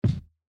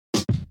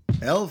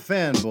El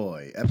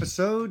Fanboy,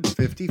 episode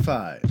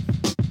 55.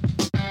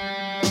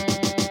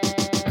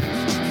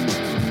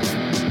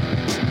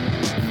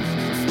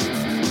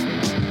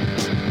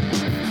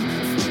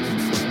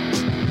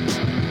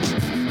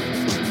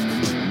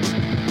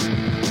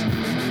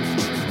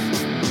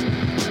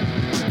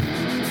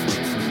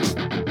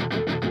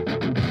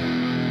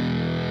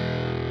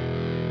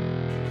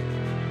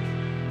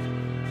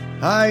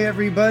 Hi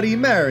everybody,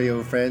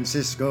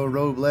 Mario-Francisco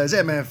Robles,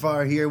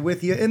 MFR here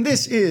with you, and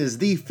this is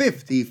the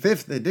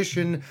 55th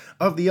edition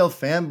of the El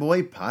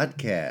Fanboy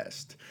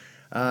Podcast.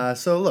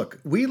 So look,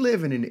 we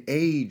live in an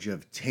age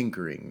of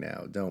tinkering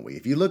now, don't we?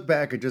 If you look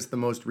back at just the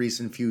most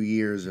recent few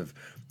years of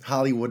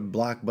Hollywood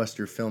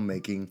blockbuster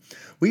filmmaking,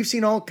 we've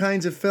seen all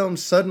kinds of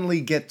films suddenly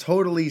get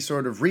totally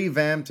sort of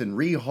revamped and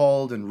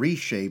rehauled and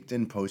reshaped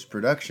in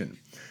post-production.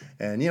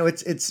 And, you know,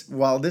 it's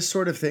while this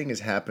sort of thing has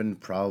happened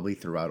probably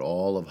throughout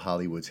all of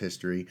Hollywood's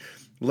history,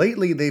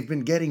 lately they've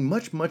been getting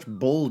much, much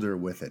bolder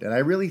with it. And I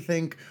really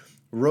think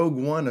Rogue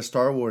One, a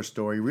Star Wars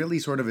story, really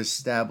sort of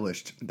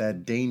established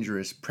that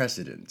dangerous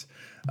precedent.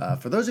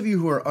 For those of you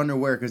who are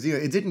unaware, because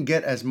it didn't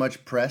get as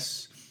much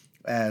press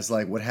as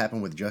like what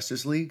happened with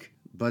Justice League.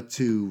 But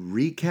to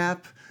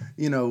recap,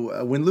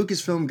 when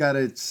Lucasfilm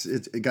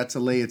got to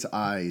lay its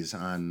eyes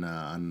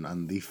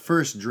on the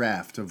first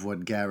draft of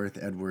what Gareth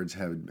Edwards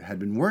had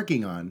been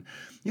working on,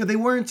 they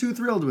weren't too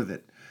thrilled with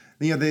it.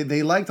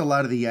 They liked a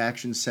lot of the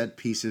action set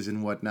pieces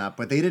and whatnot,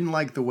 but they didn't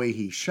like the way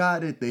he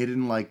shot it. They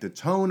didn't like the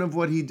tone of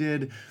what he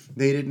did.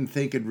 They didn't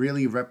think it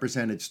really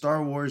represented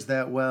Star Wars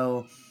that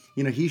well.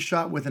 He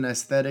shot with an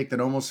aesthetic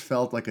that almost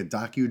felt like a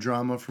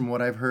docudrama from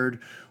what I've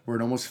heard, where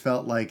it almost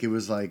felt like it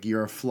was like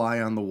you're a fly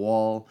on the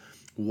wall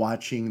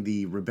watching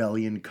the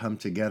rebellion come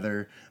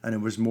together, and it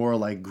was more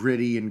like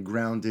gritty and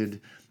grounded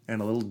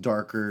and a little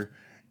darker,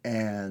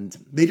 and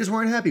they just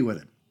weren't happy with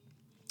it.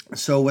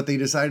 So what they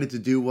decided to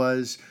do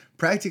was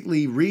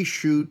practically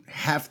reshoot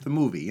half the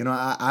movie.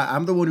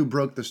 I'm the one who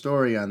broke the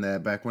story on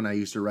that back when I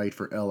used to write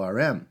for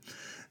LRM.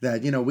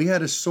 That, we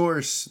had a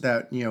source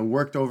that,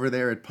 worked over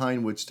there at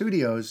Pinewood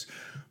Studios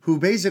who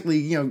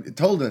basically,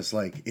 told us,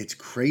 like, it's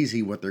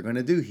crazy what they're going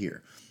to do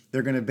here.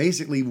 They're going to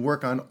basically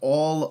work on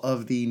all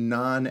of the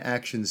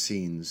non-action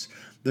scenes.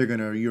 They're going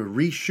to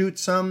reshoot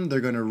some.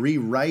 They're going to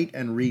rewrite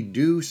and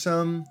redo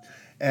some.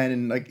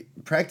 And, like,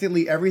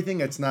 practically everything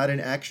that's not an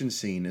action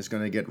scene is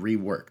going to get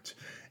reworked.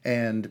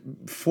 And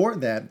for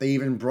that, they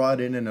even brought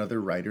in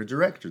another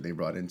writer-director. They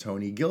brought in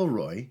Tony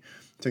Gilroy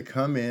to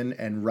come in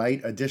and write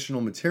additional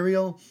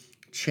material,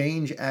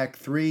 change Act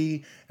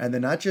 3, and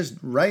then not just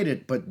write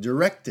it, but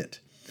direct it.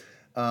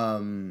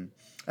 And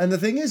the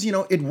thing is,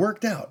 it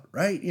worked out,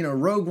 right?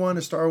 Rogue One,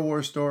 a Star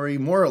Wars story,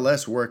 more or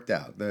less worked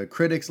out. The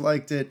critics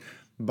liked it.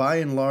 By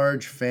and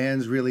large,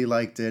 fans really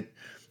liked it.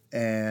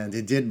 And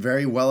it did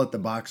very well at the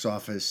box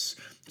office.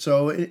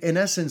 So, in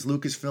essence,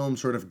 Lucasfilm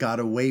sort of got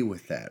away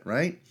with that,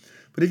 right?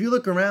 But if you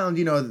look around,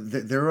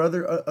 there are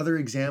other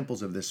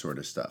examples of this sort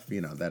of stuff,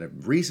 that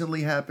have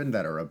recently happened,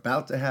 that are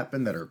about to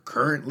happen, that are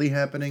currently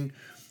happening.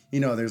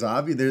 There's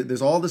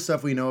all the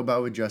stuff we know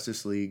about with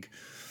Justice League.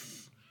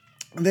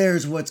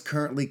 There's what's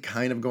currently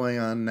kind of going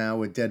on now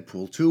with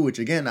Deadpool 2, which,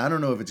 again, I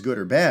don't know if it's good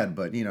or bad,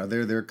 but,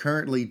 they're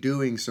currently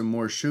doing some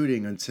more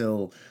shooting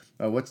until,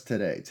 what's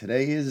today?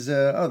 Today is,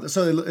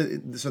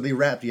 so they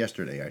wrapped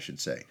yesterday, I should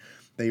say.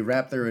 They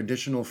wrapped their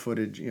additional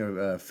footage,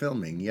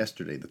 filming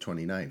yesterday, the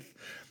 29th.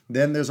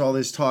 Then there's all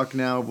this talk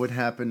now of what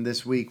happened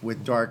this week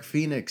with Dark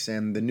Phoenix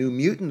and the new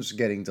Mutants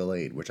getting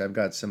delayed, which I've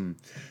got some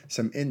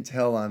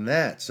intel on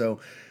that. So,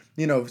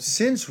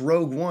 since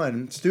Rogue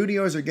One,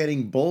 studios are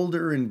getting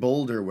bolder and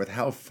bolder with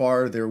how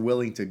far they're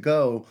willing to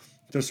go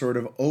to sort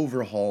of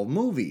overhaul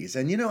movies.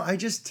 And,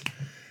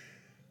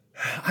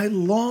 I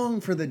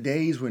long for the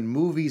days when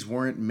movies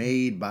weren't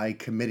made by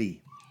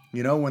committee.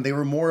 When they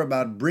were more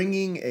about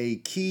bringing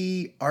a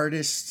key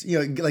artist,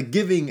 like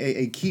giving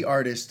a key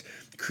artist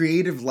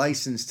creative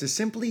license to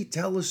simply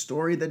tell a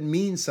story that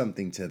means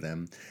something to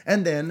them,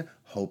 and then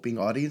hoping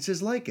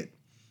audiences like it.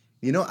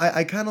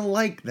 I kind of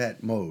like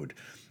that mode.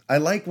 I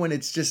like when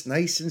it's just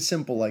nice and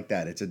simple like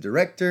that. It's a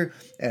director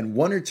and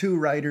one or two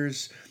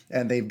writers,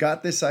 and they've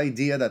got this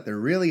idea that they're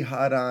really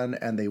hot on,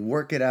 and they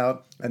work it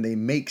out, and they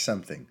make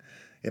something.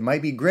 It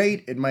might be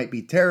great, it might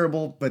be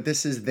terrible, but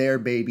this is their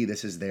baby,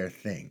 this is their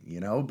thing,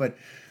 But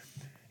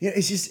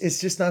it's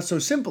just not so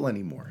simple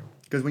anymore.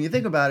 Because when you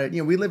think about it,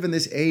 we live in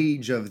this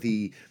age of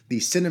the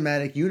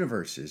cinematic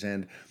universes.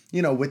 And,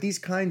 with these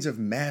kinds of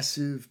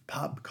massive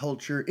pop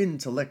culture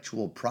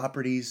intellectual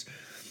properties,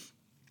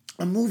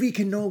 a movie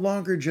can no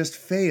longer just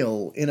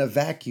fail in a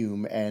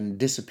vacuum and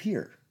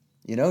disappear.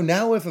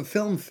 Now if a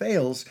film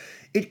fails,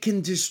 it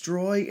can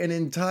destroy an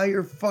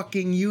entire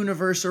fucking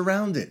universe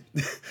around it.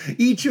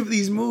 Each of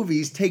these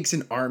movies takes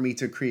an army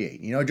to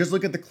create. Just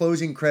look at the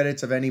closing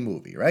credits of any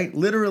movie, right?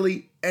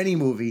 Literally any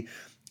movie.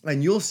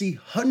 And you'll see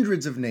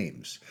hundreds of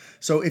names.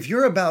 So if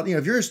you're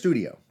if you're a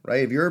studio,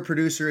 right? If you're a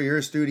producer, you're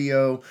a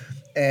studio,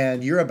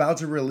 and you're about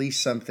to release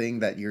something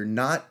that you're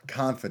not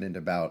confident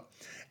about,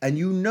 and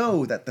you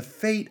know that the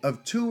fate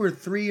of 2 or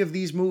 3 of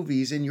these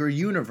movies in your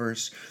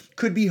universe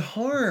could be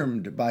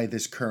harmed by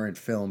this current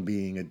film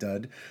being a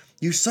dud,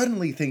 you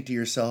suddenly think to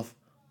yourself,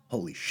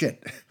 holy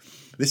shit,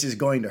 this is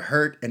going to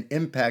hurt and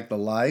impact the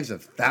lives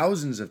of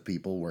thousands of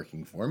people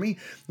working for me.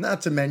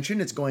 Not to mention,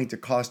 it's going to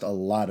cost a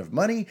lot of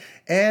money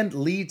and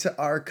lead to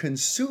our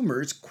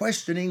consumers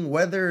questioning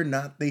whether or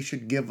not they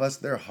should give us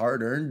their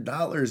hard-earned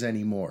dollars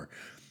anymore.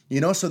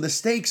 So the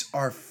stakes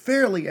are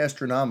fairly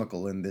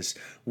astronomical in this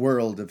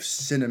world of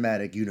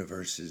cinematic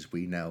universes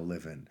we now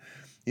live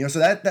in. So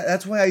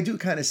that's why I do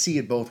kind of see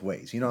it both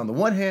ways. On the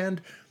one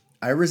hand,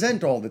 I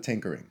resent all the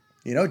tinkering.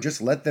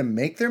 Just let them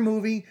make their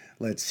movie.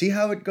 Let's see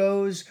how it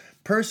goes.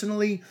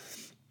 Personally,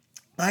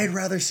 I'd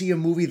rather see a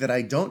movie that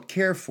I don't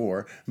care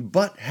for,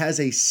 but has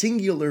a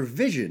singular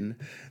vision,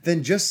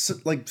 than just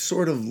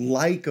sort of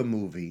like a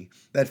movie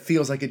that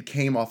feels like it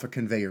came off a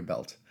conveyor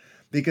belt.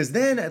 Because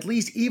then, at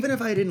least, even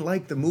if I didn't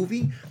like the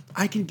movie,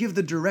 I can give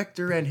the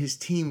director and his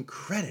team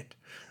credit.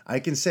 I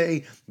can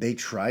say they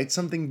tried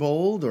something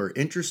bold or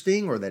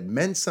interesting or that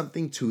meant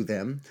something to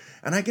them,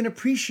 and I can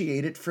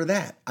appreciate it for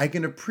that. I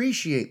can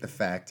appreciate the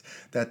fact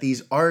that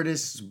these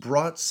artists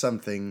brought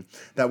something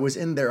that was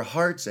in their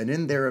hearts and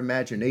in their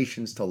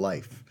imaginations to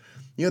life.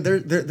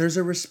 There's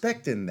a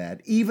respect in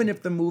that, even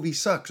if the movie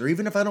sucks or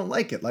even if I don't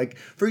like it. Like,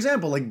 for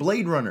example, like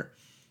Blade Runner.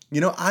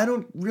 I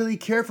don't really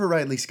care for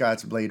Ridley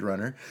Scott's Blade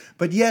Runner,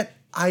 but yet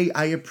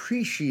I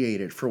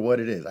appreciate it for what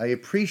it is. I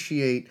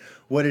appreciate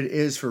what it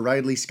is for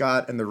Ridley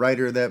Scott and the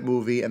writer of that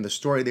movie and the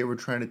story they were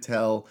trying to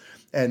tell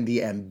and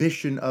the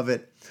ambition of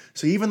it.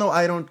 So even though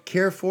I don't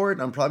care for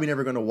it, I'm probably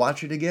never going to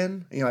watch it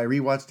again. I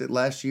rewatched it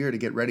last year to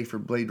get ready for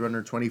Blade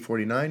Runner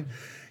 2049.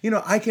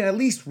 I can at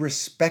least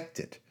respect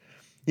it.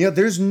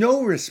 There's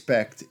no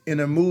respect in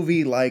a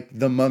movie like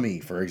The Mummy,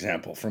 for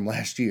example, from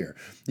last year.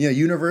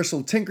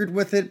 Universal tinkered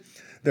with it.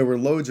 There were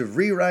loads of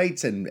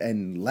rewrites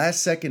and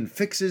last-second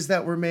fixes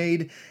that were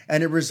made,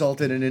 and it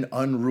resulted in an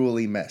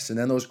unruly mess. And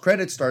then those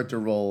credits start to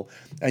roll,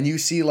 and you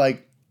see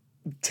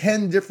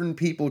 10 different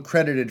people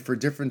credited for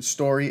different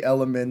story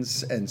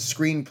elements and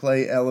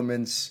screenplay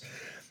elements.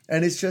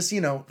 And it's just,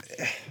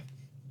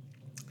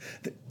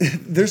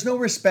 there's no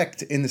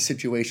respect in the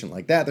situation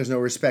like that. There's no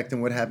respect in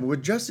what happened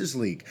with Justice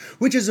League,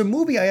 which is a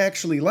movie I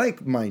actually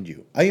like, mind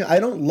you. I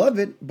don't love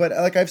it, but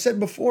like I've said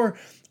before,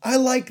 I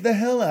like the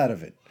hell out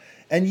of it.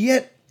 And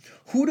yet,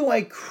 who do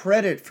I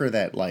credit for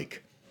that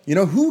like?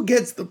 Who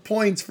gets the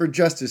points for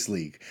Justice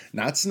League?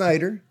 Not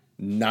Snyder,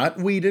 not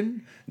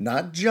Whedon,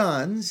 not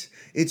Johns.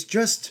 It's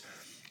just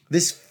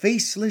this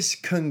faceless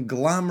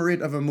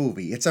conglomerate of a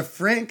movie. It's a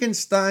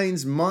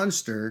Frankenstein's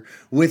monster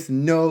with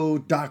no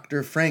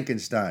Dr.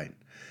 Frankenstein.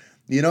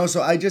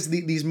 So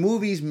these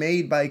movies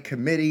made by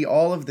committee,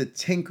 all of the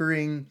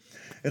tinkering,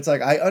 it's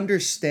like I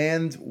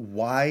understand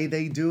why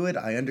they do it.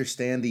 I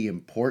understand the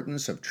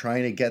importance of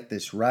trying to get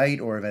this right,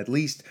 or of at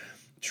least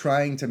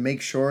trying to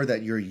make sure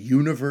that your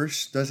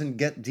universe doesn't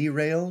get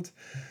derailed.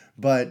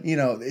 But,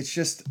 it's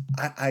just,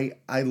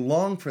 I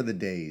long for the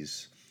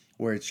days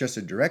where it's just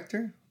a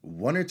director,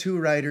 1 or 2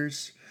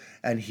 writers,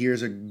 and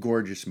here's a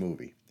gorgeous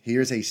movie.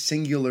 Here's a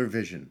singular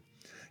vision.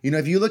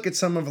 If you look at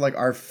some of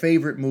our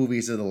favorite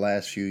movies of the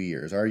last few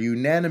years, our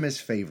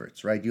unanimous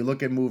favorites, right? You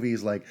look at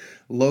movies like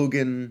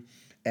Logan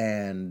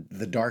and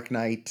The Dark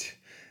Knight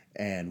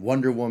and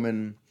Wonder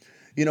Woman,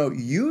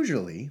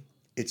 usually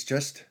it's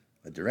just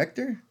a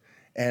director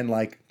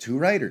and 2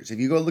 writers. If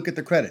you go look at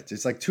the credits,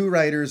 it's 2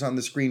 writers on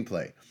the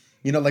screenplay.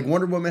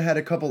 Wonder Woman had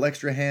a couple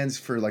extra hands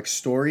for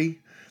story,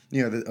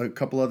 a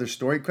couple other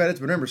story credits.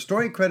 But remember,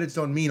 story credits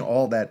don't mean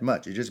all that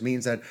much. It just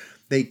means that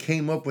they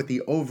came up with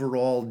the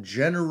overall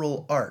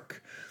general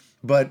arc.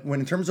 But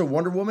when in terms of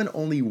Wonder Woman,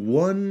 only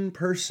 1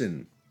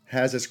 person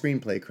has a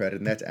screenplay credit,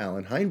 and that's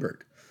Alan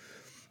Heinberg.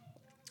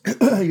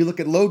 You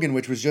look at Logan,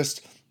 which was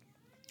just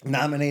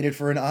nominated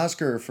for an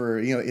Oscar for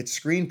its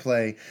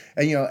screenplay,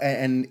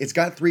 and it's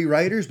got 3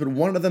 writers, but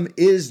one of them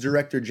is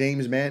director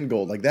James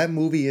Mangold. That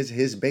movie is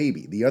his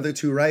baby. The other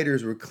 2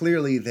 writers were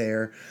clearly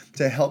there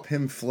to help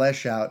him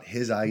flesh out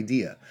his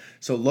idea.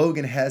 So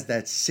Logan has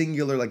that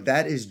singular,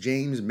 that is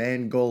James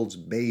Mangold's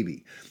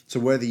baby. So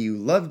whether you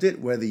loved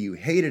it, whether you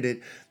hated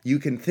it, you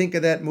can think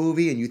of that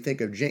movie and you think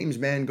of James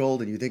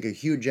Mangold and you think of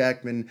Hugh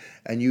Jackman,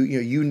 and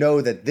you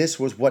know that this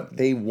was what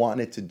they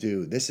wanted to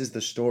do. This is the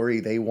story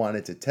they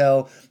wanted to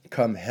tell,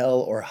 come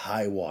hell or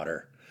high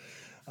water.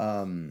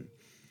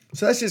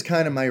 So that's just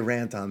kind of my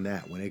rant on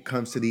that when it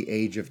comes to the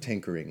age of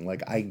tinkering.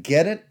 I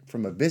get it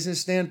from a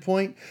business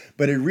standpoint,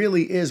 but it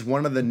really is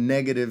one of the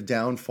negative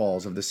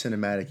downfalls of the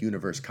cinematic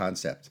universe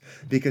concept.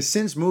 Because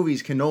since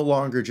movies can no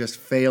longer just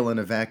fail in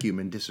a vacuum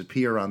and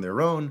disappear on their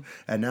own,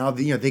 and now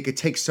they could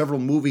take several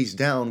movies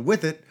down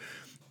with it,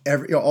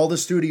 all the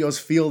studios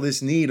feel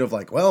this need of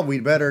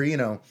we'd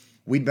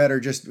better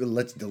just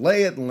let's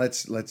delay it and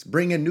let's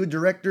bring in new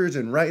directors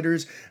and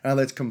writers and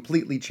let's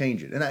completely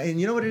change it. And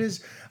you know what it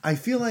is? I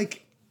feel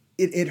like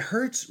it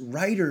hurts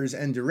writers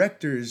and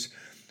directors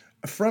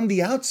from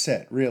the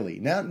outset, really.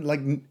 Now,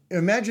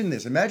 imagine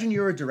this. Imagine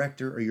you're a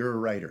director or you're a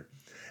writer,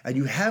 and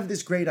you have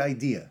this great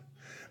idea,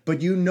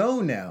 But you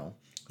know now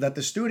that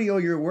the studio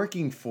you're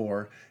working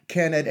for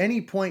can at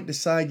any point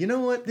decide, you know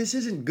what, this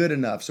isn't good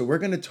enough, so we're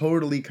going to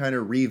totally kind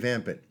of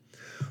revamp it.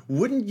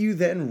 Wouldn't you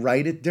then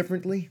write it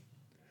differently?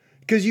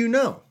 Because you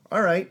know,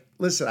 all right,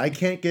 listen, I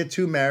can't get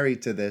too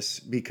married to this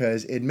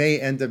because it may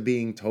end up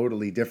being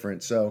totally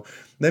different. So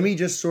let me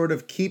just sort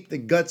of keep the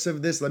guts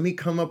of this. Let me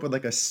come up with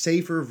like a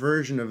safer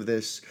version of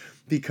this,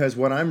 because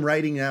what I'm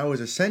writing now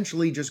is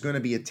essentially just going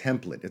to be a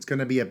template. It's going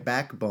to be a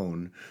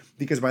backbone,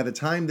 because by the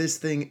time this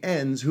thing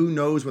ends, who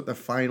knows what the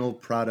final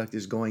product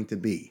is going to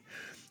be.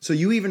 So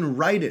you even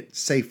write it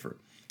safer.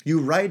 You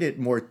write it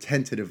more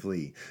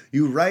tentatively.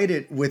 You write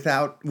it with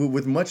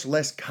much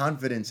less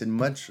confidence and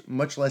much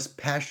less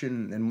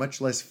passion and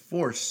much less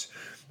force,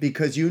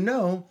 because you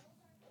know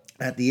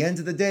at the end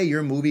of the day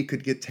your movie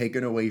could get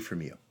taken away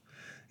from you.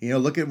 You know,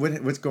 look at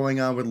what's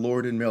going on with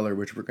Lord and Miller,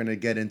 which we're going to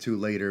get into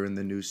later in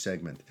the news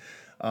segment.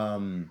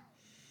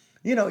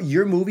 You know,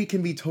 your movie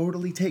can be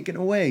totally taken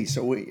away.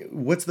 So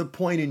what's the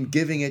point in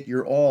giving it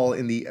your all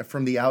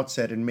from the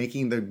outset and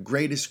making the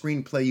greatest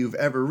screenplay you've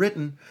ever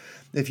written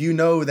if you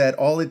know that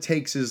all it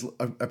takes is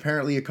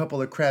apparently a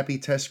couple of crappy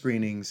test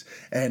screenings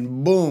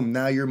and boom,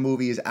 now your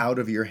movie is out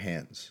of your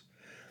hands?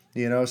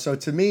 You know, so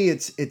to me,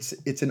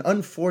 it's an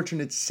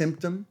unfortunate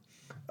symptom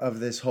of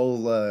this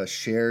whole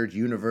shared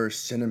universe,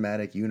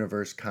 cinematic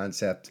universe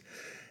concept.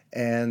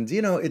 And,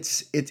 you know,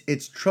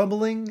 it's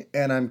troubling,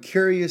 and I'm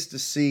curious to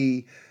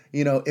see,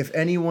 you know, if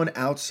anyone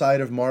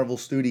outside of Marvel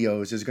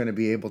Studios is going to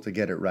be able to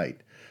get it right.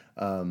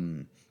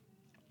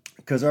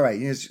 Because, all right,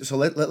 you know, so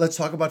let's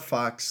talk about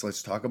Fox.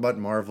 Let's talk about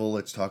Marvel.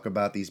 Let's talk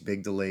about these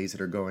big delays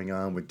that are going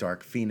on with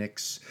Dark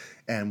Phoenix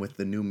and with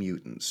the New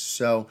Mutants.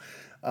 So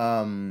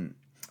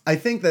I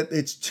think that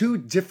it's two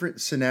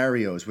different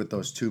scenarios with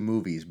those two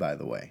movies, by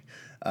the way.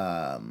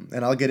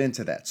 And I'll get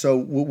into that. So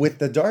with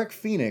the Dark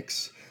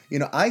Phoenix, you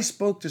know, I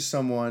spoke to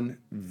someone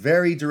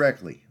very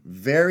directly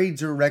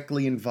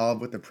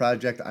involved with the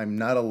project. I'm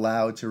not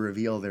allowed to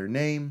reveal their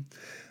name.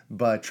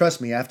 But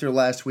trust me, after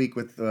last week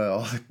with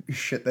all the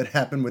shit that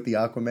happened with the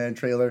Aquaman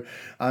trailer,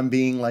 I'm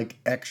being like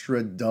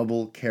extra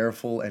double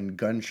careful and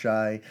gun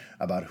shy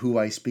about who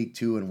I speak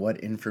to and what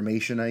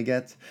information I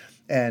get.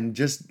 And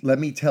just let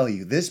me tell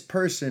you, this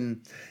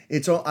person,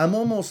 I'm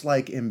almost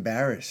like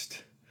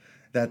embarrassed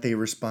that they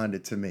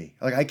responded to me.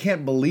 Like, I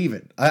can't believe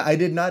it. I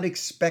did not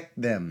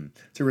expect them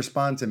to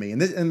respond to me.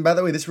 And by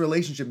the way, this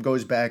relationship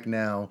goes back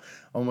now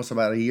almost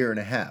about a year and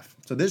a half.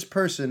 So this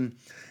person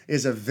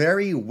is a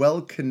very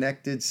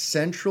well-connected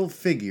central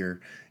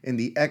figure in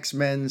the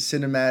X-Men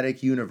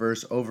cinematic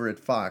universe over at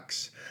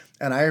Fox.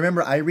 And I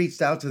remember I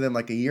reached out to them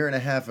like a year and a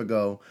half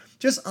ago,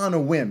 just on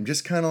a whim,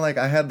 just kind of like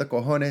I had the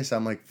cojones.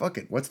 I'm like, fuck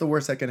it, what's the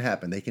worst that can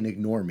happen? They can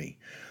ignore me.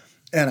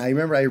 And I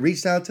remember I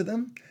reached out to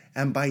them,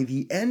 and by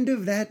the end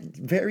of that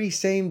very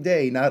same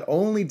day, not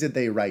only did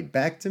they write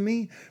back to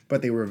me,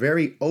 but they were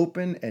very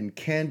open and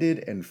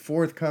candid and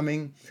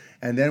forthcoming.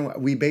 And then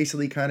we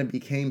basically kind of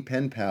became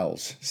pen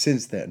pals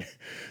since then.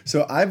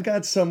 So I've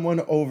got someone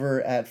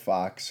over at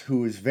Fox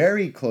who is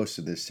very close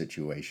to this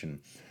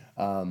situation.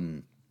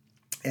 And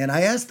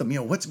I asked them, you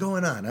know, what's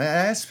going on? I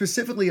asked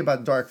specifically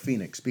about Dark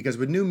Phoenix, because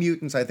with New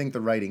Mutants, I think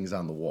the writing's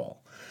on the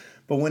wall.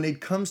 But when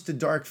it comes to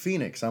Dark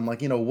Phoenix, I'm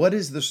like, you know, what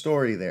is the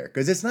story there?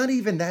 Because it's not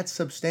even that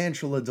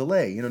substantial a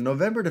delay. You know,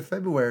 November to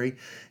February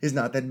is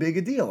not that big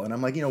a deal. And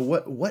I'm like, you know,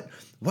 what,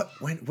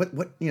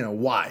 you know,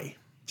 why?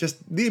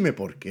 Just dime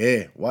por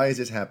qué. Why is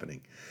this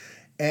happening?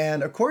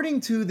 And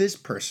according to this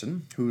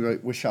person,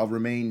 who shall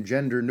remain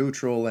gender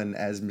neutral and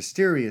as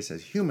mysterious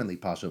as humanly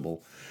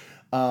possible,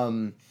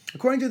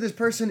 according to this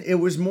person, it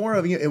was more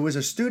of, you know, it was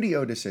a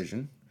studio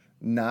decision.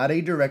 Not a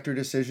director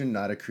decision,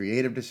 not a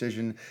creative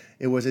decision.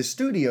 It was a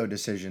studio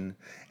decision.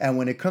 And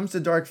when it comes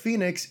to Dark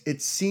Phoenix,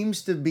 it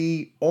seems to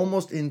be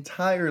almost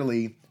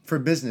entirely for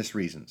business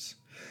reasons.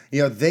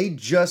 You know, they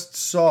just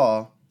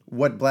saw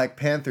what Black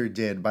Panther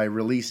did by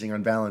releasing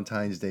on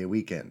Valentine's Day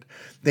weekend.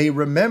 They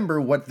remember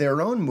what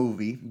their own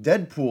movie,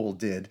 Deadpool,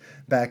 did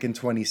back in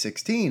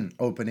 2016,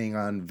 opening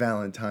on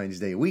Valentine's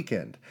Day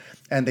weekend.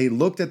 And they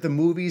looked at the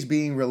movies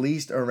being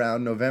released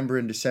around November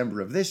and December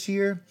of this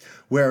year,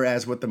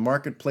 whereas what the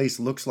marketplace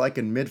looks like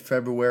in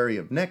mid-February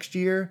of next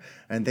year,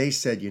 and they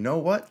said, you know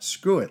what,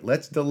 screw it,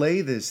 let's delay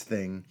this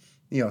thing,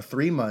 you know,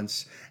 3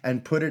 months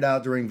and put it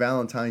out during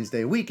Valentine's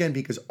Day weekend,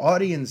 because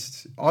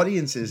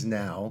audiences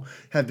now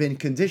have been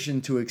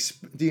conditioned to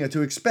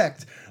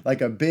expect like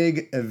a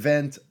big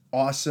event,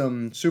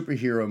 awesome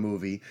superhero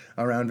movie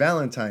around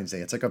Valentine's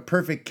Day. It's like a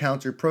perfect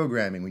counter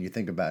programming when you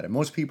think about it.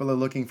 Most people are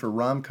looking for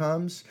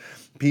rom-coms,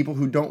 people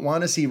who don't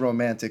want to see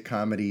romantic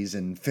comedies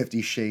and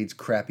 50 Shades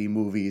crappy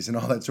movies and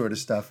all that sort of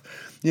stuff.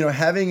 You know,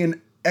 having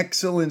an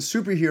excellent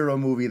superhero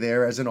movie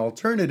there as an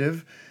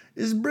alternative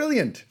is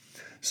brilliant.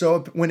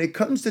 So when it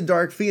comes to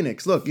Dark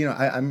Phoenix, look, you know,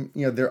 I'm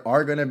you know, there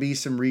are going to be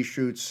some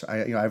reshoots.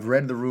 I've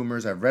read the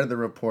rumors, I've read the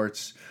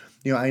reports.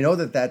 You know, I know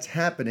that that's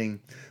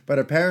happening, but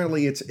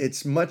apparently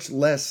it's much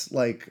less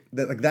like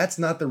that. Like, that's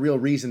not the real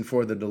reason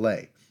for the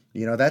delay.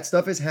 That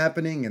stuff is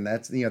happening, and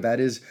that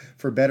is,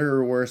 for better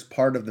or worse,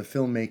 part of the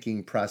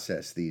filmmaking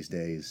process these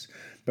days.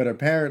 But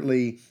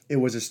apparently, it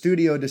was a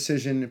studio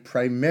decision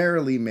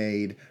primarily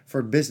made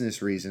for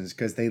business reasons,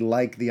 because they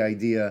like the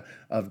idea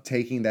of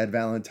taking that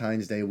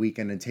Valentine's Day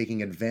weekend and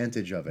taking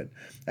advantage of it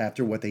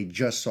after what they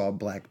just saw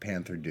Black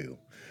Panther do.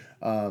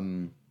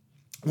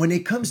 When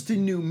it comes to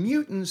New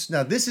Mutants,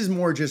 now this is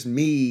more just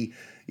me,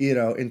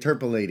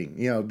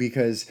 interpolating,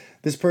 because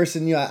this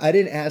person, I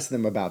didn't ask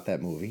them about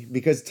that movie,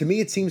 because to me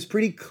it seems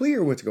pretty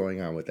clear what's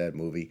going on with that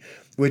movie,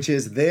 which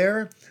is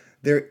there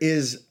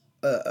is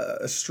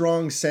a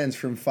strong sense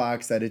from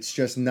Fox that it's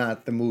just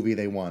not the movie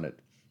they wanted.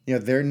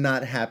 They're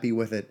not happy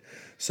with it,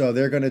 so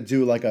they're going to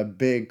do like a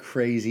big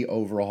crazy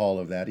overhaul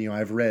of that.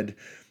 I've read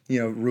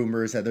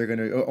rumors that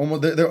they're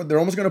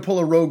almost going to pull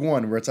a Rogue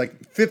One, where it's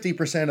like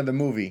 50% of the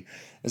movie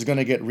is going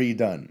to get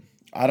redone.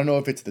 I don't know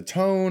if it's the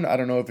tone. I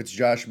don't know if it's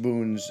Josh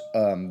Boone's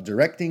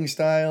directing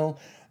style.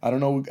 I don't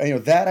know.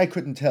 That I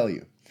couldn't tell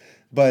you.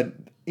 But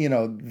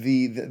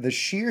the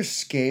sheer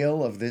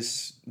scale of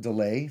this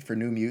delay for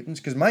New Mutants,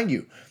 because mind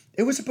you,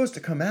 it was supposed to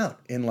come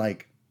out in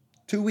like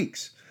 2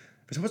 weeks.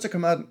 It was supposed to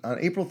come out on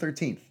April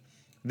 13th.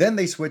 Then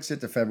they switched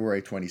it to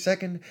February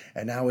 22nd,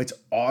 and now it's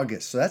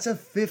August. So that's a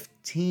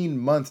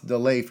 15-month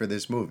delay for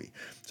this movie.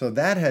 So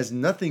that has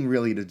nothing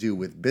really to do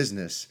with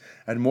business,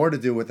 and more to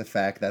do with the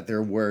fact that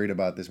they're worried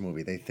about this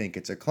movie. They think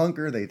it's a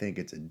clunker. They think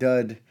it's a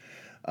dud.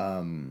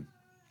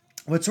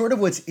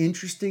 What's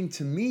interesting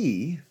to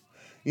me,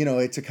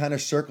 to kind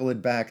of circle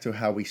it back to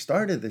how we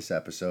started this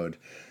episode,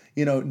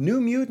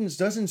 New Mutants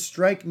doesn't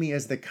strike me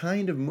as the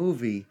kind of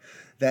movie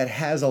that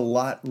has a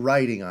lot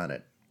riding on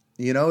it.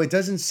 It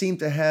doesn't seem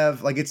to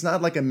have, it's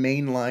not like a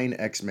mainline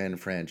X-Men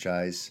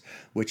franchise,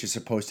 which is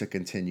supposed to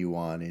continue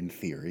on in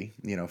theory.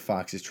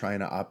 Fox is trying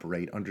to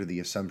operate under the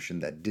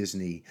assumption that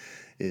Disney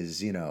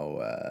is,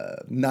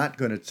 not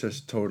going to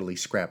just totally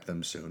scrap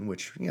them soon,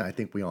 which, I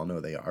think we all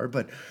know they are.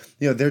 But,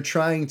 they're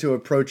trying to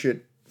approach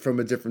it from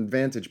a different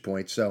vantage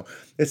point. So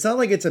it's not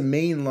like it's a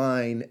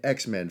mainline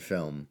X-Men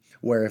film,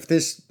 where if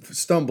this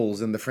stumbles,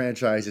 then the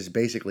franchise is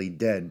basically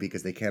dead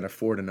because they can't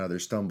afford another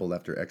stumble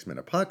after X-Men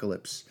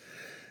Apocalypse.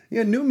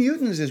 New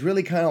Mutants is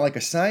really kind of like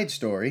a side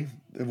story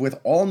with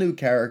all new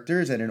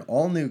characters and an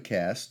all new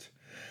cast.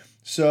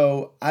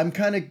 So I'm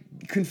kind of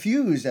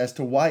confused as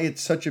to why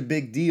it's such a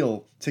big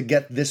deal to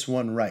get this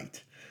one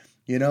right.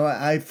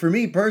 For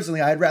me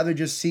personally, I'd rather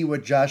just see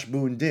what Josh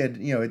Boone did.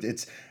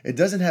 It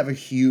doesn't have a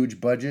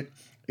huge budget.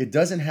 It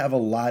doesn't have a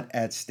lot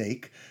at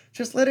stake.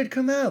 Just let it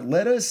come out.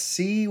 Let us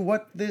see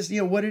what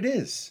it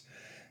is.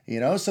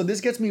 So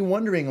this gets me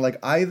wondering,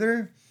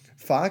 either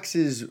Fox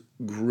is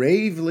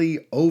gravely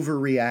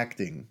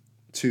overreacting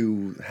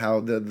to how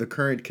the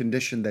current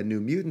condition that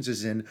New Mutants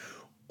is in,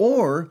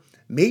 or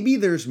maybe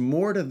there's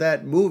more to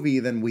that movie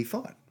than we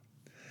thought.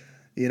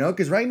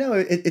 Because right now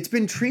it's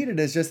been treated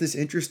as just this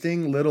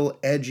interesting little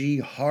edgy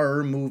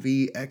horror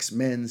movie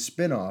X-Men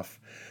spinoff,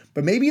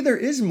 but maybe there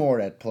is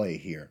more at play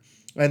here.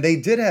 And they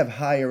did have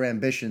higher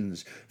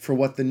ambitions for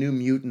what the New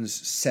Mutants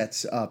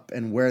sets up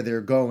and where they're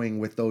going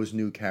with those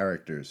new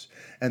characters.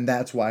 And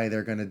that's why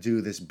they're going to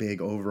do this big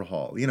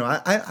overhaul.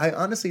 I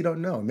honestly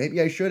don't know. Maybe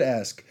I should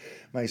ask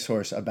my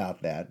source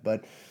about that.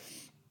 But,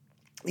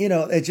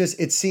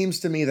 it seems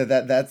to me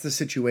that's the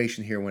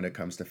situation here when it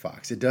comes to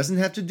Fox. It doesn't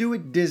have to do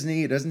with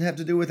Disney. It doesn't have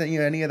to do with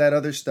any of that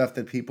other stuff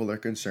that people are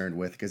concerned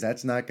with, because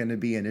that's not going to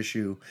be an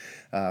issue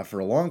for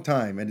a long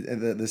time.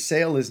 And the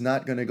sale is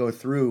not going to go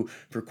through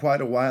for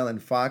quite a while,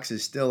 and Fox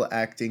is still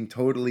acting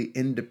totally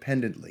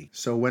independently.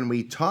 So when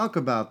we talk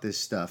about this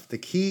stuff, the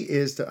key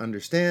is to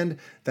understand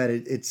that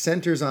it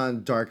centers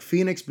on Dark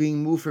Phoenix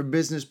being moved for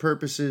business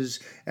purposes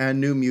and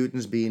New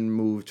Mutants being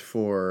moved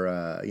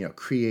for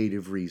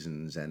creative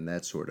reasons and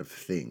that sort of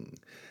thing.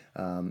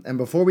 And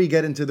before we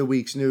get into the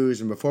week's news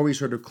and before we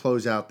sort of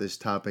close out this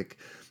topic,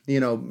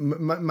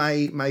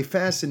 my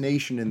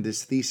fascination in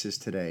this thesis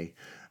today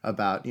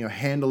about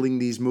handling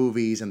these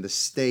movies and the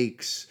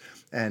stakes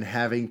and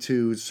having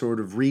to sort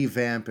of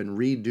revamp and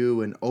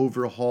redo and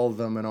overhaul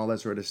them and all that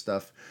sort of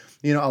stuff.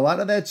 A lot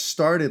of that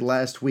started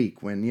last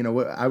week when,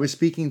 I was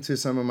speaking to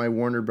some of my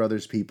Warner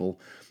Brothers people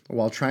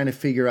while trying to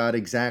figure out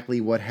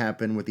exactly what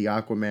happened with the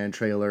Aquaman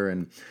trailer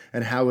and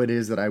how it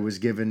is that I was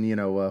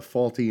given,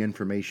 faulty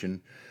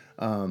information.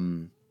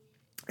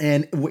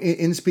 And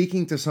in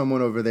speaking to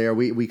someone over there,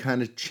 we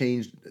kind of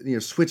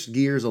switched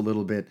gears a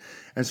little bit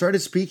and started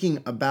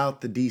speaking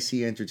about the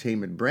DC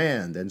Entertainment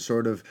brand and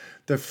sort of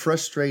the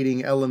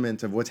frustrating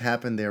element of what's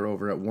happened there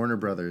over at Warner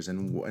Brothers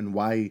and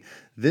why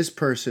this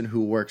person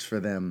who works for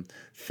them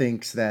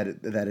thinks that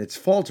it's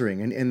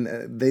faltering.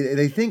 And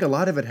they think a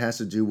lot of it has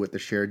to do with the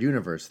shared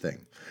universe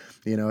thing.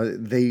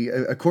 They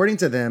according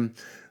to them,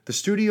 the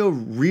studio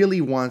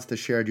really wants the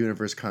shared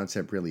universe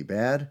concept really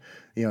bad.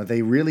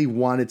 They really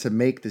wanted to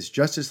make this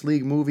Justice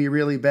League movie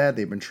really bad.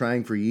 They've been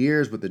trying for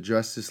years with the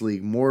Justice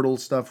League Mortal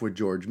stuff with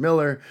George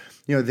Miller.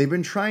 They've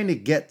been trying to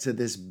get to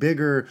this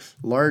bigger,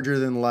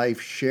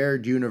 larger-than-life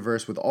shared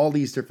universe with all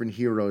these different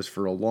heroes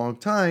for a long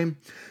time.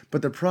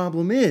 But the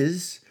problem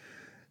is,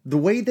 the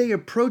way they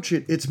approach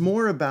it, it's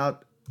more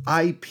about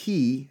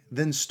IP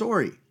than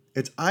story.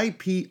 It's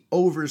IP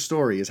over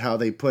story is how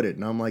they put it.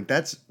 And I'm like,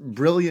 that's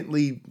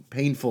brilliantly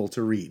painful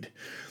to read.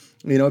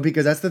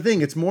 Because that's the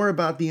thing. It's more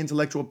about the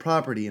intellectual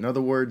property. In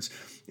other words,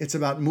 it's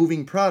about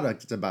moving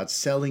product. It's about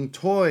selling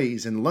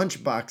toys and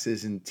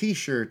lunchboxes and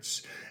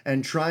T-shirts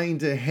and trying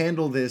to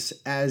handle this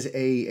as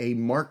a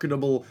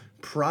marketable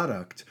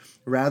product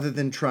rather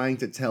than trying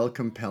to tell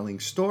compelling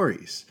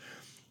stories.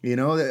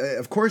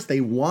 Of course,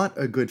 they want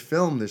a good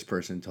film, this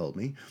person told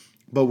me.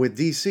 But with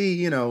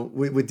DC,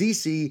 with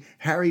DC,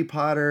 Harry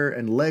Potter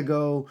and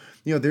Lego,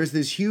 there's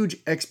this huge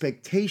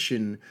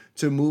expectation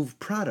to move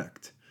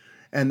product.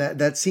 And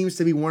that seems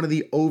to be one of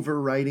the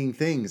overriding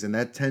things, and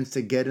that tends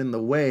to get in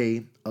the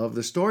way of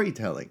the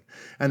storytelling.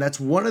 And that's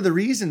one of the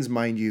reasons,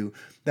 mind you,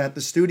 that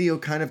the studio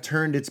kind of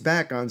turned its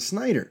back on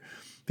Snyder.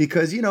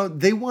 Because,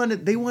 they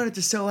wanted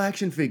to sell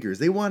action figures.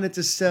 They wanted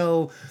to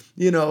sell,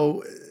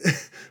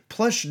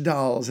 plush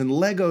dolls and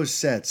Lego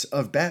sets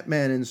of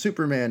Batman and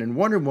Superman and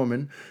Wonder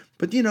Woman.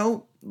 But,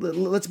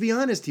 let's be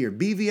honest here.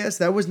 BVS,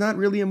 that was not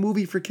really a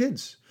movie for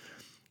kids.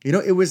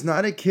 It was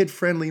not a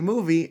kid-friendly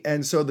movie,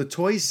 and so the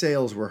toy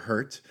sales were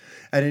hurt.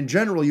 And in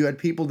general, you had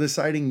people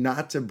deciding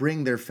not to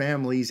bring their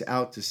families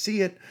out to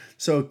see it,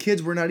 so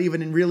kids were not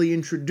even really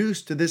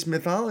introduced to this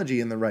mythology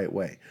in the right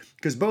way.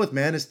 Because both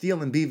Man of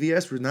Steel and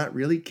BVS were not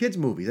really kids'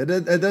 movies.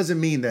 That doesn't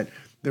mean that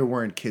there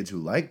weren't kids who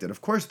liked it.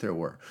 Of course there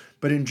were.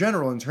 But in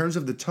general, in terms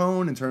of the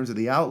tone, in terms of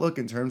the outlook,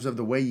 in terms of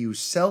the way you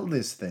sell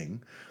this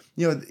thing,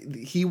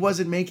 he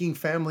wasn't making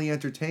family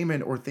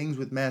entertainment or things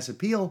with mass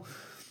appeal.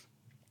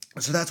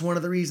 So that's one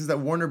of the reasons that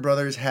Warner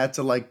Brothers had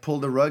to pull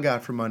the rug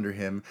out from under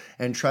him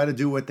and try to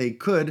do what they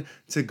could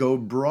to go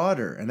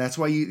broader. And that's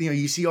why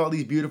you see all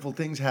these beautiful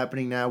things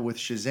happening now with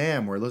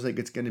Shazam, where it looks like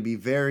it's going to be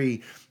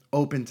very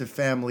open to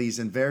families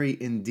and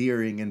very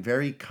endearing and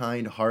very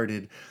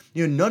kind-hearted.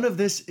 None of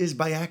this is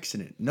by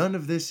accident. None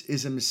of this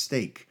is a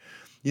mistake.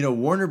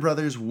 Warner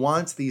Brothers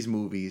wants these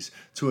movies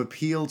to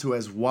appeal to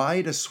as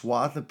wide a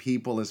swath of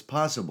people as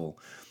possible.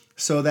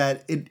 So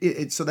that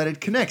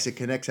it connects. It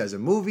connects as a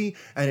movie,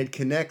 and it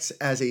connects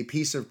as a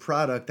piece of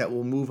product that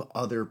will move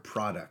other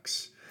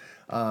products.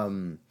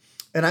 And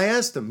I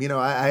asked him,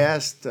 I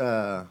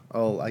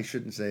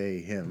shouldn't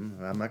say him.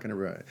 I'm not going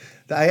to.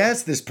 I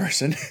asked this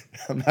person.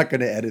 I'm not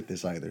going to edit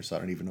this either, so I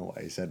don't even know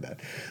why I said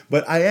that.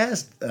 But I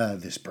asked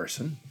this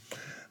person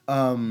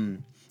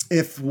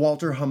if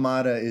Walter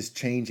Hamada is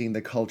changing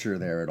the culture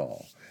there at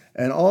all.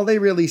 And all they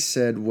really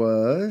said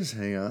was,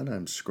 hang on,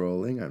 I'm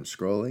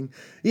scrolling.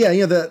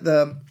 Yeah,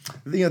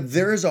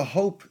 there is a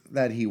hope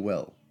that he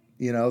will.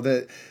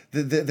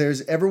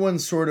 There's everyone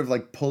sort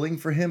of pulling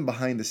for him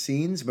behind the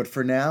scenes, but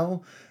for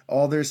now,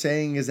 all they're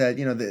saying is that,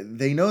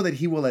 they know that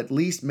he will at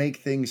least make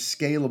things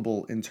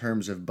scalable in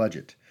terms of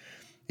budget.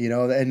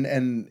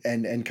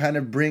 And kind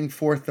of bring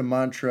forth the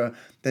mantra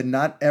that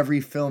not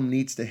every film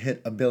needs to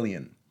hit $1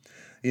 billion.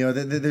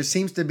 There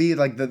seems to be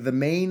the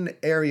main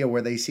area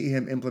where they see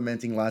him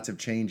implementing lots of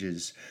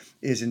changes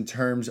is in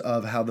terms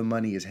of how the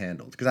money is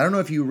handled. Because I don't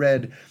know if you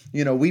read,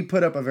 we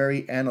put up a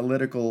very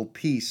analytical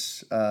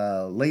piece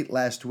late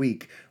last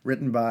week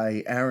written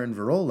by Aaron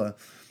Verola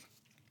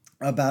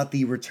about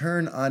the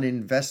return on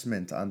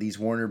investment on these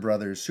Warner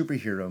Brothers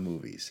superhero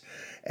movies.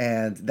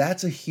 And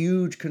that's a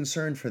huge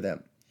concern for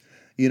them.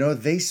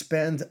 They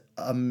spend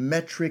a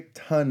metric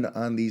ton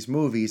on these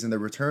movies, and the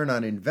return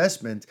on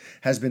investment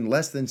has been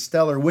less than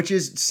stellar, which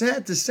is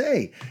sad to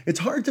say.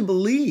 It's hard to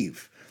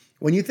believe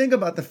when you think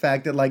about the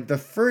fact that the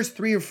first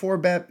 3 or 4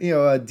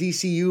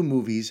 DCU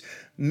movies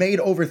made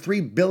over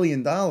 $3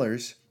 billion,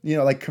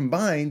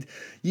 combined.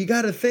 You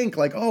got to think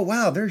oh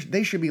wow,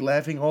 they should be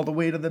laughing all the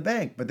way to the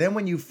bank. But then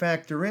when you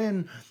factor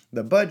in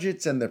the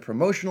budgets and the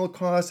promotional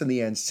costs and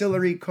the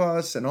ancillary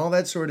costs and all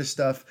that sort of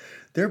stuff,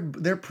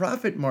 their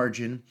profit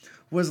margin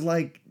was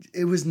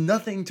it was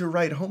nothing to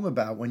write home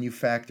about when you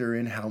factor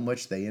in how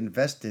much they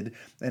invested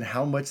and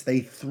how much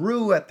they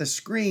threw at the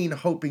screen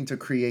hoping to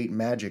create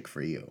magic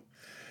for you.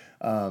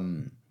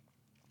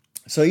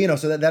 So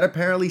that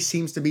apparently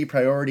seems to be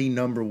priority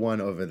number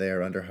 1 over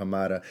there under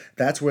Hamada.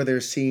 That's where they're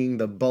seeing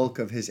the bulk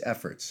of his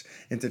efforts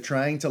into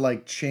trying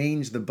to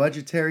change the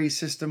budgetary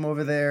system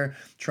over there,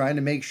 trying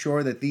to make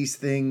sure that these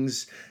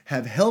things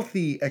have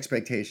healthy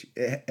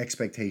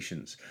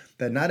expectations,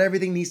 that not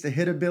everything needs to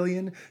hit $1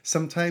 billion.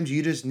 Sometimes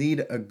you just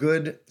need a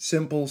good,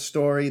 simple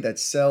story that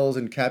sells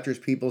and captures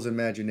people's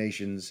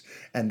imaginations,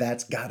 and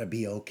that's gotta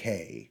be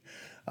okay.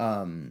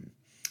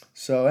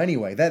 So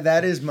anyway,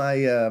 that is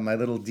my my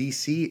little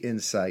DC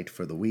insight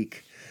for the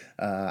week.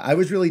 I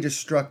was really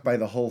just struck by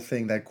the whole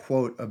thing, that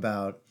quote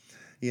about,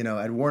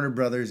 at Warner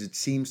Brothers, it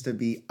seems to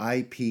be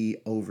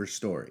IP over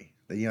story.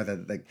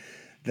 The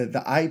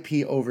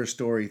IP over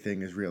story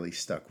thing has really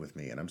stuck with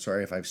me. And I'm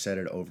sorry if I've said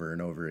it over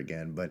and over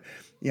again. But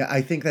yeah,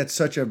 I think that's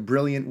such a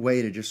brilliant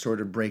way to just sort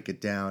of break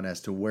it down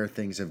as to where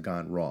things have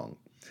gone wrong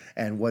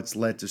and what's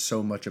led to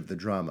so much of the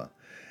drama.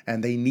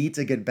 And they need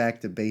to get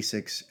back to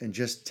basics and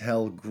just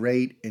tell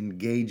great,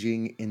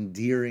 engaging,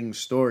 endearing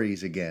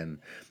stories again.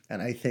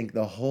 And I think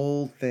the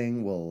whole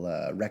thing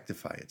will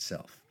rectify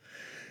itself.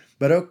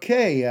 But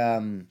okay,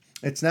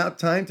 it's now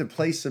time to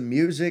play some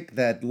music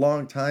that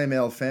longtime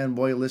El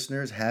Fanboy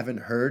listeners haven't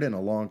heard in a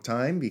long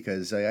time,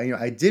 because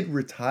I did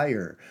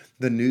retire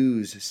the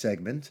news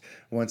segment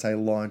once I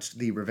launched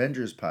the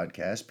Revengers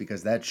podcast,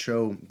 because that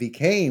show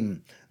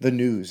became the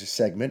news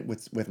segment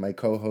with my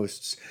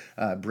co-hosts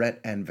Brett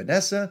and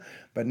Vanessa.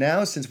 But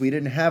now, since we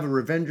didn't have a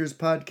Revengers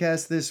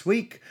podcast this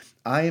week,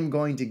 I am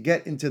going to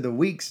get into the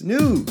week's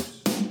news.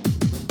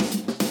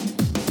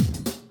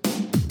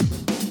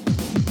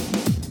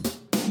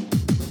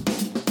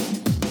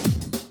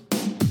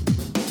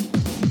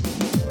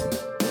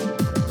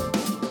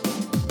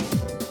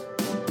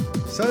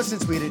 So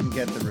since we didn't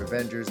get the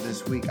Revengers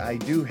this week, I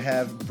do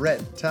have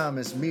Brett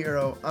Thomas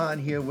Miro on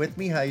here with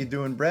me. How you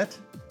doing, Brett?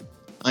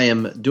 I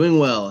am doing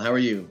well. How are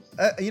you?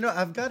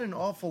 I've got an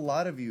awful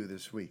lot of you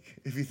this week.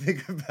 If you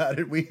think about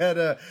it,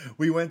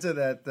 we went to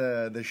that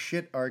the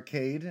shit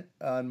arcade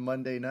on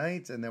Monday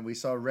night, and then we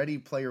saw Ready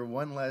Player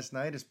One last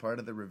night as part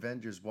of the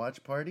Revengers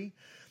watch party.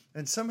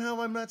 And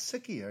somehow I'm not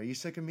sick of you. Are you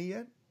sick of me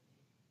yet?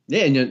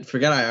 Yeah, and you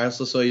forgot I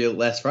also saw you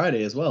last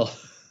Friday as well.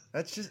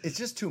 It's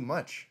just too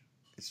much.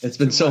 It's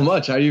been so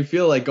much. How do you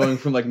feel like going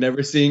from like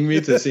never seeing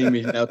me to seeing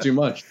me now too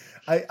much?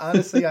 I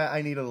honestly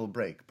need a little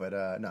break, but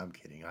no, I'm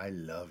kidding. I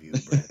love you,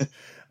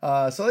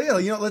 Brett. So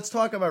yeah, let's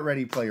talk about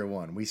Ready Player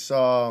One. We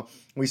saw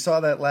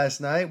that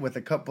last night with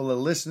a couple of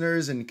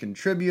listeners and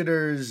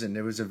contributors, and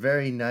it was a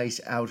very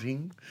nice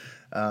outing.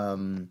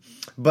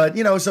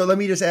 But so let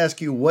me just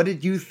ask you, what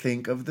did you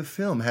think of the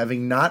film?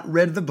 Having not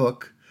read the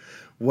book,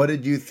 what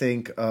did you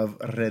think of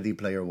Ready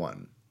Player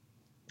One?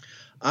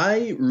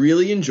 I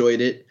really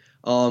enjoyed it.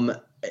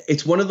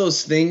 It's one of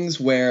those things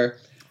where...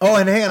 Oh,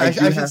 and hang on, I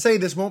should say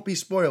this won't be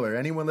spoiler.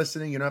 Anyone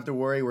listening, you don't have to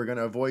worry. We're going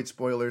to avoid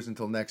spoilers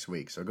until next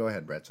week. So go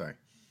ahead, Brett. Sorry.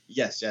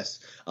 Yes.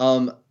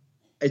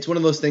 It's one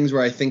of those things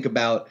where I think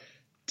about,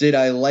 did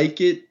I like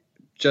it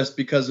just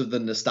because of the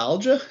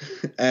nostalgia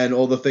and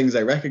all the things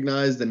I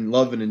recognized and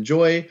love and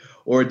enjoy?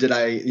 Or did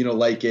I,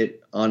 like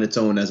it on its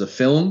own as a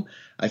film?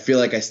 I feel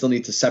like I still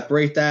need to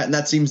separate that. And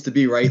that seems to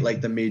be, right,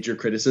 like the major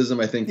criticism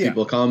I think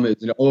people come is,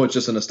 it's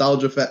just a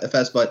nostalgia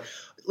fest. But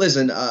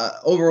listen,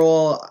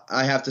 overall,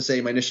 I have to say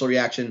my initial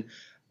reaction,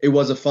 it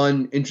was a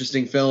fun,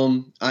 interesting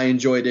film. I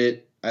enjoyed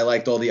it. I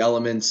liked all the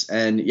elements.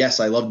 And yes,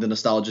 I loved the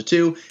nostalgia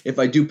too. If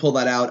I do pull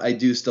that out, I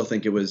do still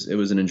think it was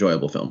an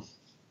enjoyable film.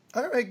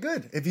 All right,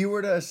 good. If you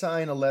were to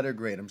assign a letter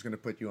grade, I'm just going to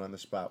put you on the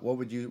spot. What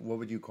would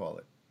you call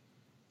it?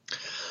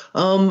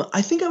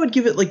 I think I would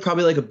give it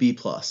probably a B+.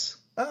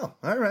 Oh,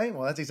 all right.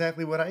 Well, that's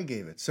exactly what I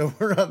gave it. So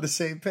we're on the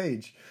same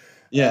page.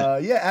 Yeah.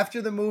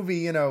 After the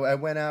movie, I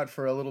went out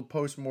for a little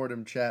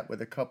post-mortem chat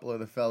with a couple of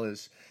the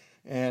fellas,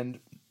 and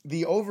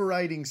the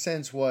overriding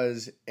sense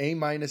was A-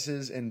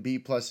 and B+.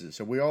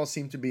 So we all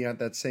seem to be on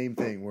that same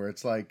thing where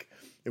it's like,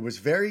 it was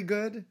very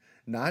good,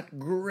 not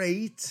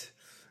great,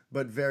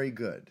 but very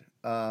good.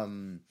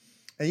 And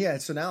yeah,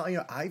 so now,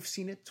 I've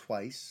seen it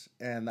twice,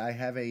 and I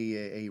have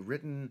a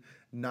written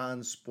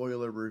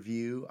non-spoiler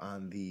review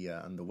on the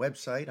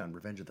website on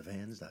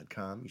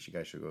revengeofthefans.com. You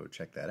guys should go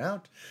check that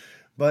out.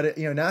 But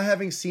now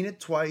having seen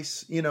it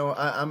twice,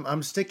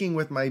 I'm sticking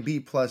with my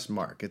B+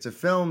 mark. It's a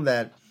film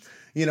that,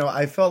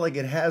 I felt like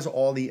it has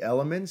all the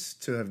elements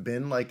to have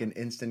been like an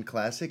instant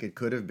classic. It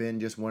could have been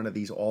just one of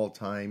these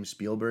all-time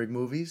Spielberg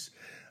movies.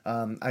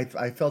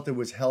 I felt it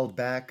was held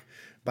back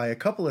by a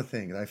couple of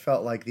things. I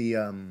felt like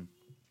the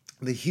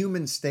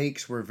human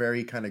stakes were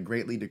very kind of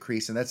greatly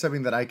decreased, and that's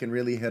something that I can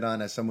really hit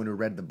on as someone who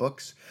read the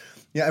books.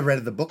 Yeah, I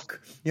read the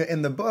book.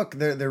 In the book,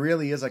 there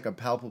really is like a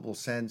palpable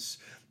sense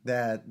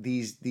that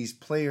these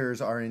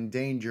players are in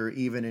danger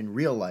even in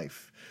real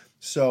life.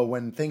 So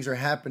when things are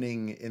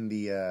happening in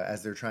the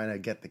as they're trying to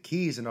get the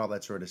keys and all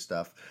that sort of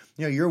stuff,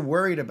 you're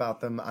worried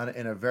about them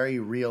in a very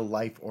real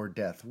life or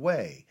death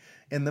way.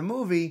 In the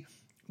movie,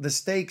 the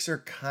stakes are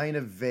kind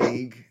of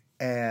vague,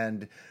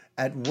 and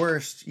at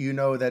worst,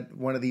 that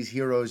one of these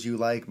heroes you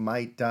like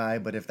might die,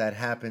 but if that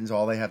happens,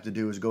 all they have to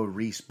do is go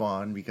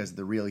respawn because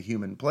the real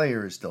human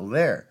player is still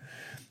there.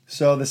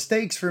 So the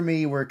stakes for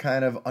me were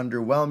kind of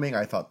underwhelming.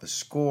 I thought the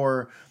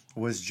score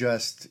was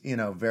just,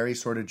 very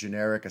sort of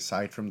generic,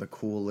 aside from the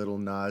cool little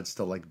nods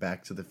to like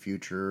Back to the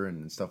Future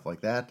and stuff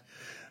like that.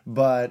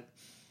 But,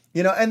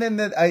 and then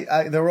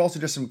there were also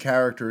just some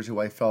characters who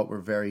I felt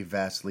were very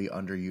vastly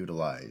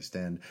underutilized.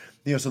 And,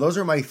 so those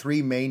are my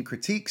three main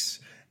critiques.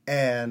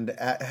 And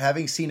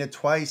having seen it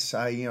twice,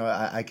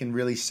 I can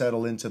really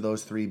settle into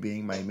those three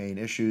being my main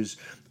issues.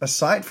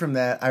 Aside from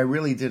that, I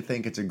really did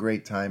think it's a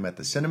great time at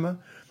the cinema.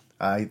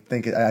 I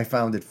think I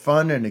found it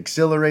fun and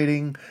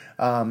exhilarating.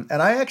 And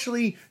I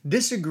actually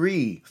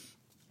disagree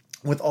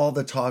with all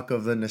the talk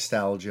of the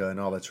nostalgia and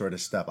all that sort of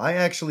stuff. I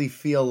actually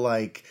feel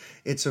like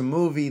it's a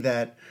movie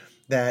that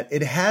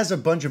it has a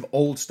bunch of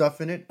old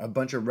stuff in it, a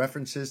bunch of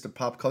references to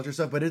pop culture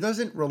stuff, but it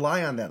doesn't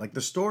rely on that. Like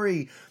the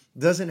story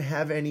doesn't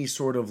have any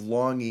sort of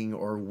longing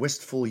or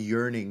wistful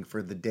yearning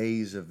for the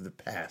days of the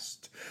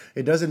past.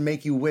 It doesn't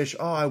make you wish,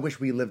 oh, I wish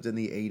we lived in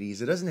the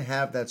 80s. It doesn't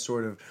have that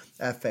sort of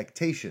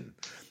affectation.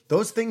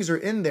 Those things are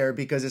in there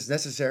because it's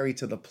necessary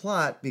to the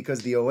plot,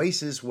 because the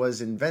Oasis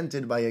was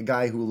invented by a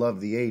guy who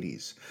loved the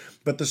 80s.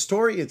 But the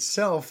story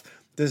itself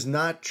does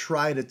not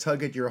try to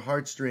tug at your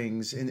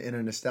heartstrings in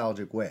a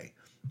nostalgic way.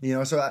 You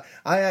know, so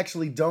I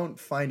actually don't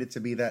find it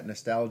to be that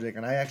nostalgic,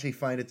 and I actually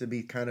find it to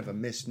be kind of a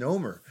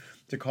misnomer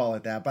to call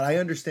it that. But I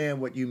understand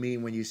what you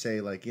mean when you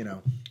say, like, you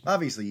know,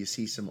 obviously you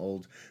see some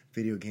old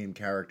video game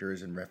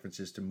characters and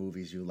references to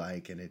movies you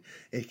like, and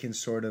it can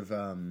sort of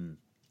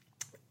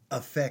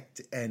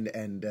affect and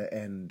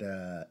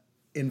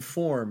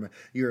inform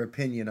your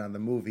opinion on the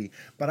movie.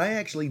 But I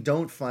actually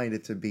don't find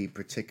it to be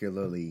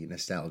particularly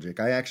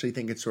nostalgic. I actually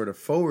think it's sort of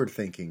forward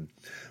thinking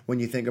when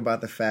you think about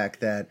the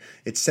fact that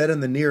it's set in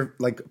the near,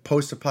 like,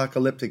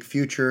 post-apocalyptic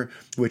future,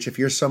 which, if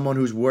you're someone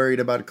who's worried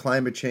about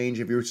climate change,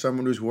 if you're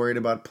someone who's worried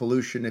about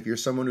pollution, if you're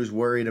someone who's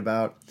worried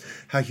about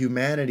how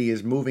humanity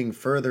is moving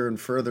further and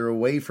further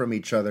away from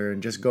each other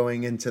and just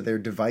going into their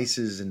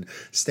devices and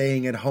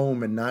staying at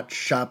home and not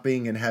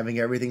shopping and having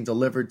everything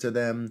delivered to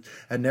them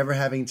and never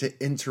having to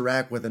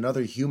interact with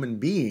another human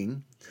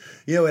being,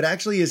 you know, it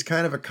actually is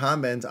kind of a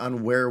comment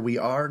on where we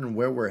are and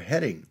where we're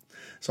heading.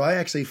 So I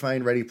actually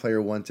find Ready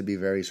Player One to be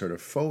very sort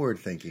of forward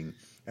thinking,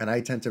 and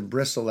I tend to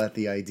bristle at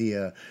the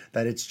idea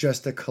that it's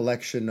just a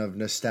collection of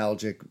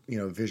nostalgic, you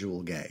know,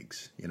 visual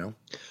gags, you know?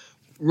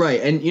 Right.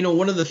 And, you know,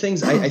 one of the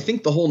things I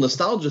think the whole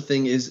nostalgia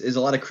thing is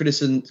a lot of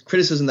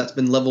criticism that's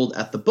been leveled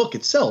at the book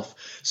itself.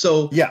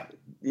 So, yeah.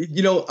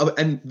 You know,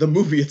 and the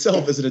movie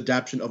itself is an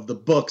adaptation of the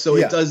book. So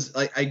it does,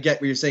 I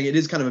get what you're saying. It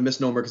is kind of a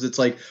misnomer because it's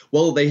like,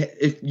 well,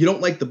 if you don't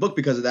like the book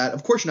because of that,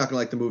 of course you're not going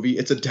to like the movie.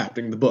 It's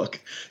adapting the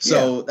book.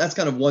 So that's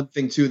kind of one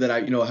thing too that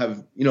I,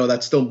 have,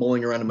 that's still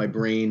mulling around in my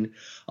brain.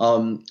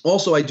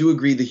 Also, I do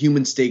agree the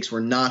human stakes were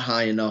not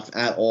high enough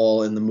at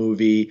all in the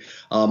movie.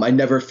 I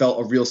never felt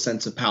a real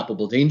sense of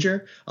palpable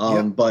danger.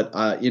 But,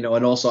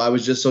 and also I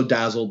was just so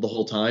dazzled the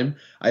whole time.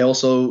 I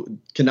also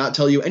cannot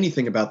tell you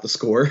anything about the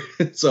score.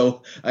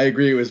 So I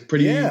agree. It was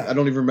pretty, I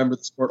don't even remember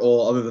the score at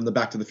all other than the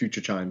Back to the Future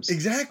chimes.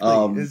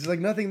 Exactly. There's like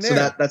nothing there.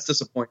 So that's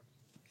disappointing.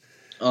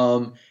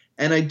 And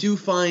I do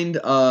find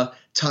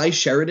Ty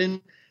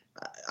Sheridan,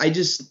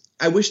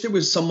 I wish there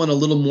was someone a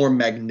little more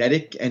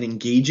magnetic and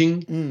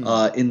engaging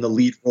in the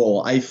lead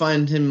role. I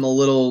find him a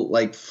little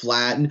like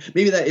flat, and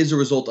maybe that is a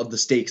result of the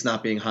stakes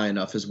not being high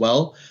enough as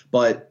well.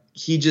 But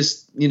he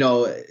just,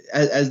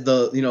 as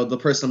the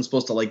person I'm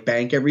supposed to like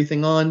bank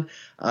everything on,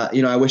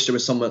 I wish there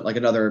was someone like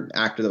another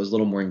actor that was a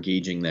little more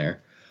engaging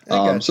there.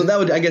 So that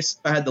would, I guess, if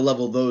I had to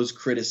level those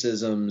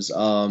criticisms,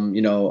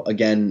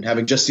 again,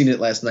 having just seen it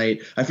last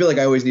night, I feel like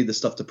I always need the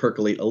stuff to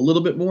percolate a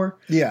little bit more.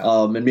 Yeah.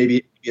 And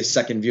maybe a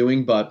second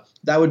viewing, but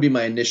that would be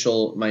my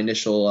initial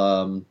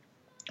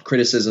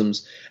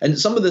criticisms. And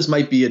some of this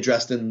might be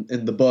addressed in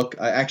the book.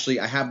 I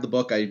have the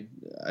book.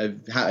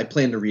 I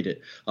plan to read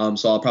it.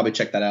 So I'll probably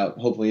check that out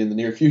hopefully in the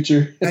near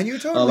future. And you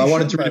totally I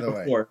wanted should, to read by it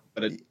the before,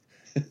 way.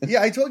 But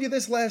yeah, I told you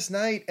this last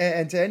night,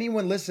 and to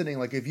anyone listening,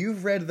 like if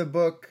you've read the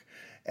book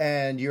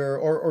and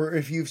or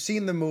if you've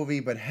seen the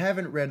movie but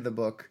haven't read the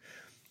book,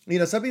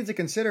 something to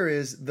consider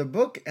is the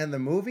book and the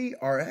movie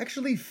are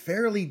actually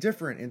fairly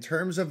different in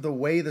terms of the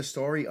way the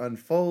story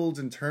unfolds,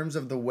 in terms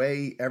of the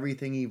way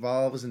everything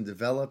evolves and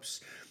develops.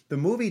 The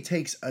movie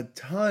takes a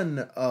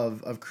ton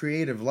of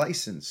creative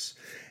license,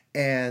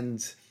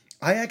 and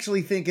I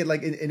actually think it,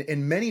 like,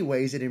 in many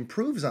ways it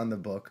improves on the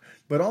book,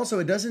 but also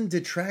it doesn't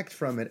detract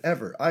from it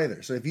ever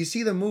either. So if you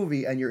see the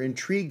movie and you're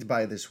intrigued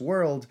by this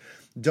world,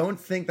 don't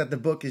think that the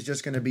book is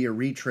just going to be a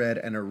retread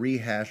and a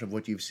rehash of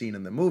what you've seen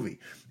in the movie.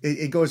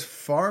 It goes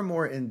far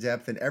more in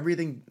depth, and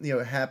everything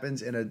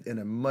happens in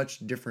a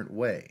much different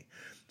way.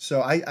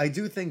 So I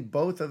do think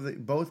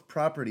both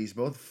properties,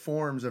 both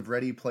forms of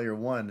Ready Player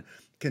One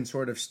can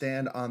sort of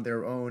stand on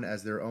their own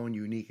as their own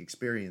unique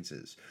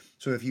experiences.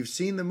 So if you've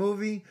seen the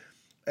movie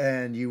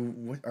and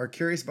you are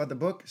curious about the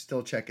book,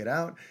 still check it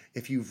out.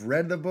 If you've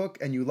read the book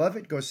and you love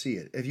it, go see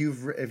it. If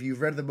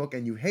you've read the book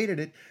and you hated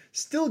it,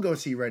 still go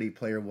see Ready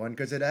Player One,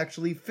 because it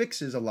actually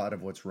fixes a lot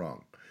of what's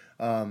wrong.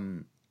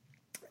 And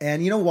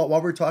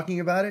while we're talking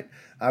about it,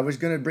 I was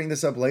going to bring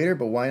this up later,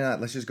 but why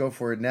not? Let's just go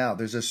for it now.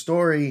 There's a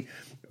story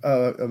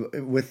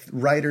with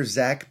writer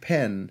Zach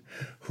Penn,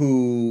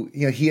 who,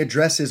 he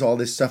addresses all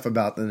this stuff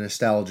about the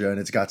nostalgia, and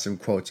it's got some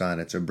quotes on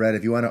it. So Brett,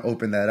 if you want to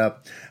open that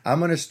up, I'm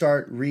going to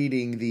start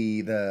reading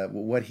the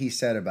what he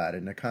said about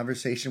it in a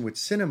conversation with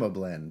Cinema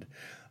Blend.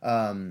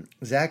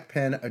 Zach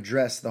Penn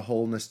addressed the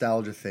whole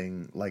nostalgia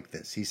thing like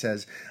this. He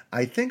says,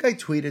 I think I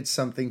tweeted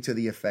something to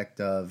the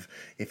effect of,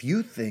 if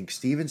you think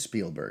Steven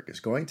Spielberg is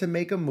going to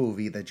make a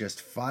movie that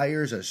just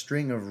fires a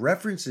string of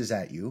references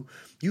at you,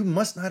 you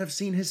must not have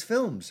seen his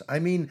films. I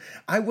mean,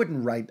 I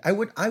wouldn't write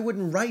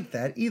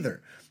that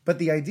either. But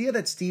the idea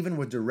that Steven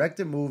would direct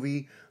a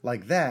movie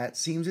like that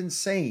seems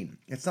insane.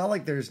 It's not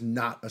like there's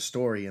not a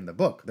story in the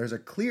book. There's a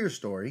clear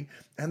story,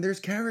 and there's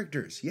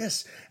characters.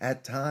 Yes,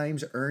 at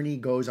times Ernie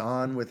goes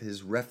on with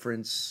his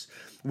references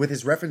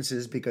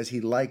because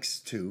he likes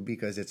to,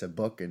 because it's a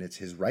book and it's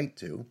his right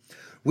to.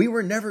 We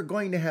were never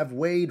going to have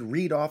Wade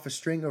read off a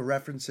string of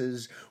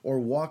references or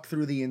walk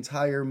through the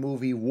entire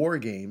movie War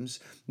Games,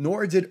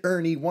 nor did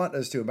Ernie want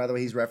us to. And by the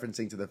way, he's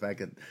referencing to the fact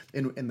that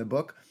in the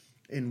book,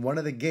 in one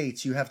of the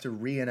gates, you have to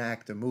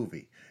reenact a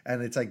movie.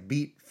 And it's like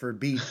beat for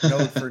beat,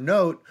 note for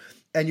note.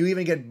 And you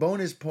even get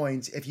bonus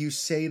points if you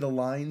say the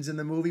lines in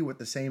the movie with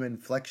the same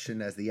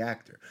inflection as the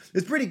actor.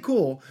 It's pretty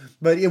cool,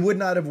 but it would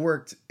not have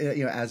worked,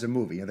 as a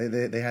movie.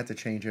 They had to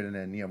change it, and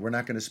then we're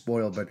not going to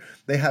spoil, but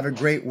they have a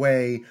great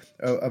way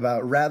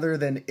about rather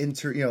than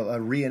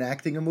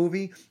reenacting a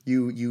movie,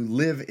 you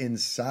live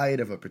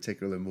inside of a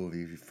particular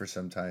movie for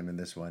some time in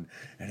this one,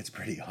 and it's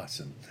pretty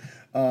awesome.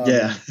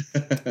 Yeah.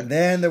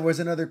 Then there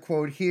was another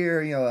quote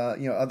here.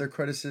 Other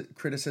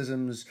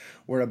criticisms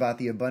were about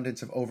the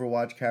abundance of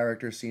Overwatch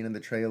characters seen in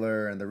the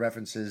trailer and the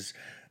references.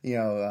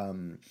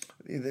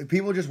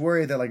 People just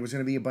worried that it was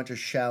going to be a bunch of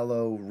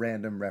shallow,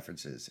 random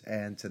references.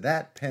 And to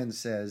that, Penn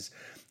says,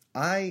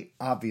 I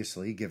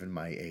obviously, given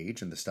my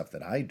age and the stuff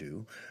that I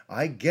do,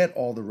 I get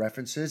all the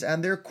references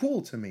and they're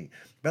cool to me.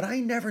 But I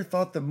never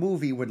thought the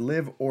movie would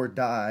live or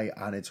die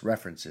on its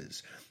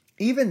references.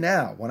 Even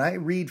now, when I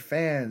read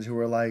fans who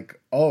are like,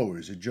 oh,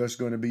 is it just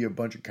going to be a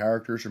bunch of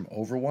characters from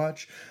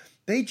Overwatch?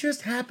 They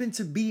just happen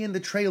to be in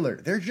the trailer.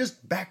 They're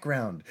just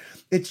background.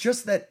 It's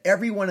just that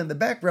everyone in the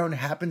background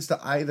happens to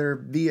either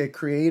be a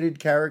created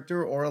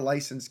character or a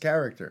licensed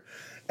character.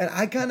 And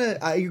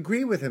I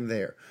agree with him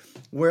there,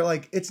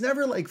 where it's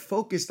never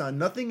focused on,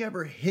 nothing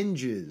ever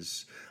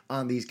hinges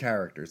on these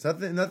characters.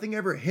 Nothing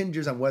ever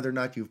hinges on whether or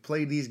not you've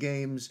played these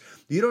games.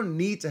 You don't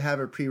need to have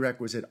a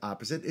prerequisite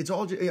opposite. It's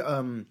all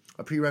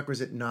a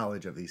prerequisite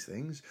knowledge of these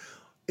things.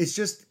 It's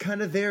just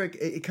kind of there.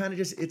 It kind of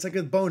just, it's like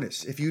a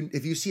bonus. If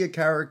you see a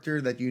character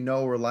that you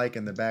know or like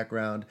in the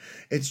background,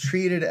 it's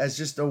treated as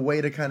just a way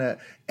to kind of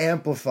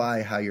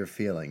amplify how you're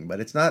feeling. But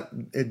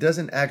it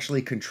doesn't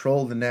actually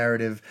control the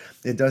narrative.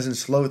 It doesn't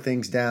slow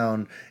things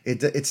down.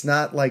 It's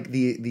not like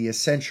the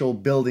essential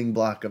building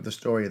block of the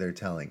story they're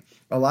telling.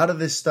 A lot of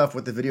this stuff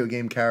with the video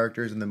game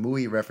characters and the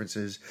movie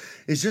references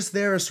is just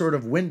there as sort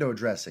of window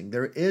dressing.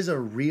 There is a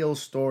real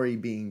story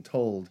being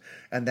told,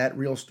 and that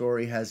real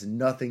story has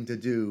nothing to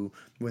do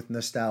with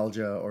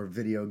nostalgia or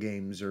video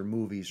games or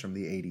movies from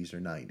the 80s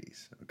or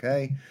 90s,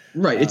 okay?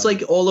 Right. It's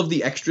like all of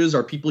the extras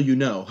are people you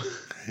know.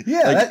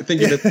 Yeah.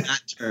 Think of it in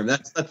that term.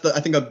 That's I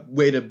think a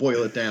way to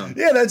boil it down.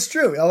 Yeah, that's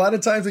true. A lot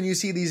of times when you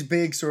see these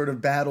big sort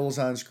of battles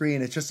on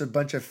screen, it's just a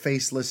bunch of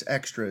faceless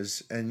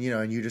extras, and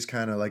you just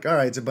kind of like, all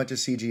right, it's a bunch of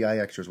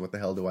CGI extras. What the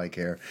hell do I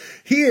care?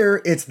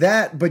 Here, it's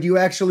that, but you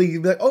actually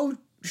like, oh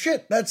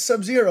shit, that's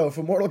Sub-Zero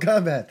from Mortal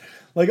Kombat.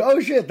 Like,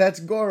 oh shit, that's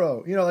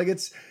Goro.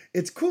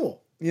 It's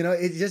cool.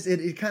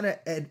 It kind of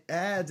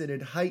adds and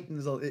it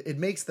heightens, it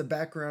makes the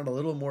background a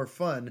little more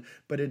fun,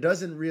 but it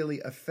doesn't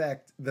really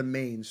affect the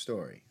main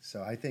story.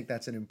 So I think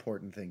that's an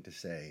important thing to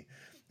say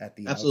at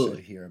the outset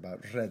here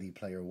about Ready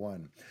Player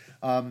One.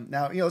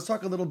 Now, let's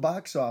talk a little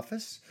box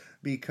office,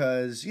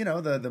 because,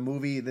 the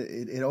movie,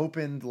 it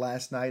opened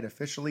last night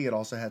officially. It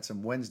also had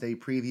some Wednesday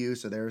previews,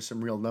 so there are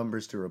some real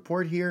numbers to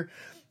report here.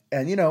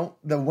 And,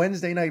 the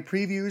Wednesday night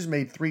previews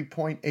made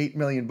 $3.8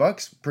 million,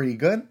 pretty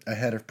good,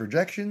 ahead of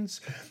projections.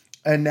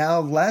 And now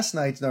last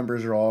night's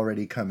numbers are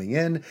already coming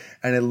in,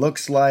 and it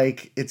looks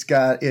like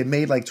it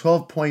made like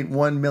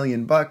 $12.1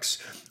 million,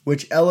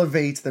 which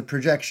elevates the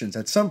projections.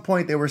 At some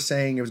point they were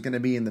saying it was going to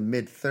be in the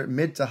mid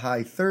to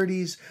high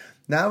 30s.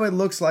 Now it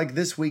looks like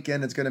this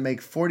weekend it's going to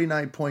make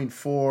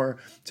 $49.4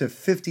 to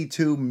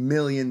 $52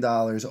 million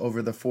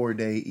over the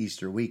 4-day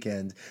Easter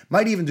weekend.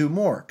 Might even do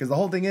more, because the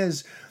whole thing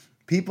is,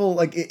 people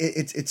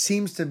it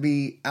seems to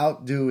be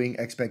outdoing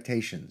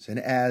expectations. And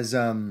as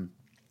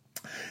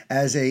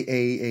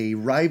a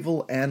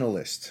rival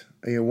analyst,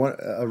 a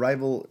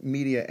rival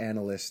media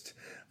analyst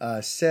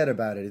said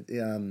about it,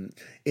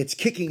 it's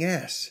kicking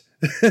ass.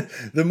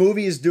 The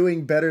movie is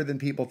doing better than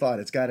people thought.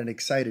 It's got an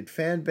excited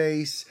fan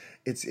base.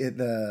 It's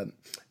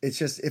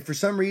just for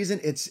some reason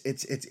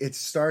it's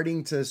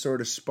starting to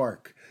sort of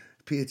spark.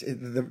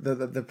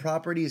 The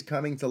property is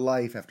coming to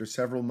life after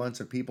several months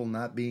of people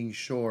not being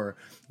sure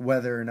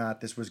whether or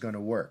not this was going to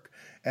work.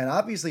 And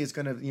obviously it's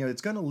going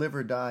to live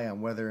or die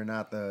on whether or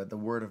not the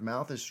word of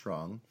mouth is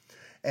strong.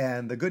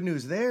 And the good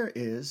news there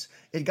is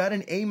it got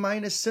an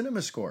A-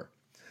 cinema score.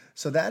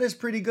 So that is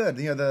pretty good.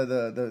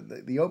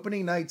 The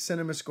opening night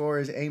cinema score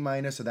is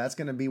A-, so that's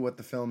going to be what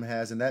the film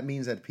has. And that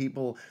means that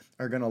people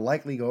are going to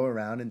likely go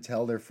around and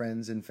tell their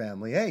friends and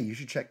family, hey, you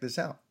should check this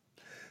out.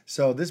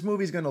 So this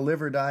movie's going to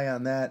live or die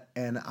on that.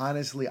 And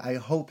honestly, I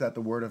hope that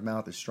the word of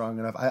mouth is strong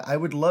enough. I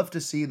would love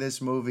to see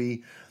this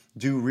movie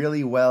do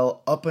really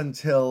well up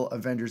until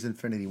Avengers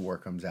Infinity War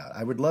comes out.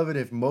 I would love it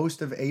if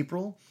most of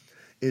April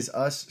is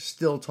us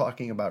still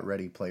talking about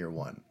Ready Player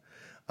One.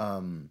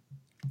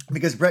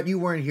 because Brett, you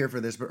weren't here for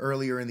this, but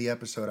earlier in the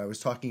episode, I was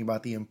talking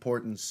about the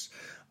importance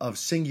of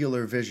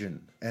singular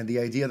vision and the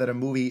idea that a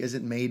movie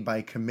isn't made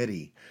by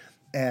committee.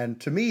 And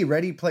to me,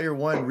 Ready Player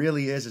One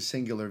really is a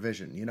singular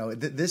vision. You know,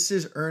 this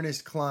is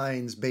Ernest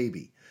Cline's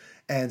baby.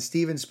 And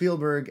Steven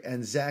Spielberg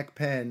and Zach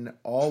Penn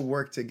all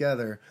work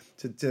together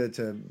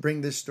to bring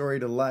this story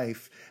to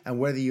life. And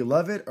whether you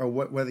love it or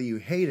whether you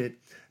hate it,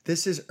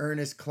 this is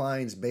Ernest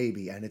Cline's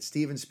baby, and it's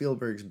Steven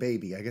Spielberg's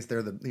baby. I guess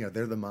they're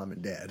the mom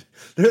and dad.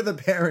 They're the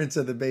parents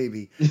of the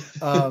baby.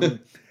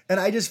 And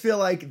I just feel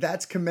like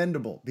that's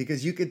commendable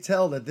because you could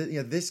tell that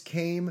this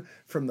came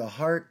from the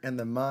heart and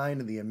the mind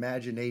and the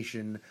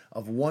imagination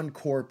of one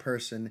core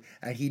person,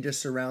 and he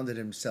just surrounded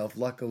himself,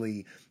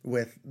 luckily,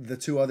 with the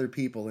two other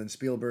people in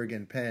Spielberg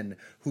and Penn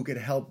who could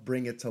help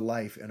bring it to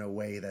life in a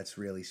way that's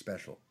really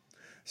special.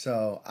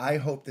 So I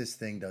hope this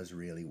thing does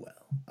really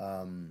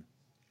well.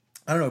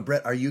 I don't know,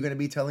 Brett, are you going to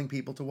be telling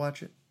people to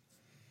watch it?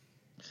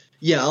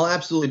 Yeah, I'll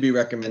absolutely be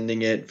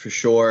recommending it for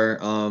sure.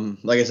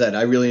 Like I said,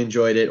 I really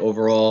enjoyed it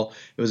overall.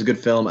 It was a good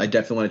film. I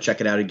definitely want to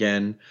check it out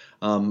again.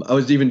 I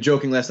was even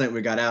joking last night when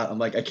we got out. I'm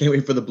like, I can't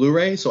wait for the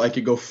Blu-ray so I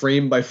could go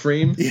frame by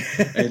frame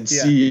and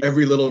see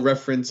every little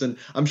reference. And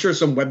I'm sure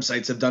some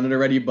websites have done it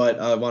already, but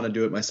I want to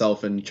do it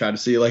myself and try to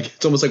see, like,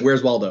 it's almost like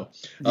Where's Waldo?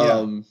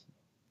 Yeah.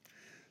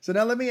 So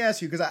now let me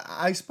ask you, because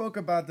I spoke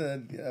about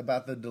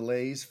the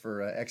delays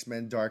for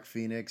X-Men Dark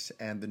Phoenix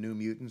and the New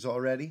Mutants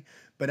already,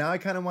 but now I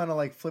kind of want to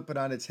like flip it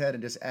on its head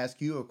and just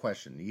ask you a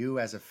question, you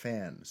as a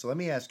fan. So let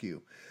me ask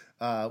you,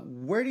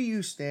 where do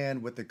you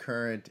stand with the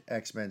current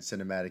X-Men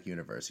cinematic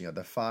universe? You know,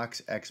 the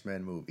Fox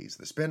X-Men movies,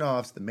 the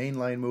spin-offs, the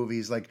mainline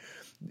movies. Like,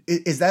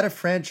 is that a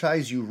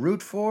franchise you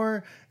root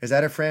for? Is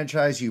that a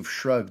franchise you've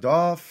shrugged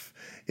off?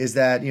 Is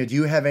that, do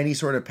you have any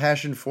sort of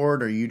passion for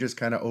it, or are you just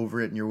kind of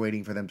over it and you're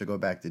waiting for them to go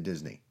back to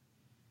Disney?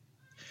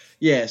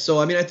 Yeah, so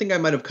I mean, I think I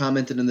might have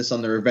commented on this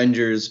on the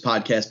Avengers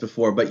podcast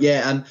before, but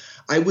yeah,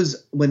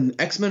 when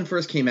X-Men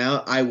first came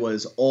out, I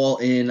was all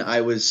in.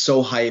 I was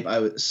so hype. I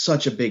was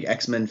such a big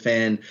X-Men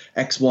fan.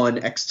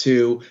 X1,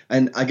 X2,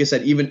 and like I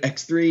said, even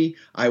X3.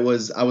 I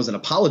was an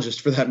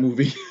apologist for that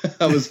movie.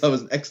 I was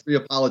an X3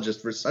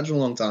 apologist for such a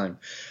long time.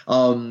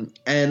 So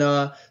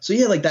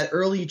yeah, like that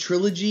early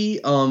trilogy,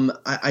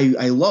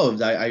 I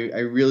loved. I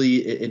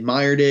really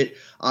admired it.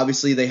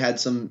 Obviously, they had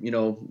some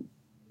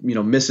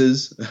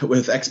misses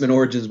with X-Men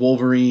Origins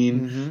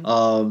Wolverine.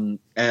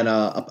 And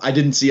I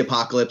didn't see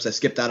Apocalypse. I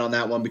skipped out on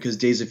that one because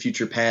Days of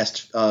Future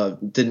Past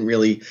didn't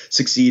really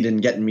succeed in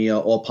getting me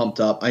all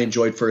pumped up. I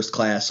enjoyed First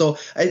Class. So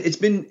it's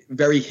been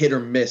very hit or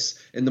miss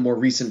in the more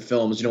recent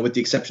films, with the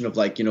exception of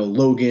like,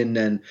 Logan,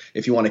 and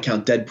if you want to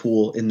count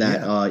Deadpool in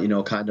that,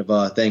 kind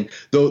of thing.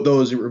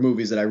 Those were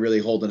movies that I really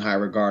hold in high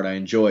regard. I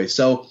enjoy.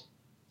 So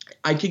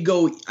I could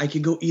go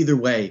either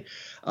way.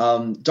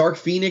 Dark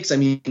Phoenix, I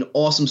mean,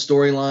 awesome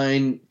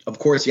storyline. Of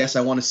course, yes,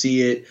 I want to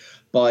see it,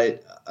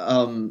 but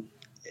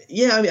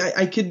yeah, I mean,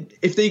 I could,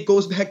 if they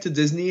goes back to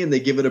Disney and they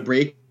give it a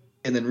break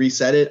and then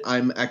reset it,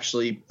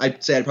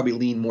 I'd say I'd probably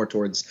lean more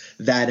towards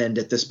that end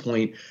at this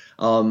point.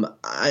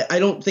 I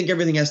don't think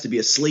everything has to be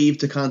a slave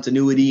to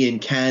continuity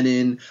and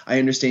canon. I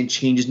understand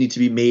changes need to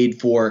be made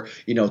for,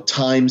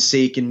 time's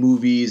sake in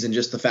movies and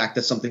just the fact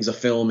that something's a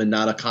film and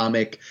not a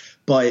comic.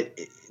 But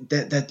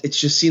that it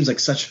just seems like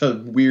such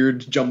a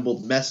weird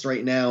jumbled mess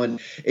right now, and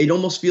it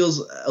almost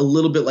feels a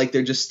little bit like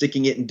they're just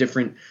sticking it in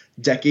different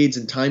decades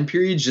and time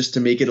periods just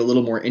to make it a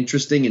little more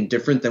interesting and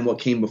different than what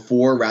came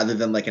before, rather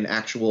than like an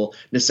actual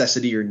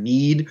necessity or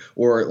need,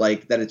 or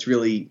like that it's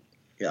really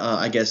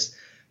I guess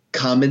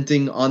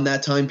commenting on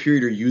that time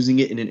period or using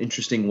it in an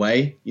interesting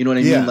way. You know what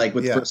I mean? Like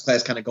with First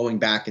Class kind of going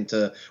back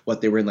into what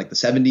they were in like the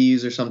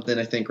 70s or something,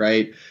 I think,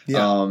 right?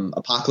 Yeah.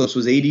 Apocalypse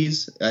was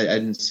 80s. I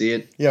didn't see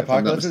it. Yeah,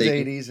 Apocalypse was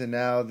 80s, and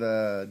now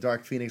the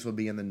Dark Phoenix will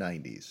be in the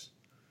 90s.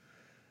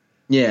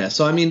 Yeah,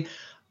 so I mean,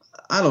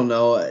 I don't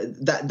know.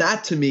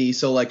 That to me,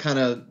 so like kind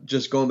of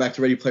just going back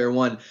to Ready Player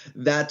One,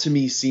 that to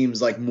me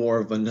seems like more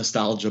of a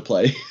nostalgia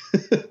play.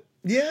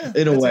 Yeah,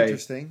 in a way,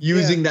 interesting.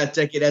 Using that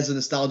decade as a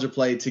nostalgia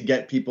play to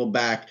get people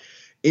back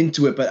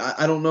into it. But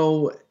I don't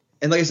know.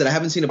 And like I said, I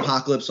haven't seen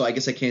Apocalypse, so I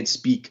guess I can't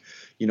speak,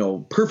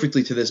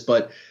 perfectly to this.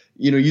 But,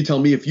 you tell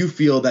me if you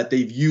feel that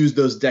they've used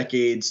those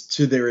decades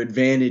to their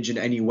advantage in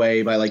any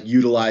way by like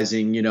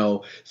utilizing,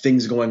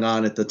 things going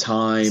on at the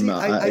time. See,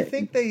 I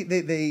think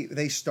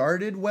they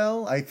started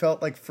well. I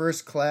felt like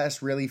First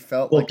Class really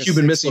felt like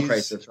Cuban a 60s, Missile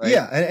Crisis, right?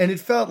 Yeah, and it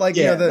felt like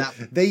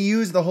they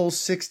used the whole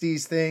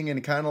 60s thing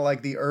and kind of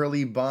like the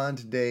early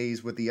Bond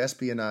days with the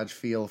espionage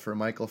feel for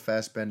Michael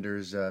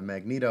Fassbender's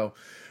Magneto.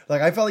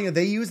 Like I felt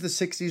they used the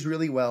 60s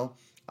really well.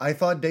 I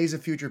thought Days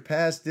of Future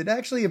Past did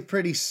actually a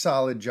pretty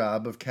solid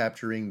job of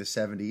capturing the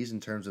 70s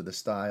in terms of the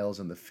styles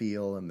and the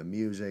feel and the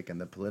music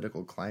and the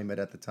political climate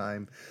at the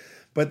time.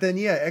 But then,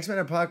 X-Men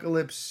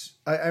Apocalypse,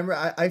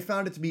 I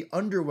found it to be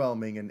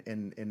underwhelming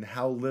in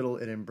how little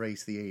it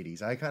embraced the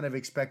 80s. I kind of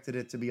expected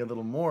it to be a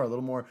little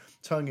more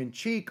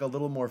tongue-in-cheek, a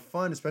little more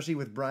fun, especially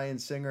with Bryan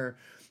Singer.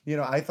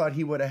 I thought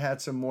he would have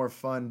had some more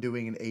fun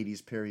doing an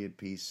 80s period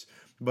piece.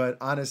 But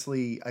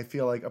honestly, I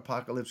feel like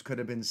Apocalypse could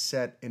have been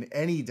set in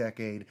any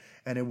decade,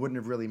 and it wouldn't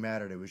have really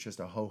mattered. It was just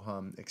a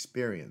ho-hum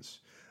experience.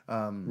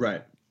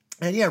 Right.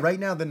 And yeah, right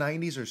now the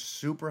 90s are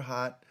super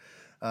hot.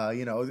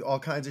 All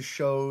kinds of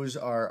shows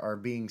are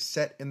being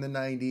set in the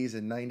 90s,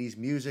 and 90s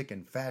music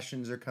and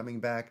fashions are coming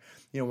back.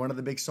 One of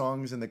the big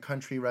songs in the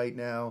country right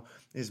now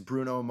is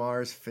Bruno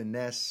Mars'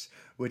 Finesse,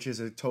 which is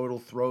a total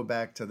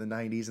throwback to the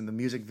 90s. And the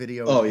music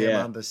video is him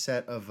on the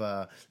set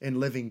of In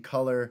Living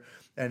Color.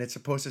 And it's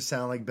supposed to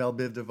sound like Belle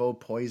Biv DeVoe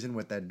Poison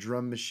with that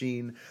drum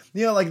machine.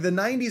 Like the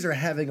 90s are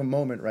having a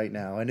moment right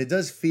now. And it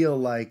does feel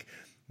like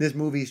this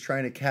movie's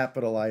trying to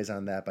capitalize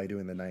on that by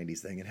doing the 90s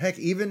thing. And heck,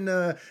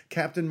 even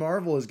Captain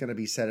Marvel is going to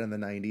be set in the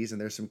 90s, and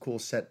there's some cool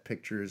set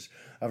pictures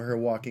of her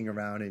walking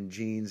around in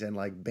jeans and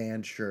like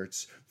band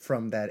shirts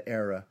from that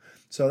era.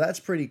 So that's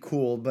pretty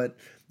cool. But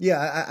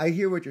yeah, I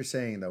hear what you're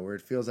saying, though, where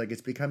it feels like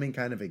it's becoming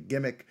kind of a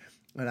gimmick.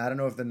 And I don't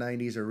know if the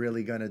 90s are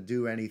really going to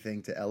do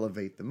anything to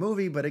elevate the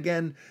movie. But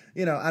again,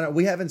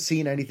 we haven't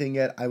seen anything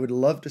yet. I would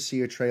love to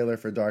see a trailer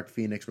for Dark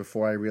Phoenix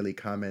before I really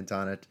comment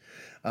on it.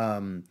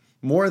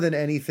 More than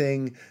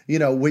anything,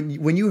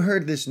 when you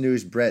heard this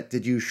news, Brett,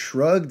 did you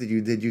shrug? Did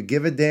you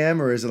give a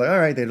damn? Or is it like, all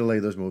right, they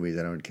delayed those movies,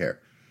 I don't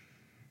care?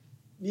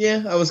 Yeah,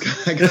 I kind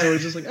of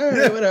was just like, all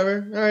right,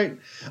 whatever. All right.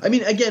 I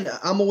mean, again,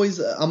 I'm always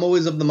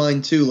of the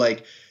mind too.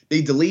 Like,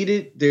 they delayed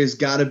it. There's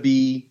got to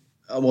be.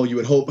 Well, you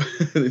would hope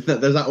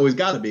there's not always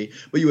got to be,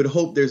 but you would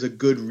hope there's a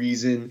good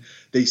reason.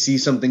 They see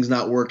something's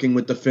not working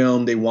with the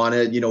film. They want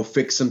to,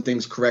 fix some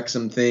things, correct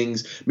some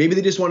things. Maybe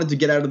they just wanted to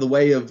get out of the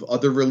way of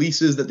other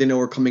releases that they know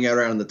are coming out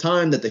around the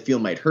time that they feel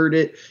might hurt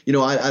it.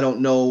 I don't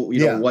know,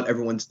 what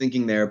everyone's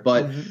thinking there,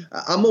 but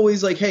I'm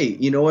always like, hey,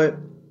 you know what?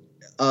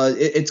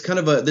 It's kind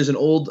of there's an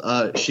old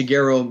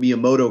Shigeru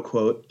Miyamoto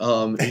quote.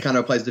 It kind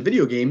of applies to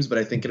video games, but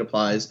I think it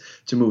applies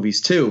to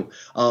movies too.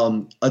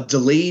 A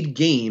delayed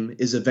game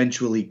is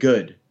eventually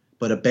good,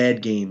 but a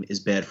bad game is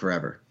bad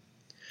forever.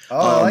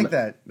 Oh, I like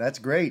that. That's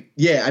great.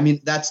 Yeah, I mean,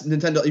 that's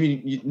Nintendo. I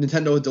mean,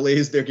 Nintendo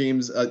delays their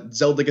games.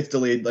 Zelda gets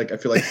delayed, I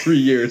feel like 3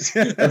 years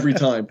every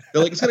time.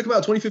 They're like, it's going to come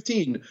out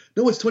 2015.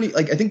 No, it's 20.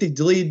 I think they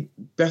delayed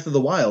Breath of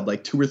the Wild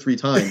 2 or 3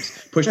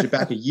 times, pushed it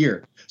back a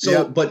year.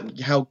 So, But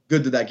how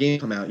good did that game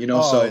come out?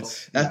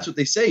 That's what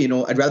they say.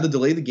 I'd rather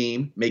delay the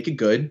game, make it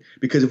good,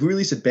 because if we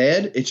release it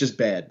bad, it's just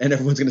bad. And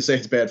everyone's going to say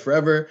it's bad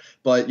forever.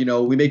 But,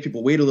 we make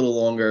people wait a little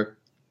longer.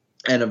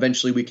 And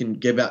eventually we can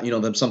give out,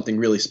 them something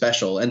really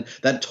special. And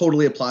that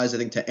totally applies, I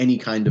think, to any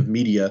kind of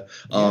media,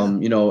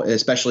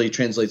 especially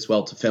translates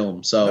well to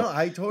film. So no,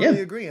 I totally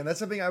agree. And that's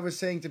something I was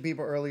saying to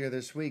people earlier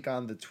this week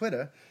on the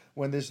Twitter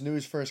when this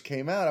news first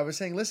came out. I was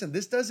saying, listen,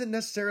 this doesn't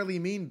necessarily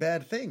mean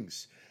bad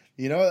things.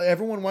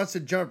 Everyone wants to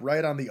jump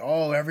right on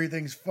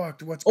everything's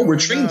fucked. What's going on? We're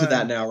trained to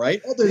that now,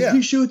 right? Oh, there's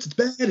reshoots.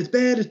 It's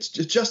bad. It's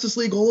Justice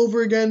League all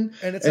over again.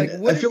 And it's I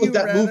feel like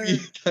that movie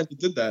kind of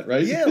did that,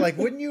 right? Yeah,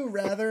 wouldn't you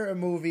rather a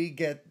movie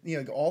get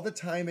all the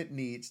time it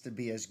needs to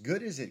be as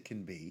good as it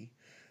can be,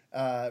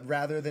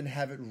 rather than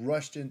have it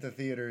rushed into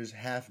theaters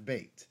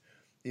half-baked?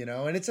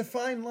 And it's a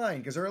fine line,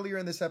 because earlier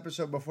in this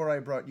episode, before I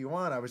brought you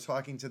on, I was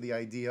talking to the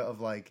idea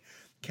of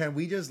can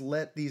we just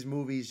let these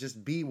movies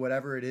just be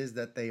whatever it is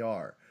that they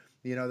are?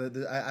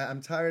 I'm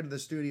tired of the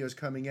studios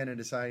coming in and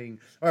deciding,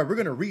 all right, we're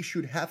going to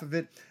reshoot half of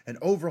it and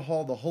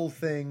overhaul the whole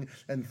thing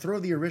and throw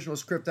the original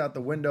script out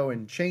the window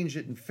and change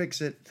it and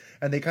fix it.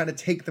 And they kind of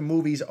take the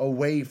movies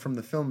away from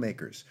the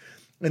filmmakers.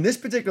 In this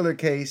particular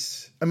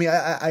case, I mean,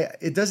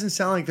 it doesn't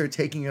sound like they're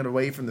taking it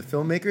away from the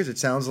filmmakers. It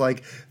sounds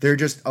like they're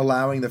just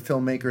allowing the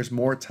filmmakers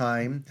more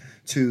time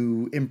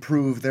to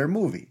improve their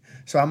movie.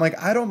 So I'm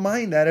like, I don't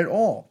mind that at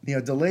all.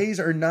 Delays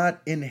are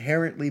not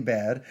inherently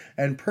bad.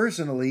 And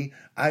personally,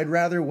 I'd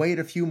rather wait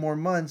a few more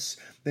months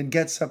than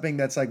get something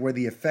that's where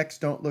the effects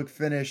don't look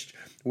finished,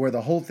 where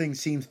the whole thing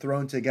seems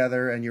thrown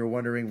together and you're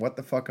wondering, what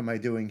the fuck am I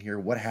doing here?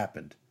 What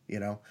happened?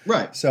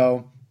 Right.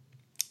 So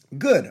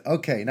good.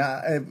 Okay.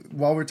 Now,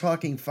 while we're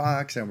talking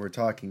Fox and we're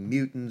talking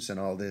Mutants and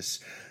all this,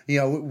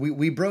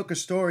 we broke a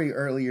story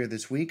earlier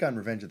this week on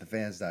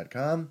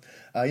RevengeOfTheFans.com.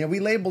 We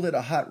labeled it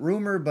a hot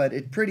rumor, but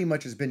it pretty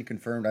much has been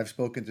confirmed. I've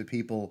spoken to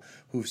people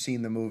who've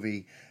seen the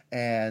movie,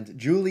 and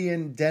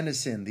Julian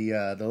Dennison, the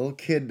little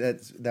kid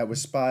that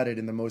was spotted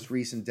in the most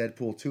recent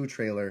Deadpool 2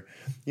 trailer,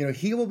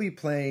 he will be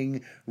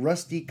playing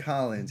Rusty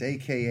Collins,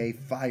 a.k.a.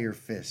 Fire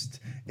Fist,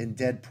 in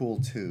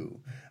Deadpool 2.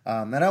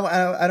 And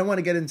I don't want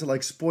to get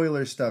into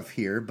spoiler stuff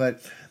here,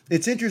 but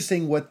it's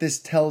interesting what this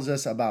tells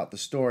us about the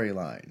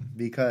storyline,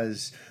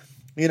 because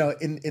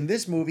in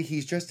this movie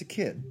he's just a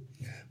kid,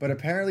 but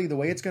apparently the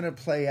way it's going to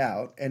play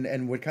out,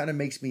 and what kind of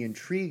makes me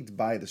intrigued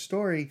by the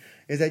story,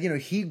 is that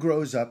he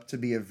grows up to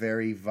be a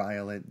very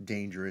violent,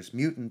 dangerous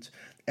mutant,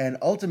 and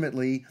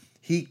ultimately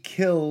he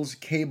kills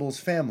Cable's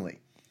family.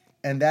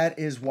 And that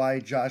is why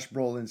Josh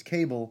Brolin's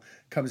Cable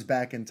comes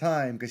back in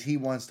time, because he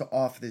wants to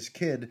off this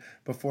kid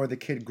before the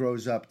kid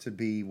grows up to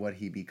be what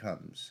he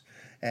becomes.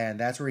 And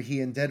that's where he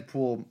and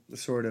Deadpool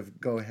sort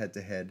of go head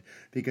to head,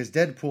 because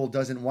Deadpool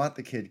doesn't want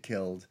the kid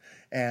killed.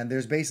 And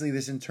there's basically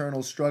this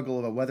internal struggle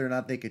about whether or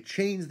not they could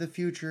change the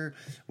future,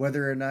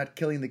 whether or not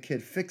killing the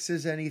kid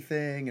fixes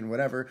anything, and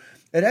whatever.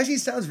 It actually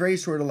sounds very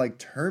sort of like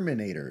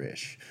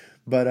Terminator-ish.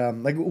 But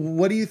like,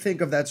 what do you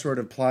think of that sort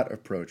of plot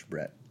approach,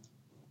 Brett?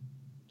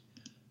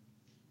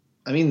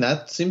 I mean,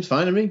 that seems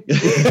fine to me.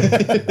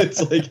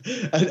 It's like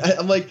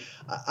I'm like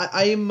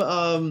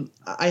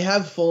I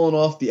have fallen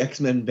off the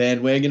X-Men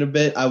bandwagon a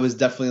bit. I was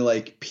definitely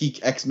like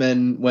peak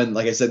X-Men when,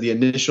 like I said, the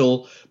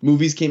initial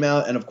movies came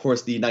out, and of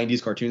course the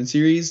 90s cartoon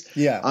series.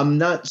 Yeah. I'm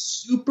not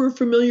super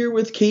familiar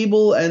with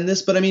Cable and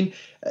this, but I mean,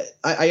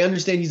 I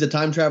understand he's a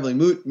time traveling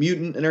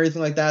mutant and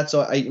everything like that.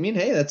 So I mean,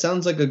 hey, that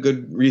sounds like a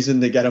good reason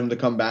to get him to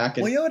come back.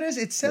 And, well, you know what it is?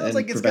 It sounds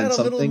like it's got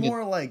a little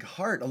more like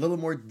heart, a little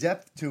more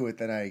depth to it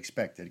than I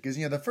expected. Because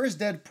the first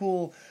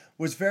Deadpool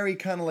was very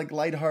kind of like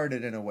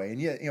lighthearted in a way,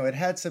 and yet it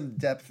had some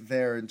depth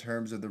there in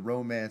terms of the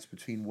romance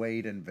between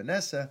Wade and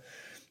Vanessa.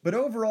 But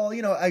overall,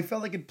 I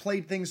felt like it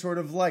played things sort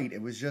of light.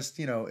 It was just,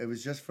 it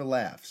was just for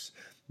laughs.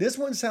 This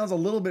one sounds a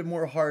little bit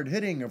more hard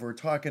hitting if we're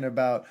talking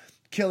about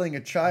killing a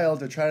child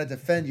to try to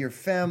defend your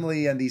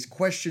family, and these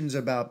questions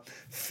about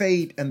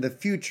fate and the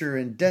future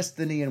and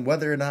destiny and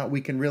whether or not we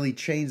can really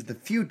change the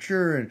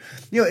future. And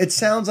it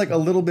sounds like a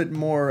little bit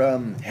more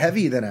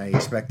heavy than I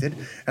expected,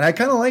 and I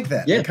kind of like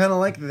that. I kind of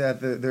like that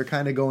they're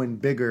kind of going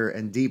bigger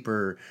and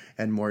deeper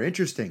and more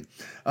interesting.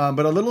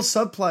 But a little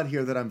subplot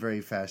here that I'm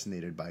very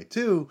fascinated by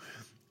too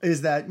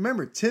is that,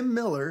 remember, Tim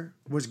Miller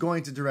was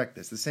going to direct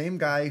this. The same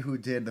guy who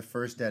did the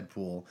first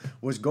Deadpool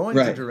was going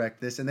to direct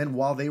this, and then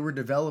while they were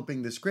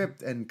developing the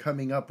script and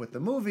coming up with the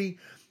movie,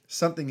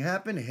 something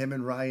happened. Him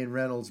and Ryan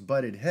Reynolds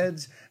butted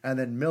heads, and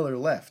then Miller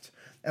left.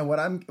 And what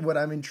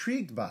I'm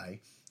intrigued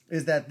by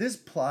is that this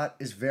plot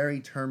is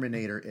very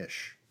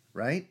Terminator-ish,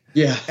 right?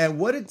 Yeah. And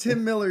what did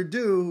Tim Miller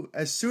do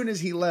as soon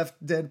as he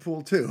left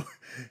Deadpool 2?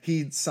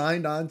 He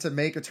signed on to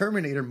make a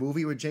Terminator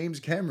movie with James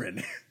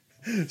Cameron.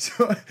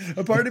 So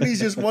a part of me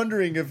is just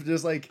wondering if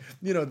just like,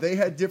 they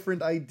had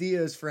different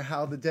ideas for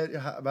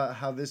about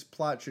how this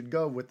plot should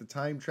go with the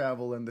time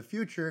travel and the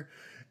future.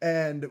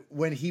 And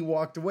when he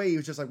walked away, he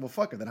was just like, well,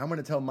 fuck it. Then I'm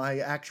going to tell my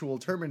actual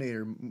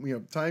Terminator,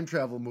 time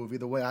travel movie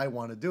the way I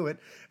want to do it.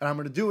 And I'm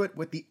going to do it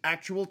with the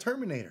actual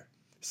Terminator.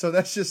 So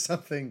that's just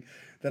something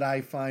that I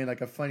find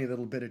like a funny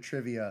little bit of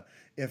trivia.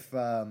 If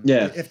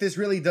this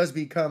really does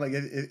become like,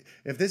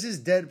 if this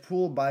is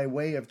Deadpool by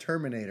way of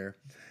Terminator,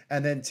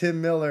 and then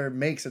Tim Miller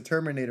makes a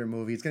Terminator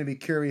movie, it's going to be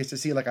curious to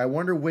see, like, I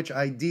wonder which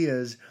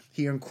ideas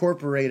he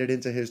incorporated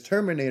into his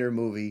Terminator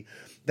movie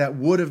that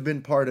would have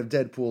been part of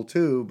Deadpool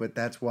 2, but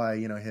that's why,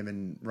 him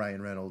and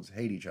Ryan Reynolds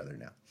hate each other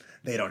now.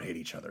 They don't hate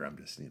each other. I'm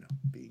just,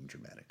 being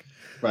dramatic.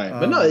 Right.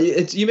 But no,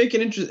 you make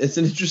it's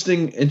an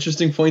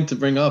interesting point to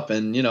bring up.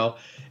 And,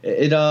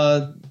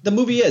 the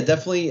movie,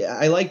 definitely,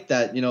 I like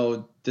that,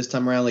 this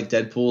time around, like,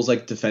 Deadpool's,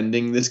 like,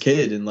 defending this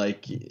kid. And,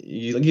 like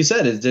you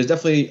said, there's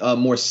definitely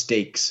more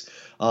stakes.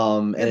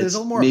 And it's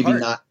maybe heart.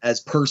 Not as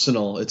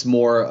personal. It's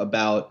more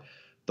about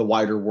the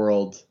wider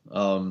world,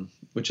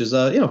 which is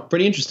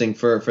pretty interesting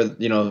for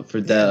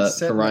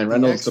Ryan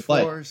Reynolds to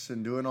play.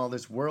 And doing all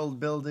this world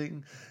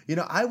building.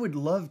 I would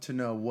love to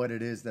know what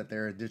it is that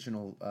their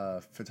additional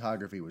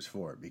photography was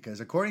for, because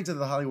according to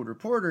the Hollywood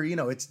Reporter,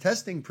 it's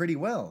testing pretty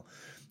well.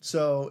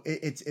 So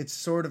it's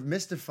sort of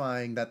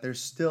mystifying that they're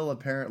still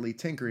apparently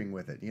tinkering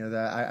with it.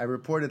 I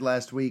reported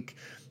last week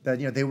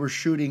that they were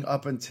shooting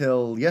up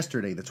until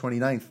yesterday, the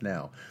 29th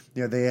now.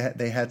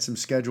 They had some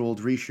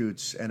scheduled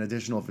reshoots and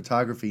additional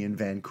photography in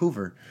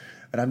Vancouver.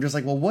 And I'm just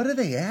like, well, what are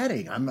they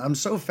adding? I'm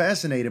so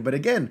fascinated. But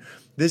again,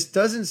 this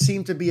doesn't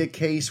seem to be a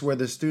case where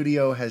the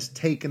studio has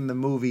taken the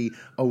movie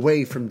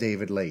away from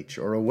David Leitch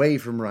or away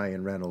from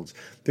Ryan Reynolds.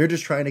 They're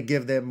just trying to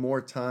give them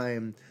more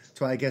time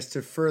to, I guess,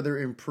 to further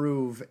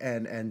improve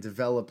and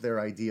develop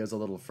their ideas a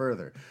little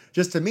further.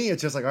 Just to me,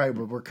 it's just like, all right,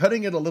 we're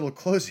cutting it a little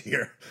close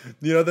here.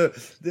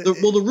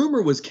 The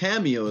rumor was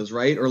cameos,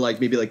 right? Or like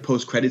maybe like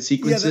post-credit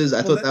sequences.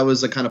 I thought that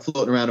was kind of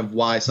floating around of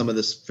why some of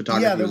this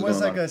photography was going on. Yeah, there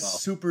was like a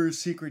super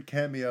secret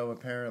cameo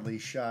apparently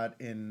shot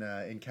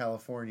in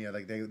California.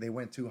 Like they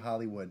went to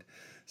Hollywood.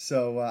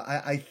 So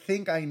I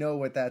think I know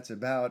what that's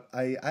about.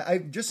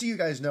 I just so you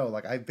guys know,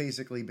 like, I've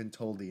basically been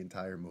told the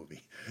entire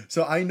movie,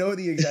 so I know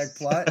the exact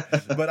plot.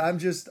 But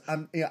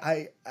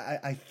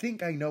I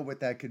think I know what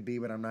that could be,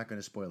 but I'm not going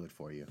to spoil it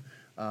for you.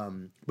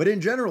 But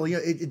in general,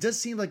 it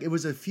does seem like it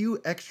was a few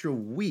extra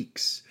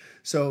weeks.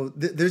 So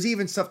there's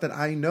even stuff that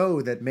I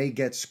know that may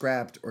get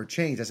scrapped or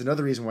changed. That's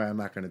another reason why I'm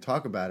not going to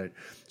talk about it.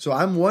 So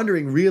I'm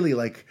wondering, really,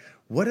 like,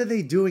 what are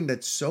they doing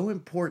that's so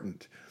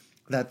important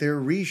that they're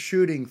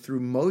reshooting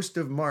through most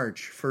of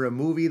March for a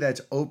movie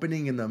that's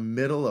opening in the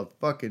middle of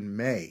fucking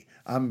May?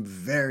 I'm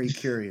very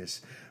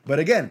curious. But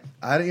again,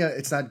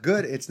 it's not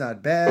good. It's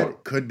not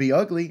bad. Could be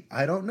ugly.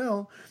 I don't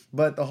know.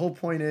 But the whole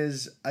point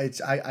is,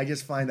 I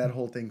just find that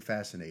whole thing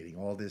fascinating.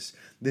 All this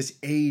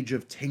age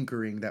of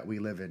tinkering that we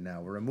live in now,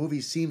 where a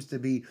movie seems to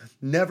be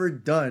never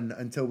done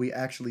until we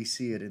actually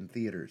see it in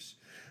theaters.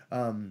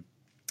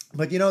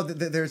 But,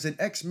 there's an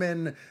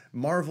X-Men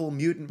Marvel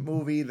mutant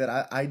movie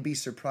that I'd be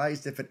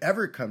surprised if it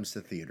ever comes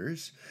to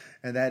theaters,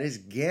 and that is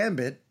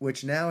Gambit,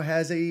 which now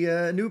has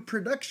a new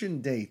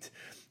production date.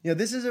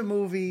 This is a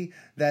movie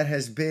that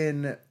has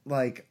been,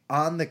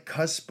 on the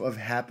cusp of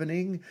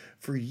happening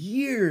for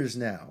years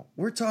now.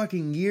 We're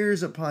talking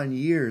years upon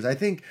years. I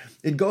think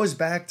it goes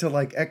back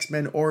to,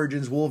 X-Men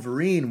Origins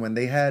Wolverine when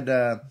they had...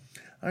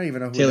 I don't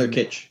even know who Taylor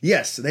Kitsch.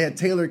 Yes, they had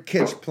Taylor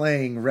Kitsch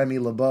playing Remy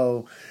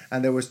LeBeau,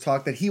 and there was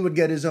talk that he would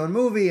get his own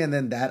movie, and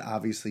then that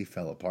obviously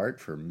fell apart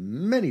for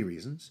many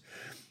reasons.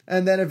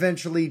 And then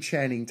eventually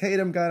Channing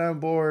Tatum got on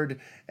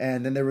board,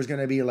 and then there was going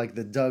to be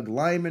the Doug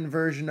Liman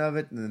version of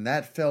it, and then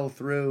that fell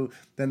through.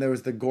 Then there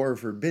was the Gore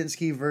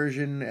Verbinski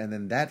version, and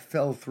then that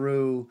fell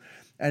through.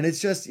 And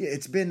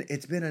it's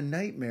been a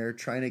nightmare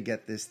trying to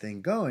get this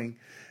thing going.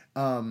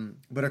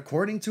 But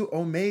according to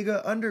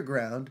Omega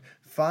Underground,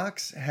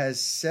 Fox has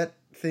set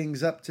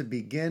things up to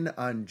begin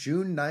on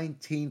June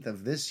 19th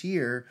of this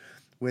year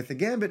with the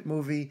Gambit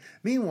movie.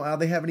 Meanwhile,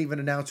 they haven't even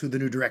announced who the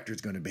new director is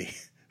going to be.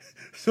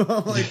 So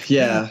I'm like,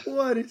 yeah,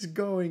 what is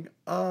going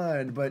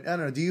on? But I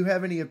don't know. Do you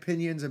have any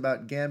opinions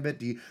about Gambit?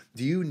 Do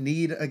you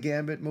need a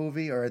Gambit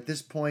movie? Or at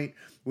this point,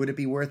 would it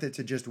be worth it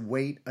to just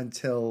wait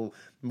until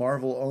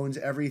Marvel owns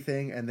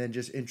everything and then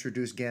just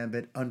introduce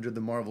Gambit under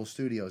the Marvel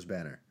Studios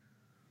banner?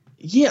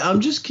 Yeah, I'm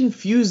just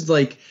confused.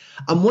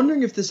 I'm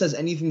wondering if this has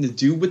anything to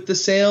do with the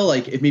sale.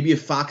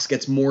 If Fox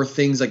gets more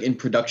things in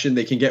production,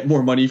 they can get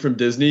more money from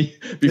Disney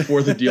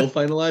before the deal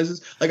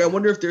finalizes. I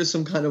wonder if there's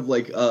some kind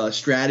of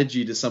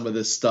strategy to some of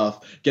this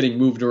stuff getting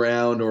moved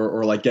around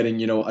or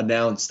getting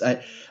announced.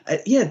 At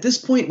this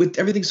point with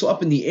everything so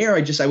up in the air,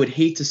 I would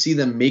hate to see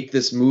them make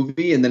this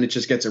movie and then it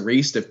just gets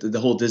erased if the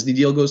whole Disney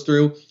deal goes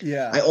through.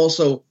 Yeah.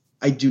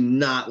 I do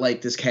not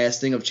like this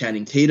casting of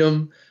Channing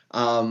Tatum.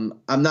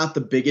 I'm not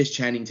the biggest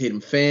Channing Tatum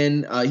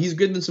fan. He's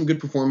good in some good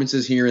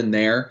performances here and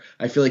there.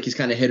 I feel like he's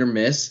kind of hit or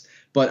miss,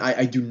 but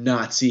I do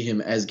not see him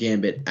as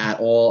Gambit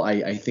at all.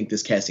 I think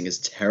this casting is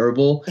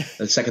terrible.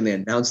 The second they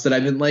announced it, I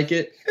didn't like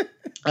it.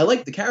 I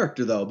like the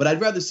character, though, but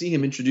I'd rather see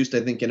him introduced,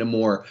 I think, in a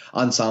more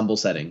ensemble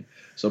setting.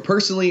 So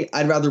personally,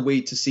 I'd rather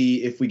wait to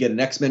see if we get an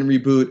X-Men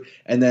reboot,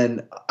 and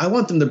then I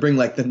want them to bring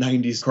the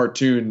 90s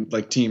cartoon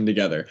team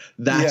together.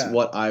 That's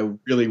what I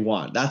really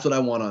want. That's what I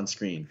want on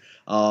screen.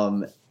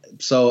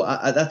 So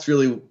that's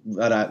really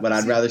what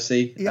I'd rather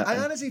see. Yeah, I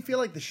honestly feel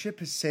like the ship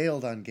has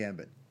sailed on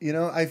Gambit.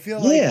 I feel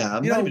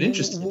I'm not even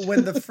interested.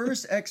 When the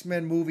first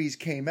X-Men movies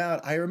came out,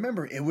 I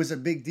remember it was a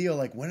big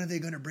deal. When are they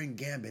going to bring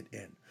Gambit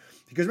in?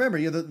 Because remember,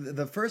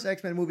 the first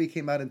X-Men movie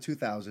came out in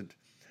 2000,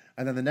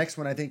 and then the next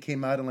one I think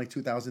came out in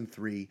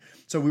 2003.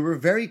 So we were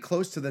very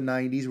close to the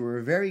 90s. We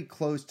were very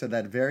close to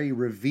that very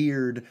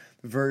revered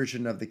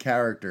version of the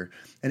character,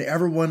 and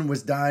everyone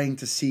was dying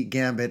to see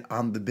Gambit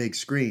on the big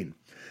screen.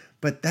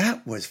 But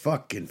that was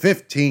fucking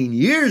 15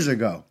 years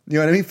ago. You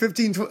know what I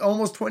mean?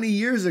 Almost 20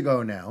 years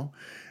ago now.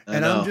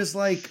 And I'm just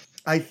I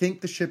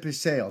think the ship has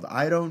sailed.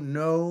 I don't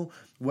know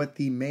what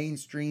the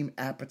mainstream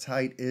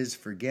appetite is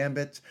for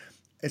Gambit,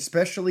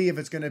 especially if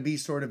it's going to be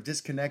sort of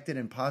disconnected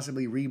and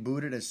possibly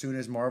rebooted as soon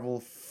as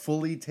Marvel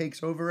fully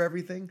takes over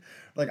everything.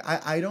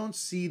 I don't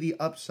see the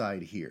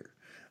upside here.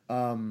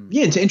 And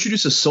to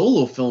introduce a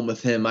solo film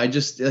with him, I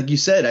just, like you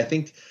said,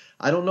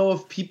 I don't know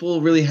if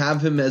people really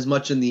have him as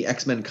much in the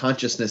X-Men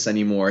consciousness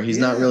anymore. He's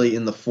not really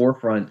in the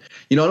forefront.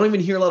 I don't even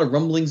hear a lot of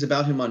rumblings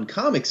about him on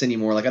comics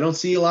anymore. I don't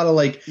see a lot of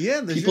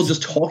people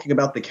just talking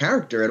about the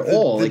character at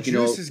all.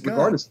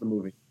 Regardless of the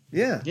movie.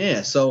 Yeah.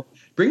 Yeah. So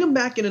bring him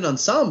back in an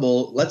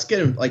ensemble. Let's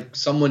get him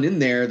someone in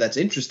there that's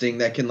interesting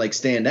that can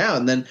stand out,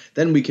 and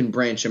then we can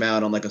branch him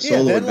out on a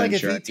solo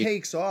adventure. If he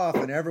takes off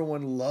and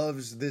everyone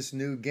loves this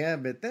new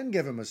Gambit, then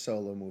give him a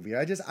solo movie.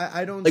 I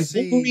don't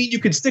see Wolverine. You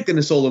could stick in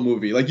a solo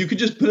movie. You could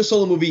just put a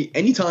solo movie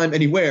anytime,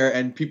 anywhere,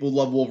 and people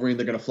love Wolverine.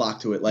 They're gonna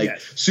flock to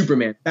it.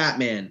 Superman,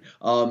 Batman.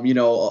 A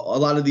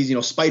lot of these.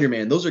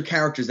 Spider-Man. Those are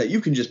characters that you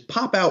can just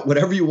pop out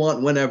whatever you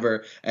want,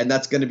 whenever, and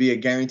that's gonna be a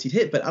guaranteed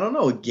hit. But I don't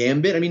know,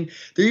 Gambit.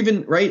 They're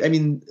even right.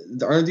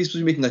 Aren't they supposed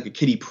to be making a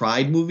Kitty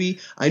Pryde movie?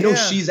 I know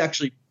she's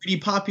actually pretty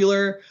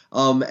popular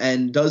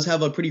and does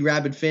have a pretty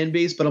rabid fan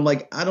base, but I'm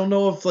I don't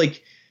know if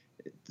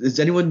is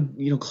anyone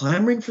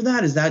clamoring for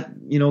that? Is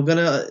that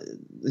gonna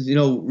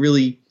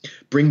really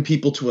bring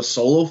people to a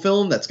solo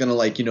film that's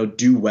gonna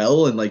do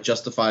well and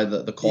justify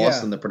the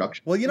cost and the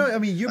production? Well,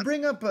 you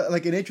bring up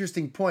an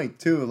interesting point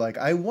too.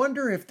 I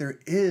wonder if there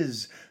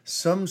is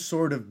some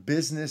sort of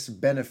business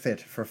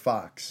benefit for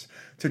Fox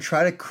to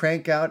try to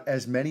crank out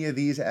as many of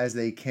these as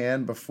they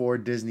can before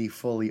Disney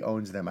fully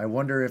owns them. I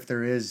wonder if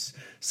there is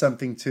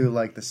something to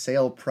the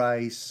sale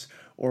price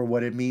or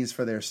what it means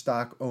for their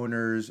stock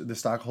owners, the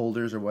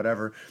stockholders or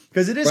whatever,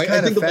 because it is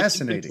kind of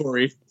fascinating.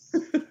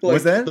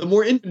 What's that? The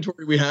more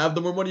inventory we have,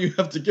 the more money you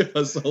have to give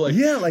us. So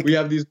we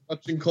have these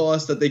production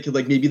costs that they could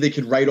maybe they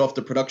could write off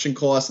the production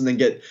costs and then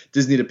get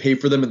Disney to pay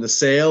for them in the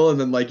sale, and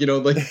then I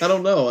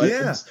don't know.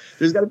 Yeah.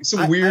 There's got to be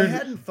some weird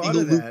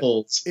legal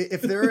loopholes.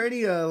 If there are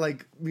any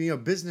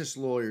business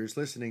lawyers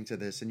listening to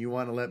this and you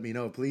want to let me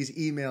know, please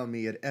email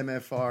me at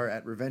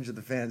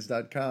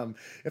mfr@revengeofthefans.com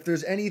if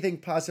there's anything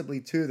possibly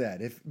to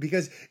that.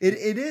 Because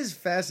it is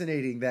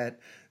fascinating that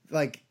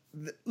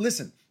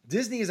listen,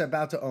 Disney is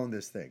about to own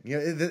this thing.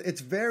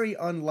 It's very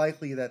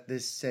unlikely that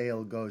this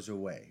sale goes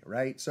away,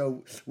 right?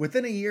 So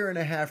within a year and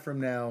a half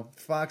from now,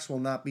 Fox will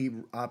not be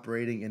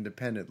operating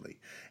independently.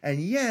 And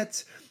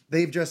yet,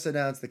 they've just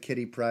announced the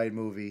Kitty Pryde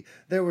movie.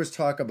 There was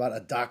talk about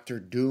a Doctor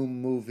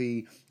Doom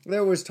movie.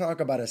 There was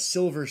talk about a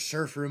Silver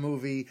Surfer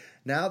movie.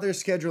 Now they're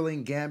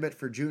scheduling Gambit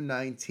for June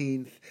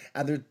 19th.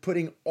 And they're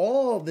putting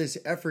all this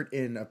effort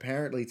in,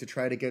 apparently, to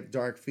try to get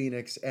Dark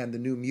Phoenix and the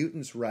New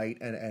Mutants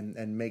right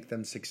and make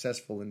them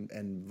successful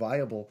and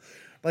viable.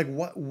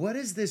 What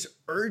is this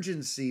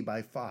urgency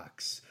by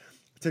Fox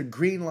to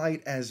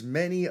greenlight as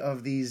many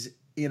of these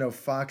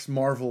Fox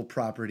Marvel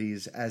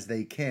properties as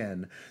they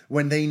can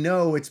when they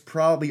know it's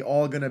probably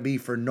all going to be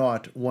for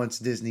naught once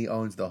Disney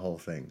owns the whole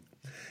thing?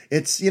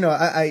 It's,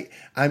 I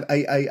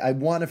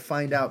want to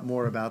find out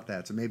more about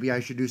that. So maybe I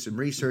should do some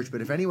research.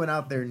 But if anyone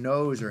out there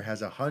knows or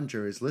has a hunch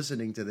or is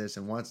listening to this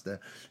and wants to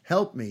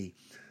help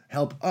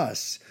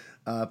us,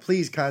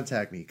 please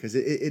contact me, because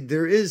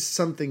there is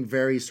something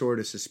very sort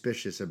of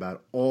suspicious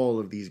about all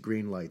of these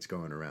green lights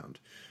going around.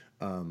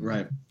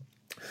 Right.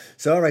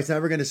 So, all right, so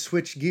now we're going to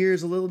switch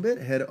gears a little bit,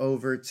 head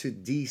over to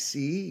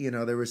DC.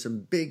 There was some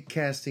big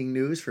casting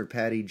news for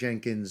Patty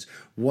Jenkins'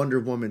 Wonder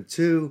Woman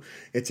 2.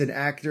 It's an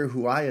actor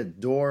who I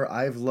adore.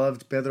 I've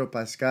loved Pedro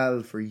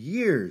Pascal for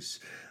years.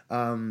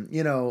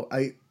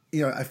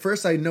 At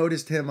first I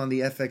noticed him on the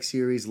FX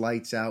series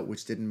Lights Out,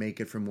 which didn't make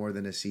it for more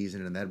than a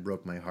season, and that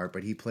broke my heart.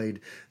 But he played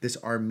this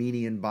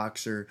Armenian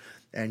boxer,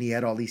 and he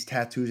had all these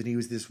tattoos, and he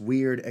was this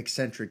weird,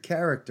 eccentric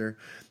character.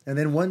 And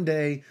then one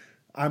day,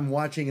 I'm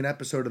watching an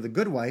episode of The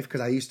Good Wife,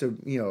 because I used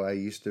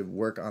to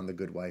work on The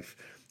Good Wife,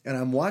 and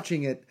I'm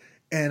watching it,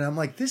 and I'm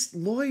like, this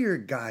lawyer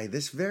guy,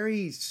 this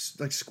very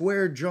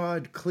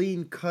square-jawed,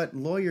 clean-cut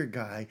lawyer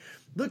guy,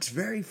 looks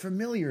very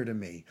familiar to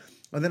me.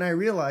 And then I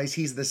realize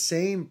he's the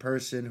same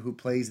person who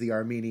plays the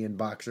Armenian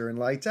boxer in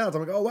Lights Out.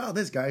 I'm like, oh, wow,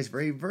 this guy's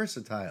very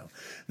versatile.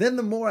 Then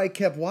the more I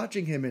kept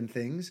watching him in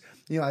things,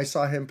 I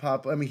saw him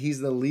pop. He's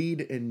the lead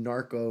in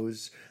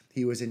Narcos.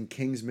 He was in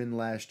Kingsman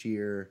last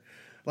year.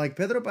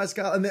 Pedro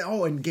Pascal,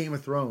 and Game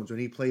of Thrones, when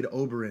he played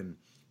Oberyn.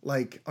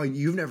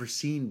 You've never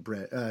seen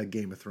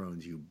Game of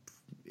Thrones, you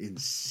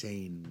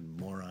insane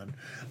moron.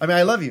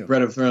 I love you.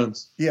 Bread of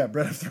Thrones. Yeah,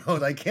 Bread of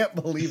Thrones. I can't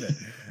believe it.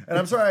 And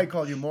I'm sorry I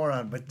called you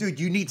moron, but dude,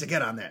 you need to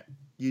get on that.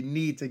 You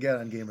need to get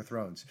on Game of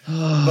Thrones.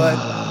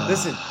 But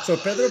listen, so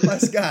Pedro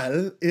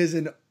Pascal is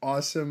an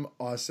awesome,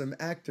 awesome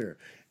actor.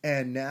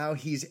 And now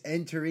he's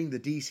entering the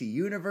DC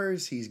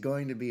universe. He's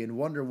going to be in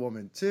Wonder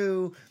Woman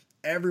 2.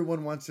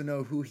 Everyone wants to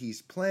know who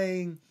he's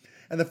playing.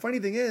 And the funny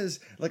thing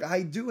is,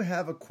 I do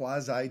have a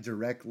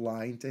quasi-direct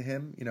line to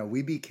him.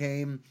 We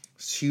became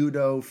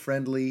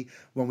pseudo-friendly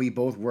when we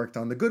both worked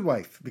on The Good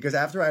Wife. Because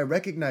after I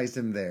recognized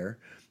him there,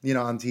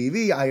 on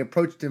TV, I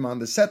approached him on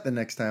the set the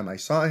next time I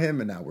saw him,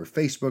 and now we're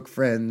Facebook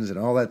friends and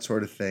all that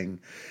sort of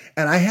thing.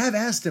 And I have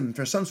asked him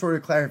for some sort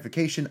of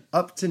clarification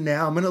up to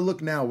now. I'm going to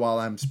look now while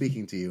I'm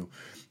speaking to you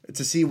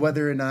to see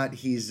whether or not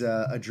he's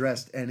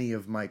addressed any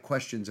of my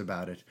questions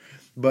about it.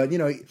 But,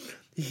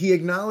 he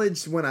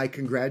acknowledged when I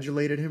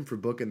congratulated him for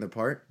booking the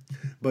part,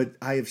 but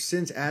I have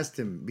since asked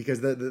him,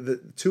 because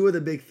the two of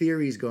the big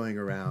theories going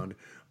around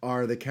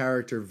are the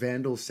character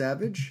Vandal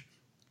Savage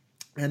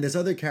and this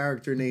other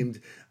character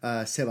named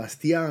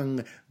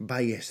Sebastián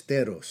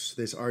Ballesteros,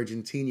 this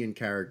Argentinian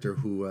character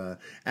who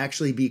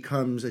actually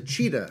becomes a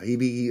cheetah.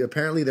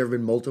 Apparently there have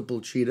been multiple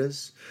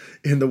cheetahs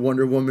in the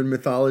Wonder Woman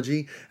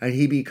mythology, and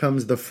he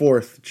becomes the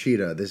fourth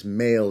cheetah, this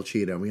male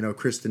cheetah. We know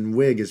Kristen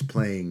Wiig is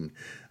playing.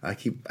 I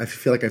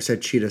feel like I've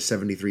said cheetah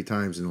 73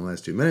 times in the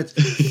last 2 minutes,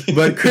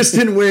 but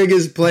Kristen Wiig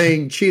is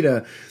playing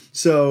cheetah.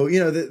 So,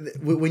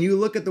 when you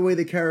look at the way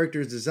the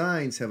character is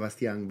designed,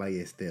 Sebastián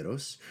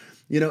Ballesteros,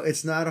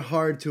 it's not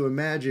hard to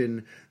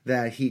imagine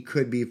that he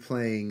could be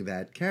playing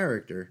that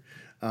character,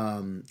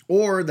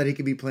 or that he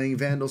could be playing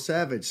Vandal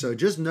Savage. So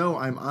just know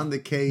I'm on the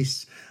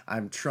case.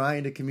 I'm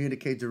trying to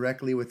communicate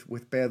directly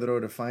with Pedro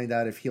to find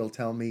out if he'll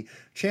tell me.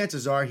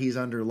 Chances are he's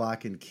under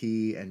lock and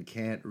key and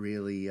can't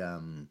really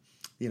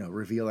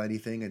reveal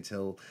anything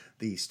until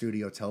the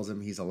studio tells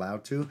him he's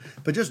allowed to.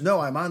 But just know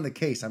I'm on the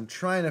case. I'm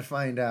trying to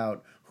find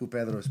out who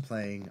Pedro's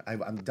playing.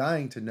 I'm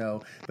dying to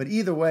know. But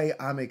either way,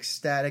 I'm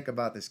ecstatic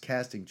about this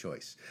casting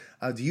choice.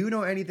 Do you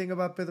know anything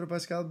about Pedro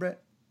Pascal,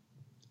 Brett?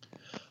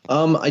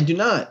 I do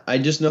not. I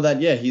just know that,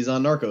 he's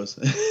on Narcos.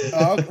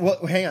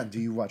 Well, hang on. Do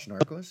you watch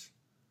Narcos?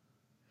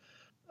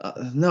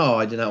 No,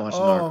 I did not watch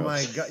Narcos. Oh,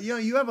 my God.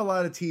 You have a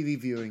lot of TV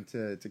viewing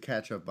to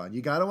catch up on.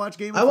 You got to watch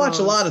Game of Thrones. Thrones.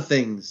 I watch a lot of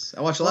things.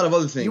 I watch a lot of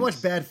other things. You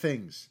watch bad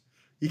things.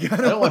 You I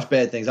don't watch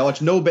bad things. I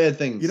watch no bad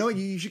things. You know what?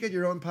 You should get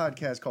your own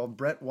podcast called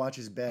Brett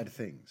Watches Bad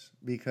Things,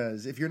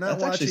 because if you're not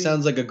watching, actually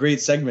sounds like a great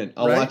segment.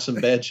 I'll watch some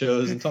bad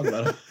shows and talk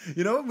about them.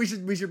 You know what? We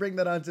should bring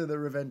that onto the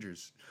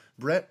Revengers.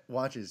 Brett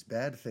Watches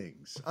Bad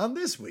Things on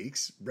this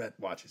week's Brett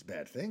Watches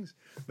Bad Things.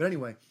 But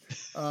anyway,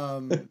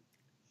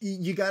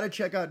 you got to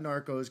check out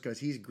Narcos because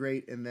he's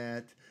great in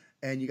that.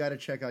 And you got to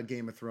check out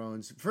Game of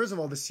Thrones. First of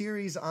all, the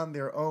series on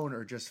their own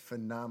are just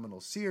phenomenal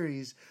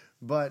series.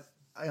 But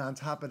on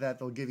top of that,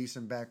 they'll give you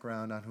some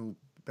background on who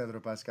Pedro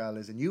Pascal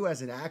is. And you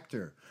as an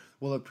actor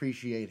will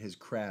appreciate his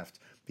craft,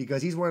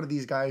 because he's one of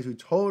these guys who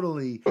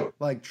totally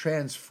like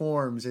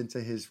transforms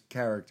into his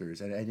characters.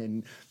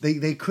 And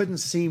they couldn't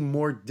seem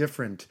more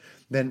different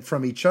than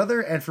from each other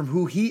and from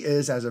who he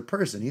is as a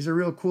person. He's a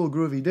real cool,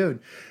 groovy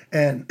dude.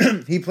 And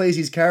he plays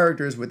these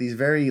characters with these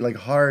very like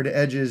hard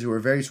edges who are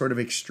very sort of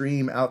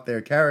extreme out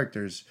there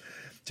characters.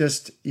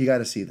 Just, you got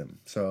to see them.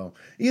 So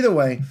either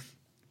way,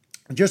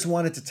 just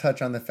wanted to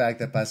touch on the fact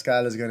that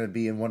Pascal is going to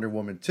be in Wonder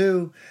Woman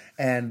 2,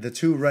 and the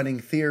two running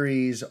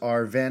theories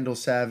are Vandal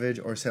Savage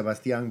or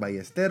Sebastián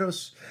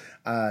Ballesteros.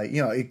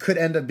 It could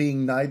end up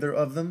being neither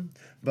of them,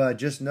 but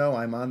just know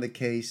I'm on the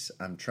case.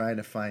 I'm trying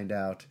to find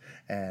out,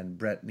 and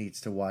Brett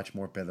needs to watch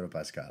more Pedro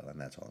Pascal, and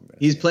that's all I'm going to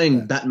say. He's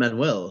playing Batman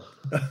well.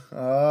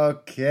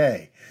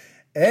 Okay.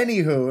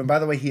 Anywho, and by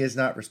the way, he has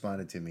not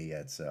responded to me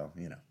yet, so,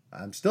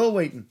 I'm still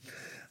waiting.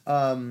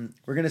 We're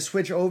going to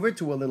switch over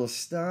to a little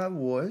Star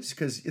Wars,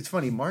 because it's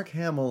funny, Mark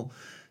Hamill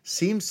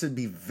seems to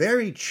be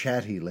very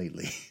chatty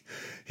lately.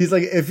 He's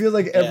like, it feels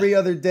like every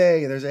other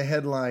day there's a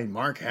headline,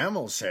 Mark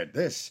Hamill said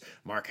this.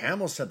 Mark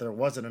Hamill said there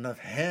wasn't enough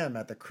ham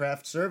at the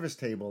craft service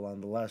table on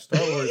the last Star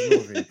Wars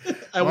movie.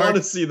 I want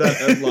to see that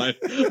headline.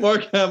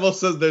 Mark Hamill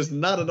says there's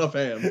not enough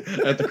ham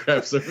at the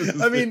craft service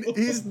table. I mean,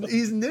 he's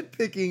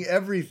nitpicking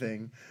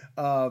everything.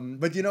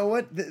 But you know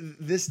what?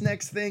 This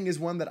next thing is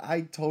one that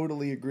I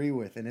totally agree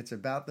with, and it's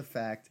about the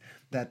fact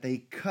that they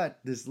cut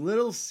this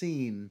little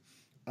scene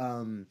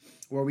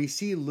where we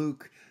see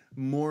Luke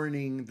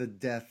mourning the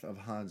death of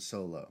Han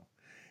Solo.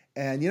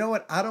 And you know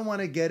what? I don't want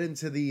to get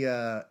into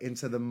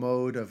the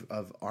mode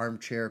of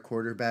armchair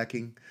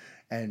quarterbacking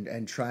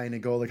and trying to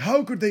go like,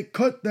 how could they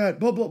cut that?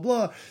 Blah, blah,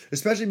 blah.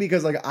 Especially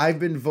because like I've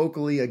been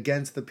vocally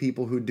against the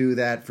people who do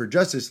that for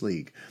Justice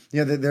League.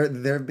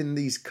 There have been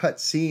these cut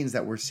scenes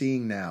that we're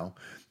seeing now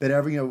that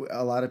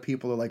a lot of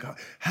people are like,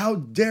 how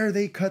dare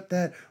they cut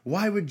that?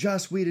 Why would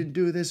Joss Whedon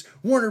do this?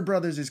 Warner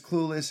Brothers is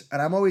clueless. And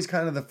I'm always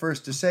kind of the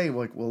first to say,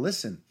 like, well,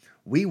 listen,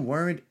 we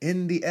weren't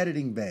in the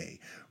editing bay.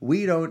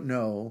 We don't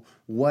know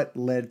what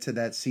led to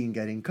that scene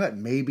getting cut.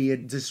 Maybe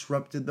it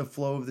disrupted the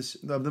flow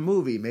of the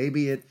movie.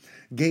 Maybe it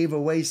gave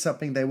away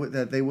something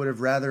that they would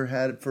have rather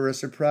had for a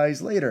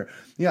surprise later.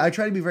 I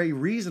try to be very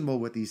reasonable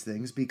with these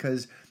things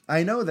because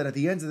I know that at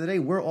the end of the day,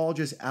 we're all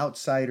just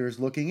outsiders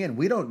looking in.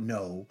 We don't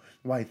know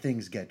why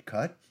things get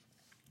cut.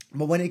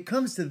 But when it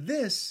comes to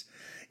this,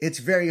 it's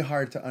very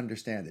hard to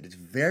understand it. It's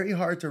very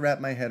hard to wrap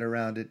my head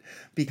around it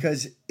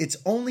because it's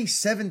only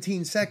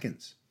 17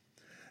 seconds.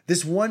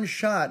 This one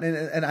shot,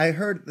 and I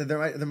heard that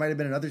there might have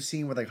been another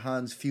scene with like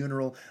Han's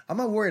funeral. I'm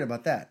not worried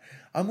about that.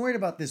 I'm worried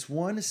about this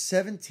one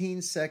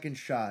 17-second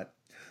shot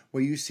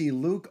where you see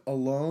Luke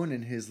alone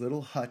in his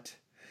little hut,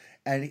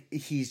 and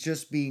he's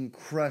just being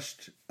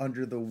crushed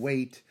under the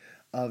weight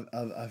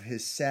of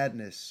his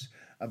sadness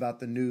about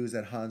the news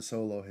that Han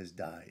Solo has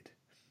died.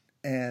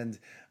 And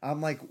I'm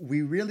like,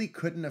 we really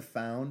couldn't have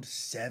found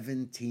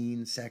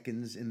 17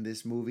 seconds in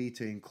this movie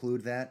to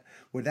include that?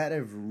 Would that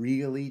have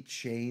really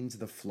changed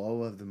the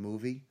flow of the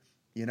movie?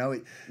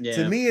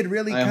 To me, it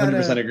really kind of...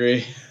 I 100%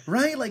 agree.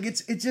 Right? Like,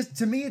 it's just,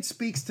 to me, it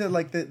speaks to,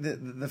 like,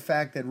 the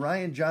fact that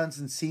Rian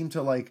Johnson seemed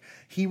to, like,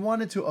 he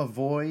wanted to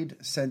avoid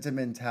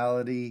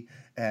sentimentality,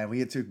 and we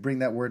had to bring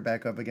that word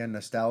back up again,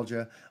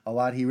 nostalgia, a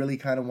lot. He really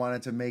kind of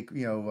wanted to make,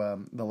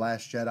 The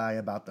Last Jedi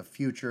about the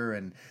future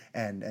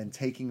and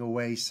taking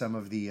away some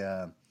of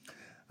the...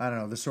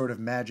 the sort of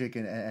magic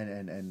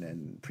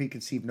and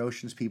preconceived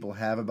notions people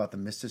have about the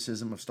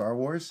mysticism of Star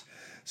Wars.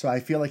 So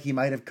I feel like he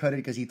might have cut it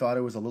because he thought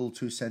it was a little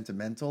too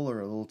sentimental or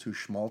a little too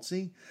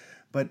schmaltzy.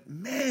 But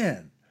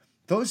man,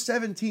 those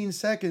 17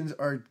 seconds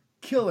are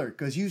killer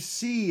because you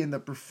see in the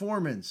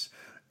performance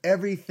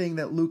everything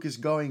that Luke is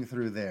going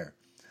through there.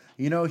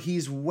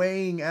 He's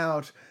weighing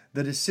out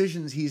the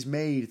decisions he's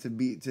made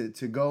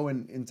to go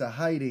into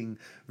hiding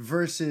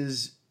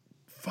versus...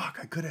 fuck,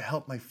 I could have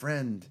helped my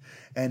friend,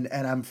 and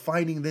I'm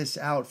finding this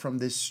out from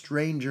this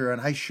stranger,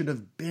 and I should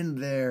have been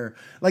there.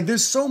 Like,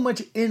 there's so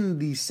much in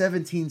these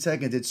 17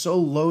 seconds. It's so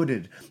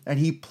loaded, and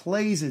he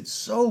plays it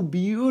so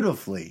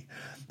beautifully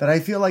that I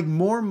feel like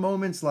more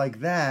moments like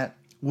that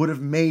would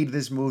have made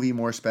this movie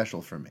more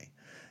special for me.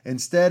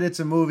 Instead, it's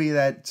a movie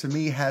that, to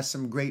me, has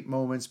some great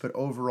moments, but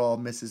overall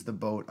misses the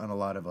boat on a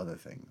lot of other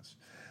things.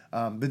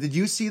 But did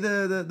you see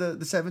the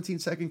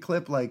 17-second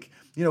clip? Like,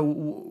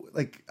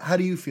 how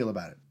do you feel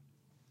about it?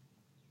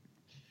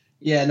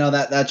 Yeah, no,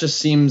 that just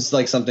seems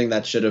like something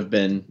that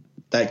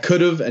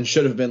could have and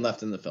should have been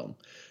left in the film.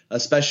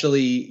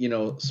 Especially,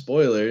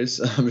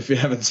 spoilers, if you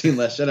haven't seen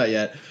Last Jedi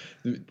yet,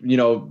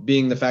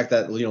 being the fact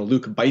that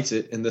Luke bites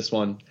it in this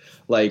one,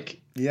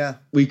 like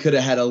we could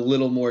have had a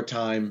little more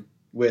time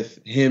with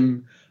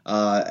him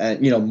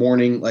and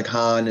mourning like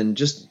Han, and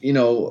just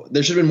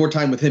there should have been more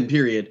time with him,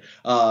 period.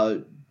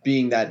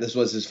 Being that this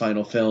was his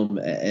final film,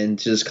 and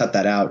to just cut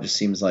that out just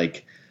seems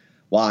like,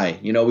 why?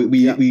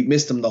 We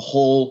missed him the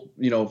whole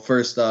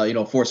first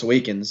Force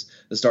Awakens,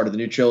 the start of the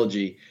new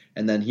trilogy,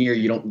 and then here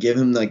you don't give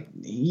him, like,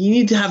 you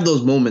need to have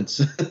those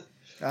moments.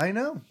 I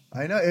know.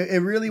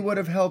 It really would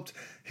have helped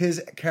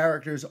his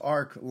character's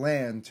arc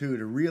land too,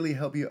 to really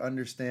help you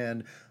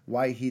understand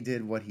why he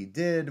did what he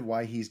did,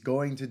 why he's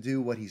going to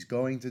do what he's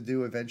going to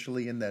do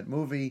eventually in that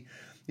movie.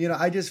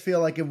 I just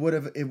feel like it would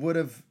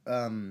have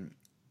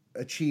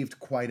achieved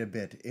quite a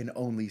bit in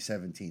only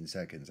 17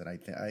 seconds, and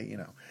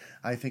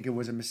I think it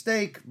was a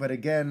mistake. But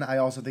again, I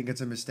also think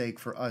it's a mistake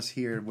for us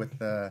here with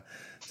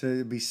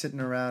to be sitting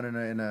around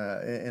in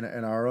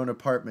our own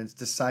apartments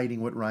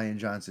deciding what Rian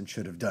Johnson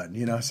should have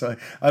done. So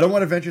I don't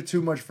want to venture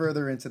too much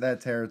further into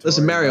that territory.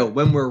 Listen, Mario,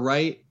 when we're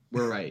right,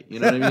 we're right.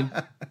 You know what I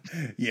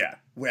mean? Yeah,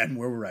 when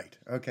we're right.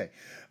 Okay.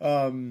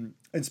 And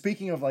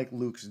speaking of like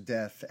Luke's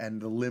death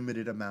and the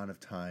limited amount of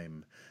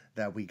time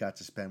that we got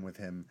to spend with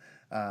him,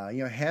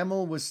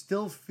 Hamill was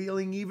still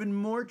feeling even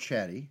more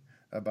chatty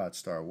about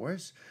Star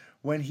Wars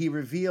when he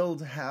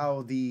revealed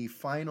how the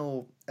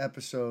final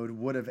episode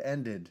would have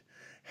ended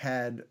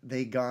had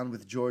they gone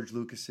with George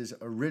Lucas's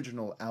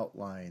original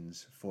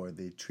outlines for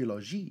the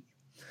trilogy.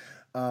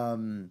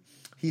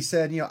 He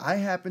said, I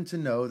happen to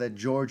know that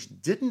George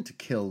didn't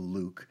kill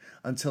Luke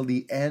until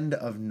the end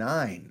of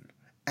 9,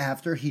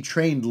 after he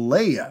trained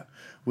Leia,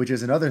 which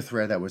is another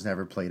thread that was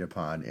never played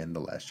upon in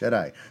The Last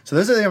Jedi.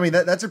 So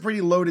that's a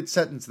pretty loaded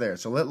sentence there.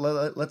 So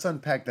let's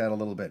unpack that a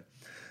little bit.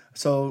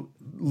 So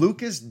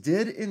Lucas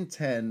did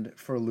intend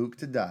for Luke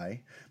to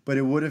die, but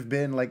it would have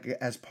been like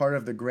as part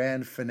of the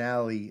grand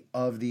finale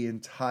of the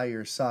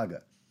entire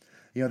saga.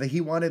 That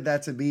he wanted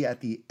that to be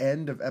at the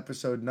end of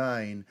episode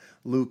 9.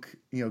 Luke,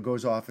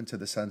 goes off into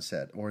the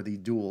sunset, or the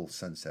dual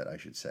sunset, I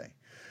should say.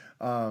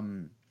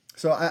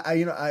 So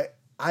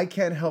I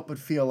can't help but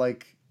feel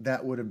like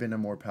that would have been a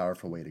more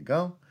powerful way to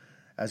go.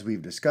 As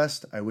we've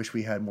discussed, I wish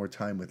we had more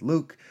time with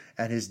Luke,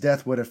 and his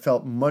death would have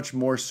felt much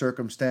more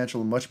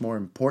circumstantial, much more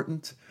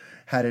important.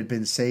 Had it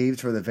been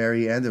saved for the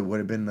very end, it would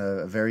have been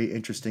a very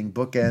interesting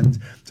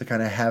bookend to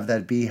kind of have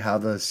that be how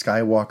the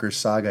Skywalker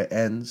saga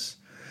ends.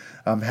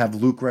 Have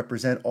Luke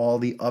represent all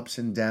the ups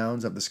and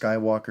downs of the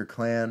Skywalker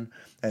clan,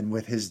 and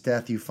with his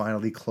death, you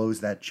finally close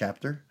that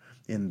chapter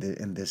in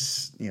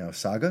this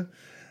saga.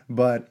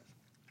 But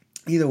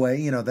either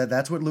way,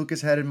 that's what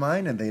Lucas had in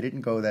mind, and they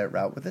didn't go that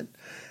route with it.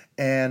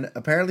 And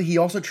apparently he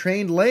also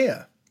trained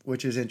Leia,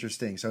 which is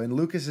interesting. So in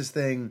Lucas's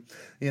thing,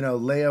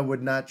 Leia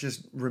would not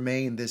just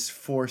remain this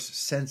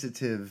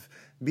Force-sensitive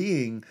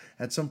being.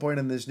 At some point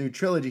in this new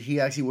trilogy, he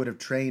actually would have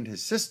trained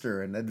his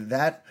sister, and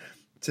that,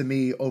 to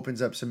me,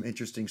 opens up some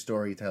interesting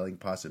storytelling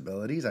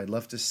possibilities. I'd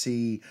love to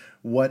see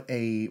what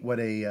a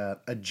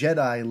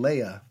Jedi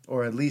Leia,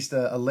 or at least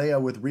a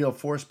Leia with real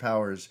Force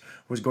powers,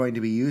 was going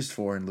to be used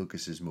for in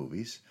Lucas's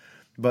movies.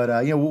 But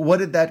what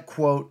did that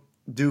quote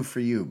do for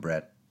you,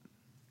 Brett?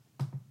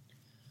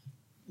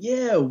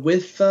 Yeah,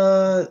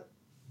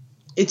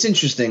 it's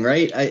interesting,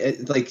 right? I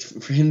like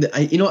for him.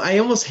 I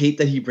almost hate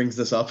that he brings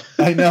this up.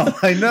 I know.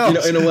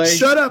 In a way,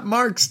 shut up,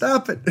 Mark.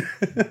 Stop it.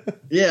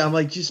 Yeah, I'm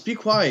like, just be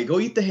quiet. Go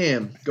eat the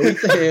ham.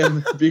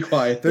 Be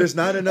quiet. There's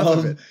not enough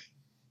of it.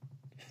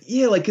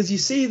 Yeah, like, because you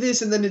say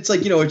this, and then it's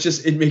like,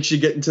 it makes you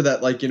get into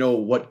that, like,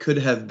 what could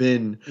have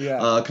been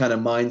kind of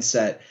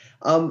mindset.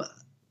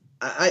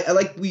 I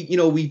like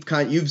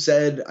you've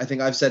said, I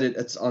think I've said it.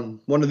 It's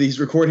on one of these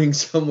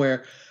recordings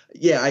somewhere.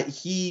 Yeah,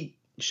 he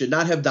should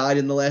not have died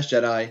in The Last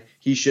Jedi.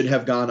 He should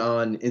have gone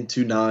on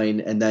into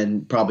 9 and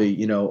then probably,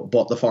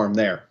 bought the farm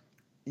there.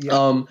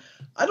 Yeah.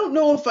 I don't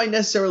know if I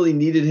necessarily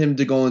needed him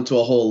to go into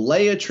a whole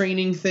Leia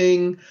training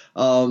thing.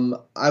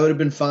 I would have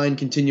been fine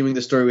continuing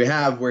the story we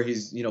have where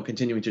he's,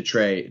 continuing to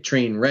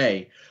train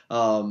Rey.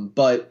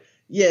 But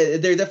yeah,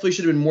 there definitely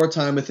should have been more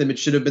time with him. It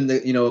should have been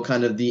the,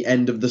 kind of the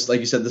end of this, like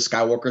you said, the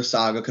Skywalker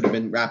saga could have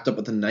been wrapped up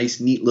with a nice,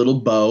 neat little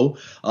bow,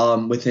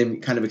 with him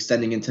kind of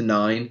extending into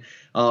 9.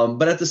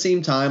 But at the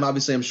same time,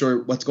 obviously, I'm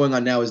sure what's going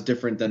on now is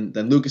different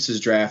than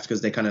Lucas's draft,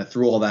 because they kind of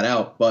threw all that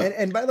out. But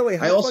and by the way,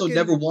 I also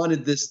never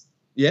wanted this.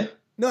 Yeah.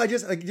 No,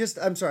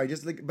 I'm sorry.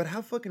 But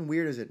how fucking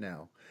weird is it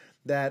now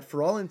that,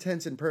 for all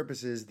intents and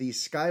purposes, the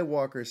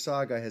Skywalker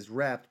saga has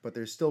wrapped, but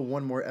there's still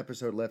one more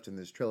episode left in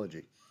this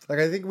trilogy? Like,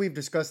 I think we've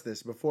discussed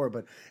this before,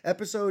 but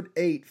episode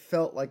 8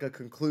 felt like a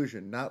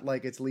conclusion, not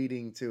like it's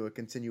leading to a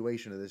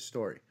continuation of this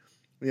story.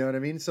 You know what I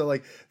mean? So,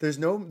 like, there's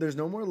no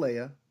more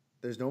Leia,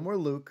 there's no more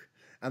Luke,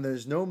 and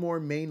there's no more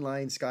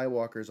mainline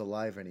Skywalkers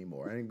alive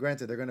anymore. And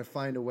granted, they're going to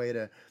find a way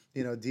to,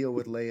 deal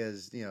with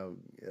Leia's,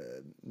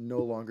 no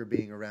longer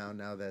being around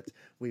now that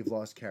we've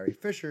lost Carrie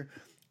Fisher.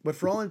 But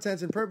for all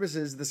intents and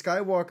purposes, the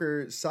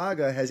Skywalker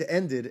saga has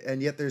ended,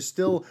 and yet there's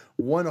still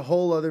one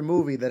whole other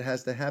movie that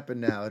has to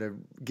happen now to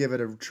give it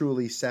a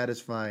truly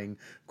satisfying,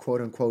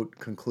 quote-unquote,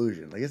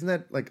 conclusion. Like, isn't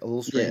that, like, a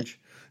little strange?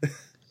 Yeah.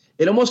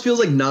 It almost feels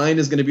like 9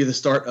 is going to be the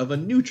start of a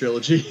new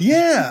trilogy.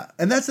 Yeah,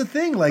 and that's the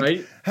thing. Like,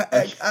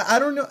 right? I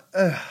don't know.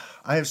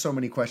 I have so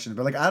many questions,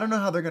 but like, I don't know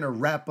how they're going to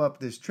wrap up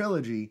this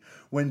trilogy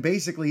when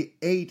basically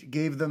 8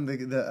 gave them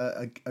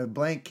a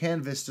blank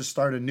canvas to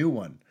start a new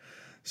one.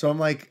 So I'm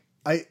like,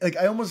 I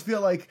almost feel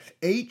like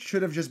 8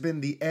 should have just been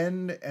the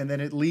end, and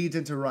then it leads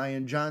into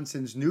Rian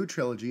Johnson's new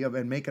trilogy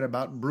and make it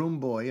about Broom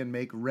Boy and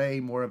make Ray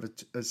more of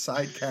a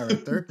side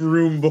character.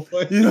 Broom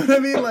Boy. You know what I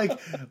mean?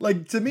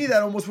 Like to me,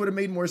 that almost would have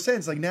made more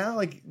sense. Like now,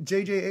 like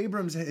J.J.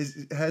 Abrams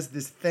has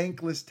this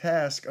thankless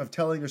task of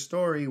telling a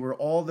story where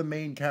all the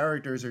main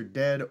characters are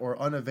dead or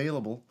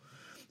unavailable.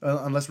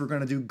 Unless we're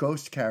going to do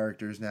ghost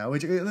characters now.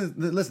 Which,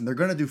 listen, they're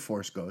going to do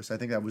Force Ghosts. I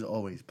think that was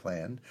always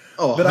planned.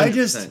 Oh, but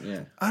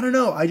yeah. I don't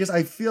know.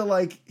 I feel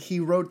like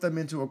he wrote them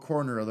into a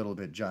corner a little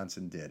bit,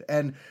 Johnson did.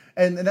 And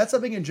that's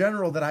something in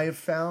general that I have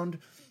found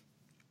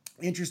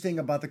interesting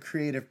about the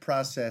creative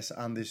process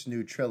on this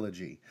new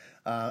trilogy.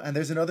 And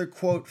there's another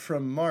quote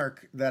from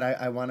Mark that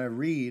I want to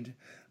read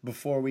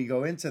before we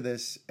go into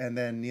this. And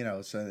then,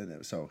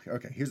 so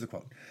okay, here's the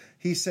quote.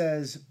 He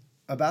says,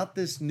 about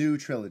this new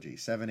trilogy,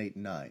 7, 8,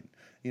 and 9,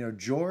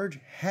 George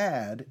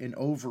had an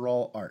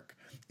overall arc.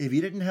 If he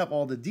didn't have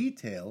all the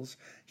details,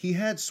 he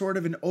had sort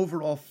of an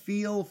overall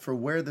feel for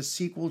where the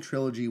sequel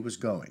trilogy was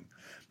going.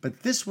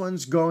 But this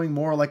one's going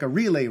more like a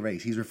relay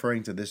race. He's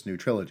referring to this new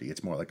trilogy.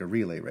 It's more like a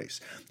relay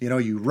race.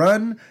 You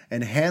run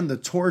and hand the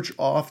torch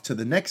off to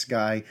the next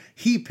guy.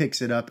 He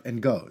picks it up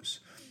and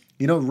goes.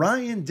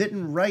 Ryan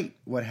didn't write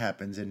what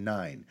happens in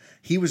 9.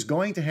 He was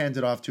going to hand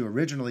it off to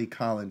originally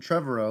Colin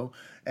Trevorrow,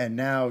 and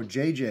now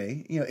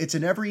JJ. It's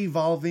an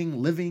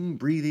ever-evolving, living,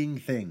 breathing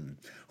thing.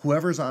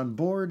 Whoever's on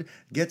board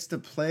gets to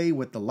play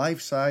with the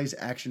life-size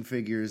action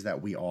figures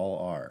that we all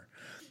are.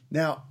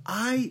 Now,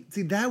 I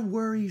see that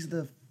worries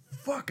the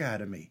fuck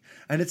out of me.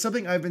 And it's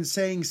something I've been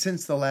saying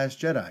since The Last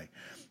Jedi.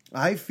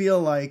 I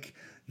feel like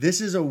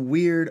this is a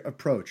weird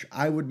approach.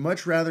 I would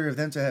much rather have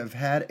them to have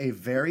had a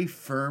very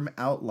firm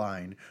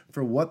outline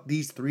for what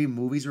these 3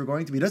 movies were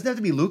going to be. It doesn't have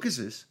to be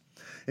Lucas's.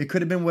 It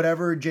could have been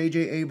whatever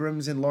J.J.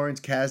 Abrams and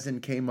Lawrence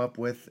Kasdan came up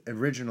with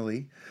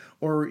originally.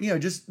 Or,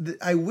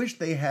 I wish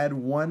they had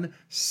one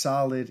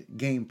solid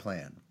game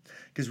plan.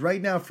 Because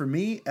right now, for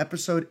me,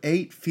 Episode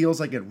 8 feels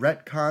like it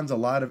retcons a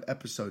lot of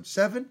Episode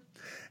 7.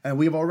 And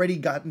we've already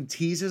gotten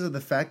teases of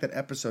the fact that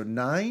Episode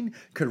 9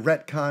 could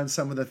retcon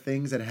some of the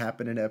things that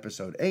happened in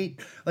Episode 8.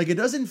 Like, it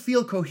doesn't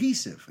feel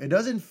cohesive. It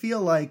doesn't feel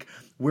like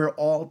we're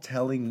all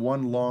telling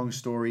one long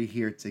story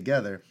here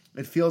together.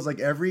 It feels like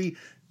every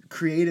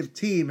creative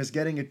team is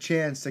getting a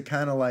chance to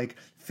kind of like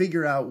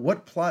figure out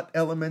what plot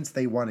elements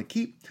they want to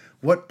keep,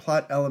 what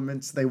plot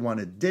elements they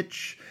want to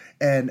ditch.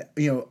 And,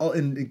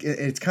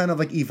 it's kind of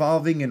like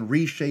evolving and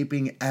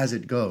reshaping as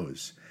it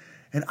goes.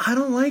 And I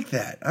don't like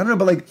that. I don't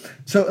know,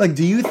 but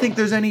do you think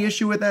there's any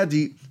issue with that?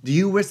 Do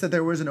you wish that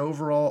there was an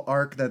overall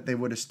arc that they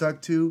would have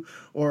stuck to?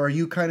 Or are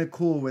you kind of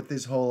cool with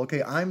this whole,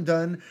 okay, I'm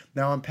done,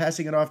 now I'm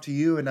passing it off to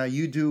you, and now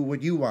you do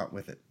what you want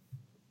with it?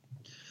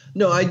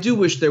 No, I do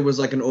wish there was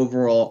like an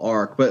overall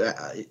arc, but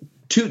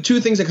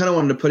two things I kind of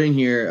wanted to put in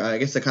here, I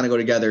guess that kind of go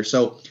together.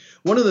 So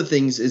one of the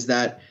things is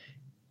that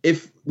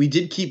if we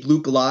did keep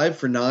Luke alive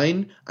for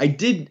 9,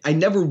 I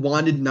never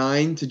wanted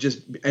 9 to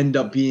just end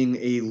up being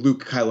a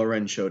Luke Kylo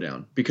Ren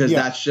showdown, because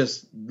that's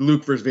just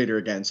Luke versus Vader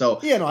again. So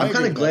I'm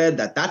kind of glad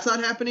that that's not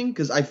happening,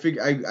 because I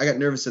got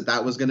nervous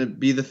that was going to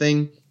be the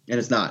thing, and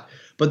it's not.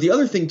 But the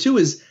other thing too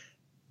is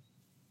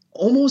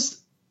almost,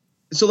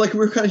 so like we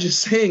were kind of just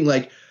saying,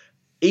 like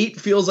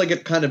 8 feels like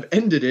it kind of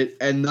ended it,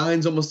 and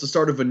 9's almost the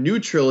start of a new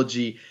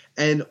trilogy,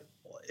 and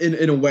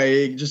in a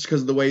way, just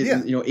because of the way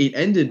 8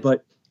 ended,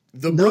 but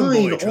the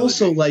 9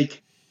 also,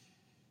 like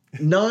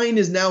 9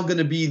 is now going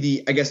to be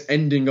the, I guess,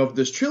 ending of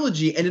this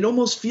trilogy, and it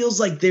almost feels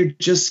like they're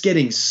just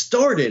getting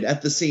started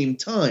at the same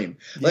time.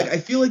 Like I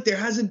feel like there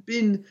hasn't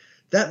been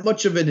that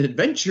much of an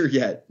adventure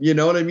yet, you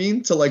know what I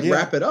mean? To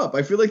wrap it up.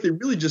 I feel like they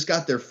really just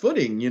got their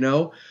footing,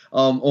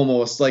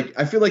 almost. Like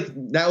I feel like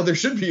now there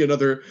should be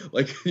another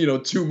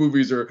 2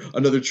 movies or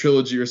another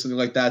trilogy or something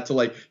like that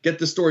to get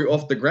the story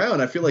off the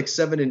ground. I feel like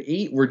 7 and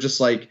 8 were just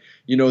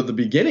the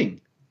beginning.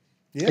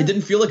 Yeah. It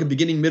didn't feel like a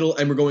beginning, middle,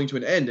 and we're going to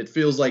an end. It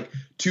feels like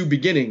 2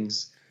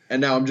 beginnings,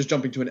 and now I'm just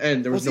jumping to an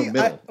end. There was no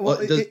middle.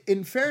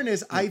 In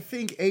fairness, I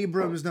think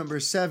Abrams' number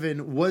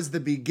 7 was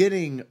the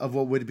beginning of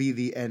what would be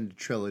the end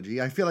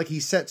trilogy. I feel like he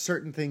set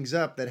certain things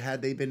up that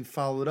had they been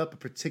followed up a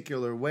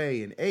particular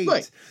way in 8,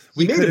 right.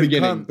 We made a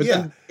beginning, but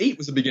then 8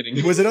 was a beginning.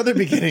 It was another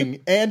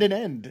beginning and an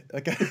end.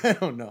 I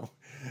don't know.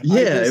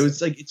 Yeah, it was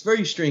it's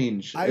very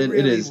strange. It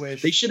is.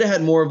 Wish they should have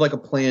had more of a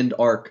planned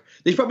arc.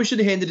 They probably should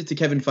have handed it to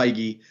Kevin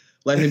Feige.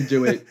 Let him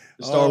do it.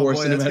 Star Wars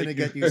Cinematic That's going to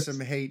get you some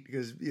hate,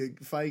 because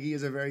Feige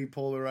is a very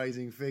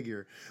polarizing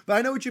figure. But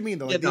I know what you mean,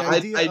 though.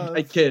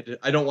 I kid.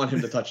 I don't want him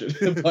to touch it.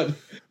 but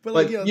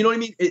you know what I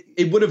mean?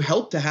 It would have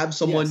helped to have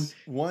someone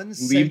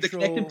leave the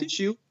connective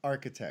tissue.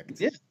 Architect.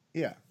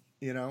 Yeah.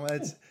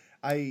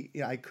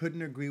 I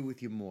couldn't agree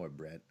with you more,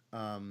 Brett.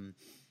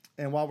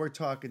 And while we're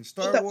talking I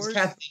Star thought that Wars, was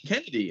Kathleen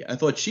Kennedy. I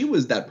thought she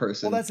was that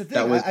person. well, that's the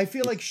thing. I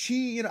feel like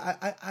she,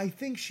 I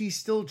think she's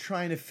still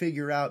trying to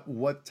figure out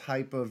what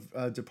type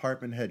of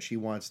department head she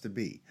wants to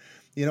be.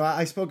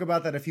 I spoke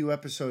about that a few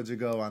episodes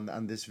ago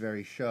on this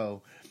very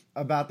show,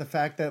 about the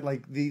fact that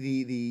like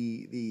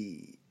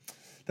the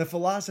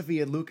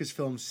philosophy at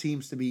Lucasfilm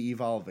seems to be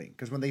evolving.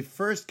 Because when they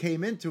first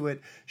came into it,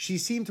 she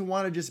seemed to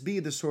want to just be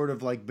the sort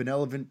of like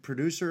benevolent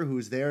producer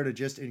who's there to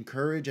just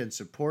encourage and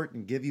support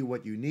and give you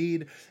what you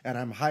need. And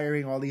I'm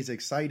hiring all these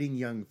exciting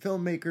young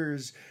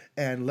filmmakers,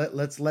 and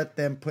let's let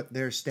them put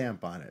their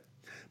stamp on it.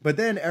 But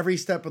then every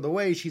step of the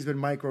way, she's been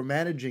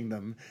micromanaging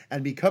them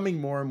and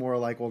becoming more and more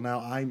like, well, now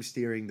I'm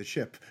steering the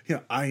ship.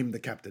 I'm the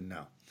captain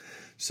now.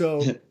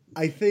 So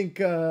I think,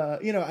 I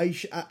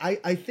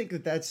think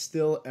that that's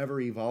still ever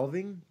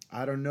evolving.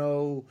 I don't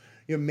know.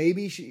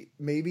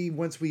 Maybe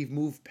once we've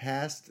moved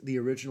past the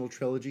original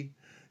trilogy,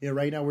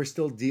 right now we're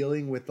still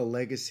dealing with the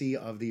legacy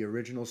of the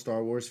original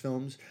Star Wars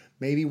films.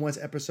 Maybe once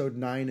Episode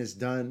 9 is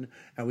done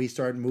and we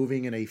start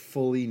moving in a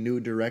fully new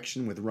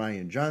direction with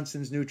Rian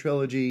Johnson's new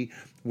trilogy,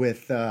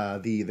 with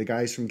the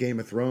guys from Game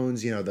of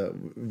Thrones, the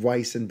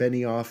Weiss and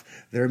Benioff,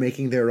 they're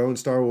making their own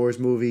Star Wars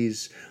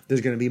movies.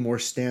 There's going to be more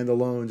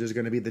standalones. There's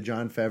going to be the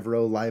Jon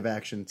Favreau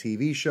live-action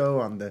TV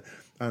show on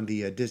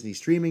the Disney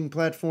streaming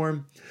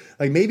platform.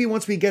 Like maybe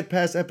once we get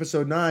past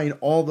Episode 9,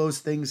 all those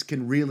things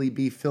can really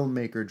be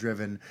filmmaker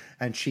driven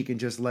and she can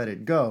just let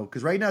it go.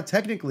 Because right now,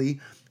 technically,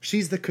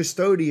 she's the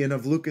custodian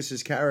of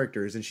Lucas's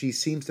characters, and she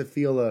seems to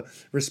feel a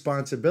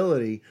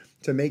responsibility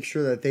to make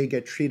sure that they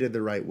get treated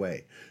the right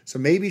way. So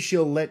maybe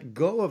she'll let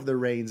go of the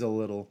reins a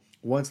little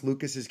once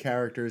Lucas's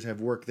characters have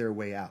worked their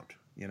way out.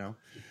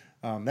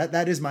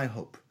 That is my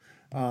hope.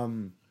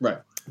 Right.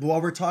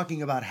 While we're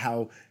talking about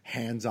how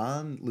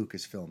hands-on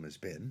Lucasfilm has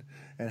been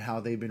and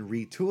how they've been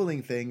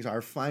retooling things,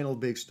 our final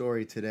big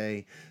story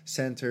today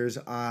centers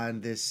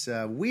on this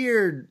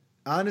weird...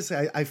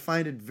 Honestly, I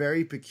find it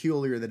very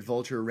peculiar that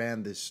Vulture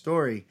ran this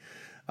story.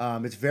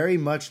 It's very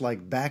much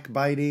like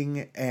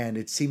backbiting, and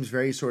it seems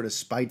very sort of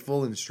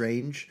spiteful and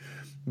strange.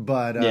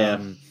 But,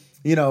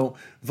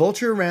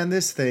 Vulture ran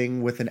this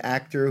thing with an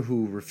actor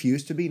who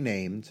refused to be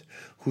named,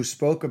 who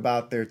spoke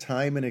about their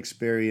time and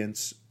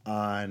experience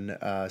on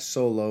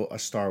Solo, a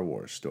Star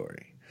Wars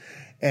story.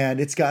 And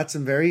it's got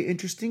some very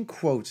interesting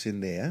quotes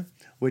in there,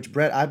 which,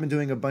 Brett, I've been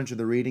doing a bunch of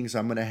the reading, so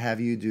I'm going to have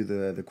you do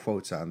the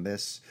quotes on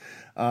this.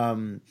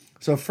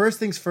 So first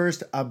things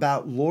first,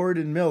 about Lord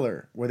and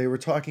Miller, where they were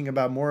talking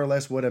about more or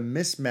less what a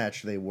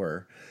mismatch they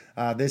were.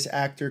 This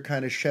actor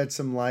kind of shed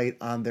some light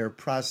on their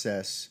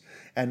process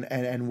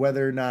and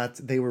whether or not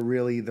they were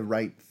really the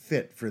right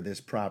fit for this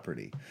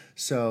property.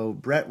 So,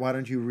 Brett, why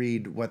don't you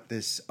read what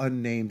this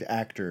unnamed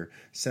actor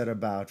said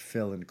about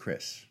Phil and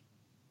Chris?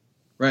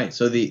 Right.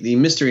 So the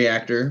mystery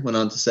actor went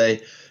on to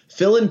say,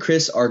 Phil and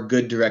Chris are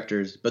good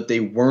directors, but they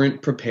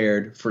weren't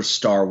prepared for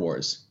Star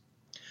Wars.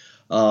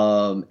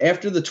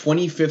 After the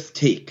 25th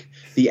take,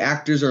 the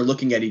actors are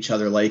looking at each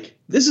other like,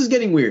 this is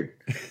getting weird.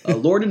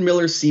 Lord and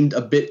Miller seemed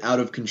a bit out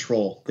of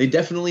control. They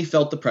definitely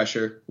felt the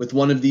pressure. With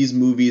one of these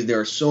movies, there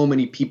are so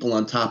many people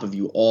on top of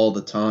you all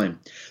the time.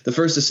 The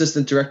first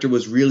assistant director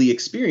was really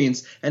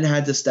experienced and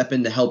had to step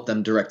in to help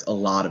them direct a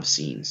lot of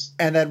scenes.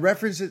 And that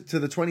reference to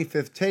the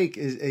 25th take,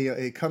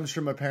 it comes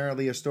from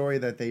apparently a story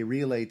that they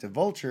relayed to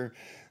Vulture,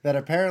 that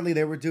apparently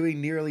they were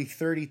doing nearly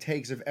 30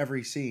 takes of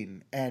every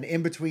scene. And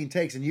in between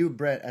takes, and you,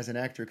 Brett, as an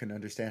actor, can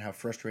understand how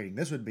frustrating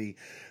this would be,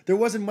 there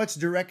wasn't much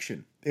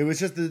direction. It was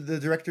just the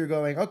director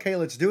going, okay,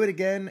 let's do it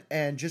again,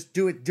 and just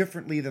do it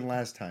differently than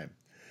last time.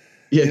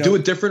 Yeah, do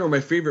it different, or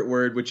my favorite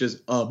word, which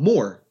is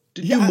more.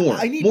 Do more.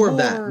 I need more of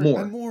that.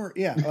 More.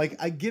 Yeah,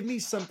 give me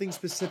something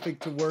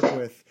specific to work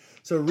with.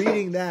 So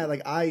reading that,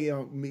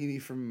 maybe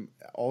from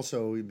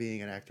also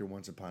being an actor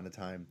once upon a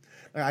time,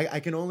 I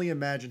can only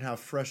imagine how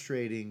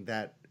frustrating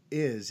that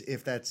is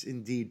if that's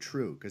indeed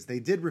true, because they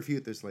did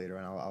refute this later,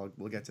 and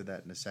we'll get to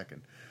that in a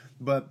second.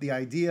 But the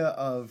idea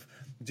of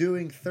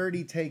doing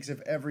 30 takes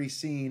of every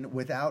scene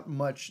without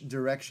much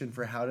direction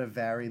for how to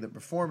vary the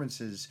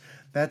performances,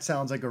 that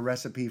sounds like a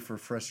recipe for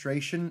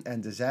frustration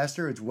and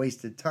disaster. It's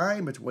wasted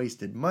time. It's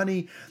wasted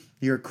money.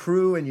 Your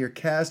crew and your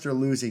cast are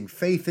losing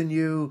faith in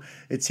you.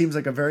 It seems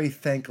like a very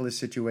thankless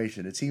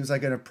situation. It seems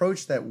like an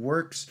approach that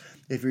works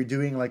if you're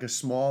doing like a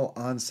small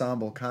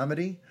ensemble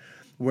comedy,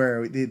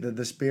 where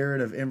the spirit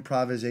of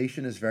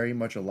improvisation is very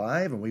much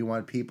alive, and we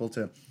want people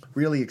to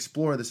really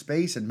explore the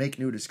space and make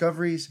new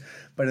discoveries.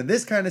 But in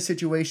this kind of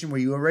situation where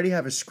you already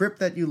have a script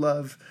that you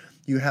love,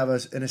 you have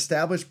an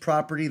established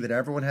property that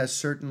everyone has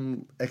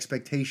certain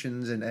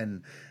expectations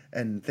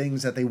and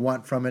things that they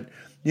want from it,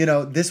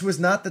 this was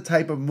not the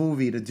type of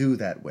movie to do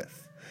that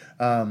with.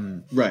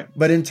 Right.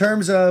 But in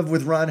terms of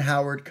with Ron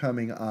Howard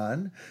coming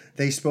on,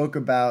 they spoke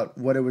about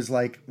what it was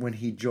like when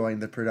he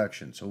joined the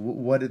production. So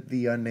what did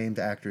the unnamed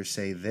actor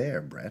say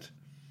there, Brett?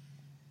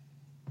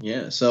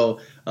 Yeah,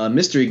 so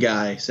Mystery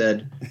Guy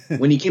said,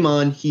 when he came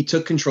on, he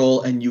took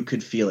control and you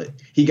could feel it.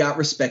 He got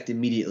respect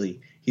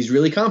immediately. He's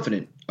really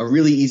confident, a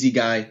really easy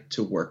guy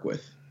to work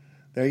with.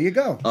 There you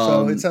go.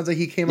 So it sounds like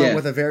he came up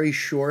with a very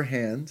sure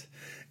hand.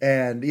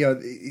 And,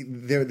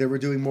 they were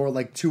doing more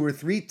like 2 or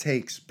 3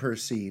 takes per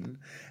scene.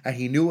 And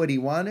he knew what he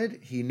wanted.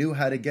 He knew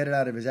how to get it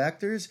out of his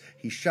actors.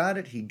 He shot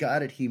it. He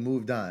got it. He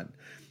moved on.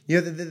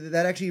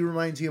 That actually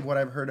reminds me of what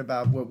I've heard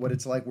about what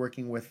it's like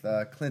working with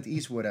Clint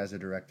Eastwood as a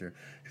director.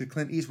 Because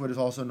Clint Eastwood is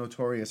also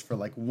notorious for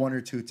like 1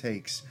 or 2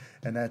 takes.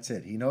 And that's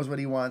it. He knows what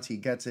he wants. He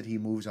gets it. He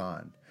moves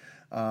on.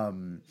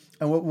 And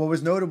what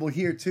was notable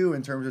here, too,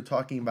 in terms of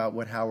talking about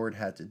what Howard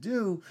had to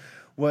do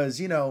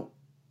was,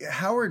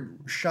 Howard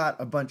shot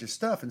a bunch of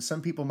stuff, and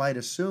some people might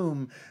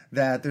assume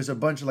that there's a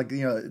bunch of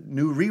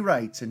new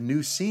rewrites and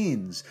new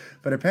scenes,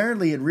 but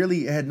apparently it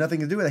really had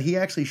nothing to do with it. He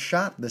actually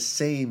shot the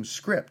same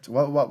script.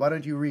 Why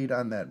don't you read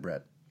on that,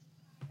 Brett?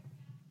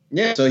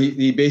 Yeah, so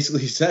he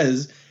basically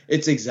says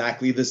it's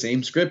exactly the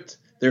same script.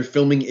 They're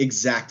filming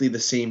exactly the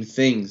same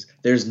things.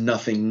 There's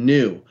nothing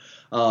new.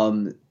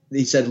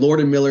 He said Lord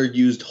and Miller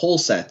used whole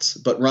sets,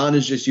 but Ron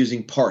is just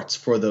using parts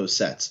for those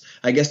sets.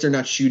 I guess they're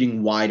not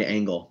shooting wide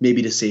angle,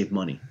 maybe to save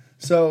money.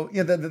 So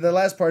the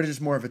last part is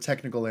just more of a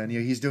technical end.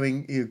 He's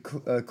doing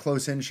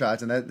close-in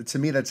shots, and that, to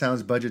me, that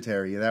sounds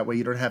budgetary. That way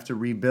you don't have to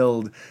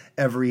rebuild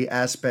every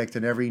aspect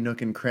and every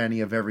nook and cranny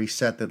of every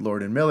set that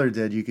Lord and Miller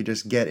did. You could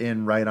just get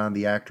in right on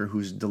the actor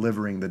who's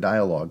delivering the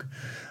dialogue.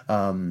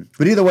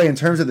 But either way, in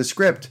terms of the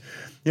script,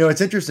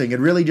 it's interesting. It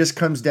really just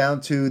comes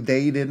down to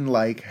they didn't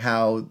like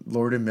how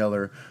Lord and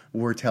Miller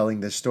were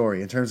telling this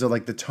story in terms of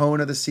like the tone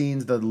of the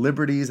scenes, the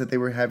liberties that they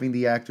were having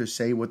the actors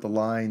say with the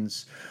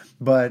lines.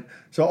 But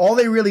so all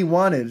they really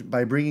wanted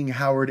by bringing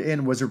Howard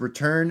in was a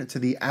return to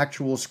the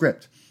actual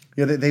script.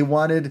 They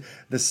wanted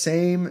the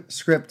same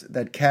script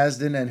that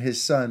Kasdan and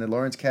his son, that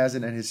Lawrence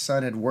Kasdan and his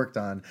son had worked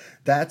on.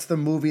 That's the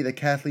movie that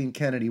Kathleen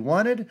Kennedy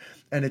wanted,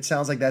 and it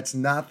sounds like that's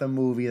not the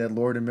movie that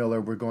Lord and Miller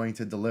were going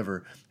to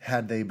deliver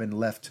had they been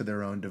left to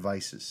their own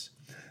devices.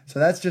 So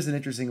that's just an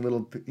interesting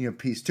little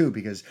piece too,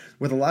 because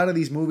with a lot of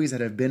these movies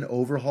that have been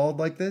overhauled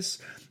like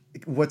this,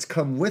 what's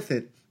come with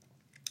it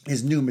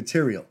is new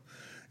material.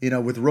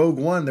 With Rogue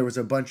One, there was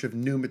a bunch of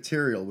new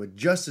material. With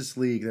Justice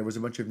League, there was a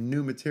bunch of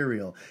new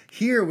material.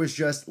 Here was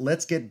just,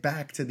 let's get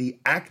back to the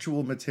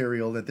actual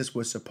material that this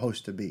was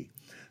supposed to be.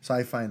 So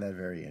I find that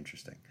very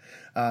interesting.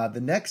 The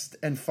next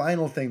and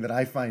final thing that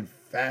I find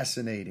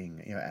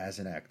fascinating, as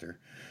an actor,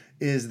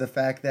 is the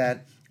fact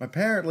that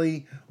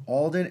apparently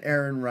Alden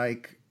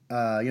Ehrenreich,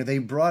 they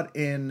brought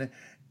in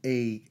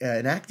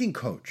an acting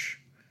coach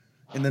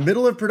in the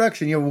middle of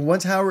production.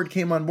 Once Howard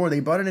came on board, they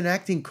brought in an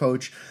acting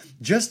coach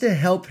just to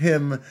help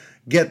him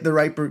get the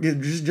right,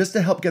 just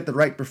to help get the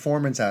right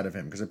performance out of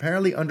him. Because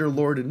apparently under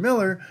Lord and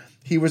Miller,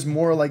 he was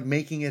more like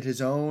making it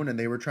his own, and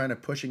they were trying to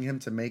pushing him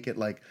to make it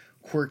like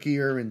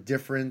quirkier and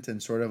different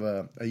and sort of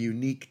a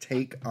unique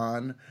take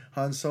on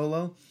Han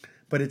Solo.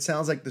 But it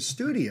sounds like the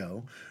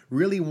studio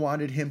really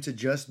wanted him to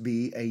just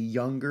be a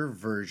younger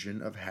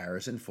version of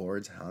Harrison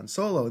Ford's Han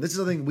Solo. This is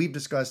something we've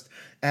discussed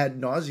ad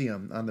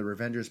nauseum on the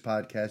Revengers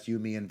podcast, you,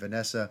 me, and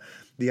Vanessa.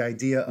 The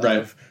idea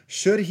of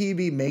should he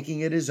be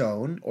making it his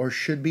own, or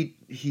should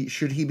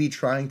he be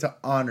trying to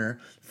honor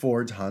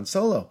Ford's Han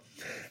Solo?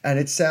 And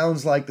it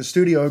sounds like the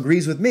studio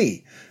agrees with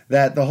me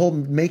that the whole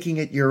making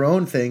it your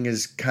own thing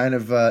is kind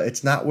of,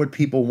 it's not what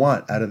people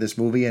want out of this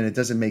movie, and it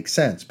doesn't make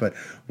sense. But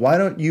why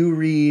don't you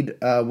read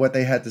what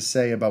they had to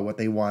say about what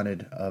they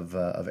wanted of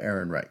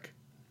Ehrenreich?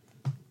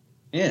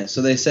 Yeah,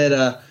 so they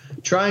said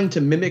trying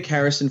to mimic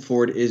Harrison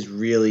Ford is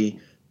really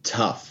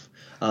tough.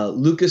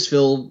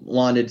 Lucasfilm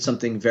wanted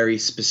something very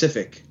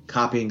specific,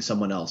 copying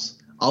someone else.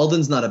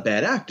 Alden's not a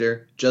bad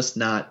actor, just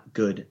not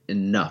good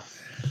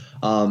enough.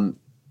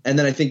 And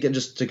then I think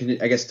just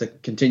to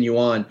continue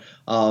on,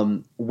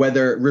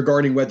 whether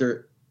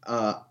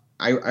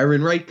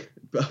Ehrenreich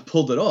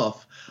pulled it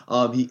off.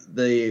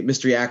 The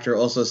mystery actor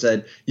also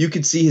said you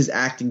could see his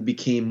acting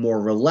became more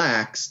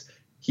relaxed.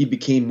 He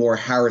became more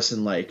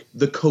Harrison-like.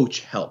 The coach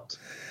helped.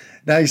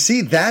 Now you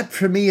see, that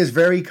for me is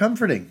very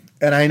comforting.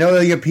 And I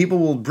know that people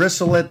will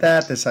bristle at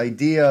that, this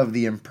idea of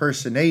the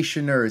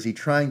impersonation, or is he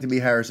trying to be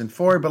Harrison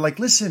Ford? But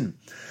listen,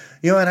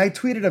 and I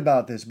tweeted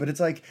about this, but it's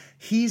like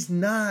he's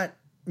not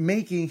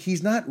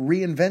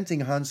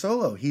reinventing Han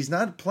Solo. He's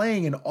not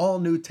playing an all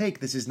new take.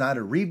 This is not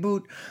a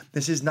reboot.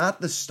 This is not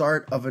the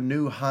start of a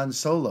new Han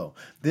Solo.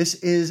 This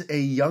is a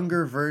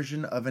younger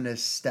version of an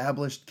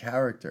established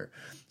character.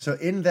 So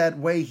in that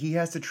way, he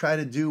has to try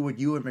to do what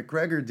Ewan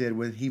McGregor did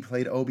when he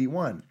played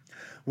Obi-Wan.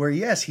 Where,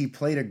 yes, he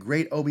played a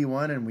great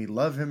Obi-Wan and we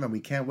love him and we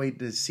can't wait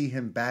to see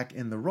him back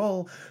in the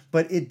role,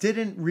 but it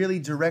didn't really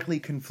directly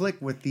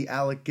conflict with the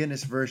Alec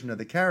Guinness version of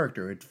the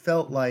character. It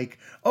felt like,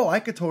 I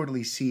could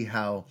totally see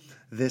how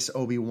this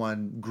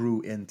Obi-Wan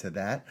grew into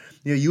that.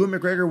 Ewan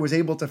McGregor was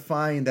able to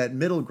find that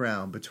middle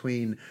ground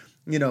between,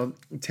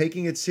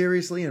 taking it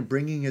seriously and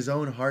bringing his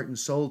own heart and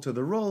soul to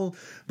the role,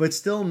 but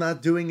still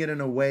not doing it in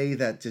a way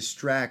that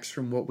distracts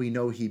from what we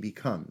know he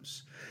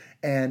becomes.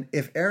 And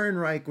if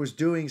Ehrenreich was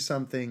doing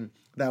something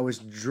that was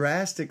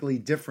drastically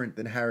different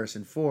than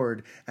Harrison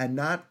Ford and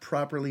not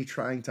properly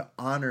trying to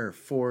honor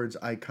Ford's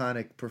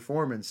iconic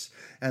performance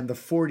and the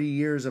 40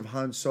 years of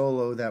Han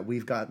Solo that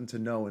we've gotten to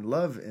know and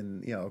love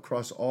in,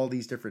 across all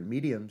these different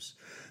mediums.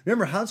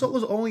 Remember, Han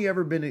Solo's only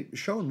ever been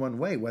shown one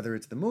way, whether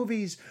it's the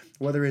movies,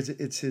 whether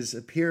it's his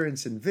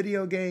appearance in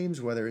video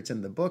games, whether it's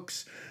in the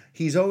books.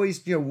 He's always,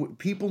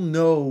 people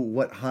know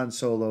what Han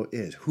Solo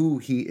is, who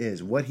he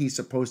is, what he's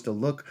supposed to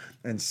look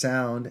and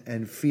sound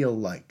and feel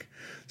like.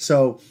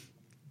 So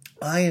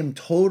I am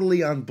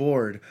totally on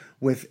board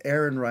with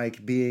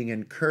Ehrenreich being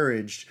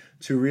encouraged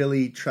to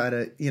really try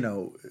to,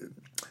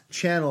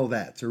 channel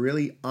that, to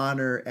really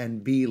honor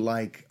and be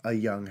like a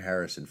young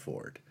Harrison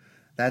Ford.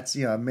 That's,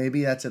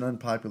 maybe that's an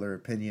unpopular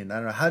opinion. I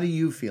don't know. How do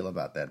you feel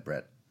about that,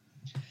 Brett?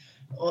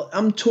 Well,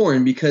 I'm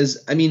torn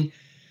because,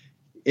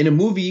 in a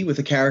movie with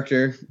a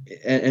character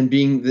and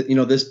being,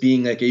 this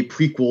being like a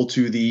prequel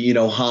to the,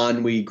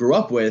 Han we grew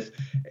up with,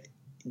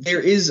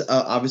 there is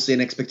obviously an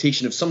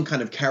expectation of some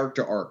kind of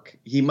character arc.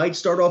 He might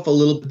start off a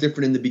little bit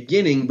different in the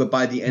beginning, but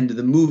by the end of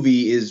the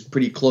movie is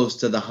pretty close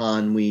to the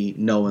Han we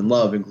know and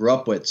love and grew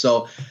up with.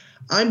 So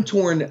I'm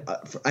torn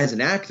as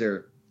an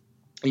actor.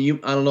 And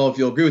I don't know if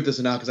you'll agree with this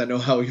or not because I know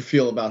how you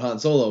feel about Han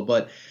Solo,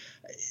 but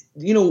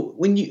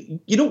when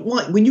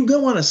you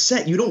go on a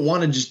set, you don't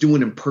want to just do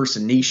an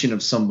impersonation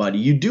of somebody.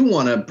 You do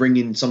want to bring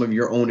in some of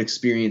your own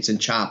experience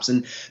and chops.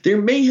 And there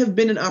may have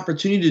been an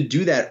opportunity to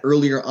do that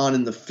earlier on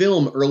in the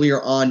film,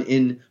 earlier on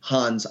in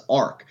Han's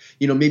arc.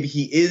 Maybe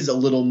he is a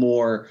little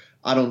more,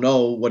 I don't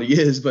know what he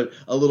is, but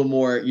a little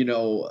more, a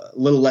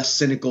little less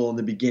cynical in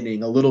the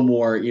beginning, a little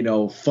more,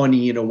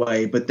 funny in a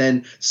way. But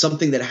then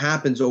something that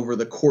happens over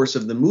the course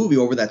of the movie,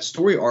 over that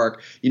story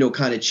arc,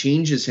 kind of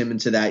changes him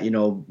into that,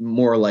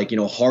 more like,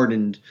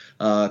 hardened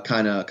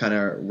kind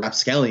of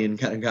rapscallion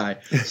kind of guy.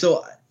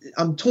 So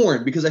I'm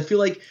torn because I feel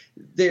like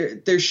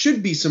there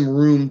should be some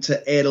room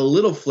to add a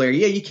little flair.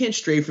 Yeah, you can't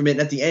stray from it.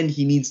 And at the end,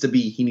 he needs to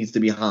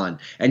be Han,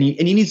 and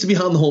he needs to be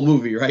Han the whole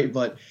movie, right?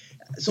 But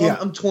so yeah.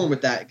 I'm torn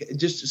with that.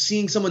 Just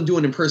seeing someone do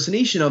an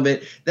impersonation of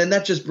it, then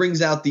that just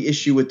brings out the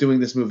issue with doing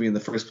this movie in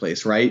the first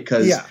place, right?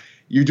 Because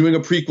you're doing a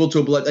prequel to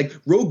a blood. Like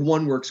Rogue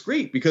One works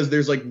great because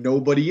there's like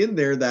nobody in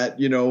there that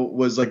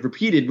was like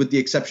repeated, with the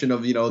exception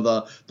of the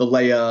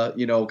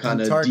Leia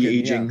kind of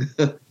de-aging.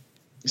 Yeah.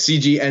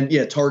 CG and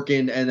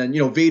Tarkin, and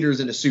then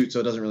Vader's in a suit, so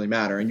it doesn't really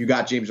matter. And you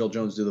got James Earl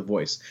Jones do the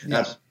voice.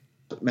 That's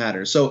what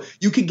matters. So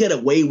you could get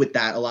away with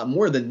that a lot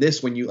more than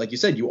this when you, like you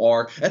said,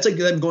 that's like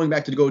them going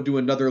back to go do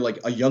another like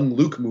a young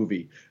Luke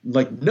movie.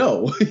 Like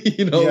no,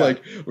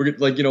 like we're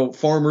like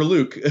Farmer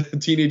Luke,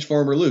 teenage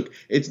Farmer Luke.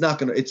 It's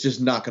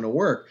just not gonna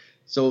work.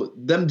 So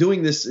them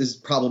doing this is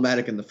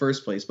problematic in the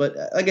first place. But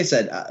like I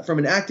said, from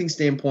an acting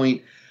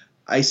standpoint,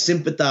 I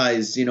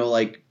sympathize.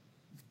 Like,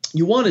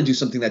 you want to do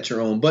something that's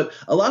your own, but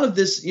a lot of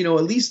this, at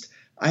least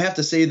I have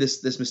to say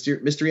this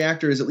mystery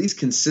actor is at least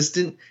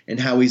consistent in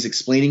how he's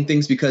explaining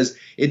things, because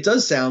it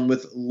does sound,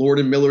 with Lord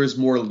and Miller's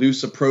more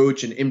loose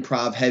approach and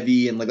improv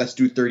heavy and like let's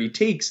do 30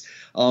 takes,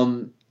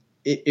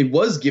 it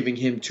was giving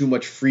him too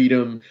much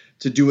freedom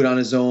to do it on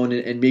his own,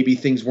 and maybe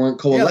things weren't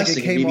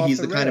coalescing. And maybe he's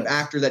the kind of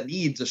actor that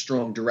needs a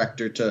strong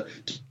director to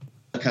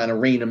kind of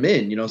rein him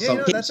in.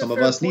 Some of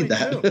us need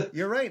that. Too.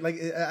 You're right. Like,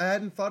 I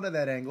hadn't thought of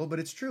that angle, but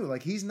it's true.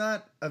 Like, he's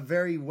not a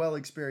very well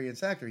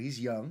experienced actor. He's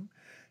young.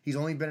 He's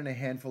only been in a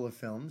handful of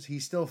films.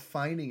 He's still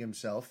finding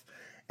himself,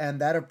 and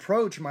that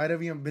approach might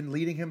have been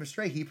leading him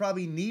astray. He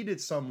probably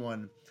needed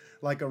someone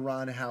like a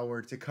Ron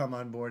Howard to come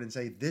on board and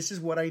say, "This is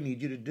what I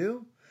need you to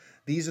do.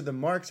 These are the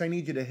marks I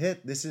need you to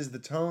hit. This is the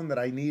tone that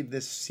I need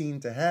this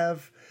scene to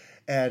have.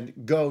 And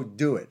go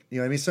do it."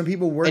 Some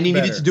people work and he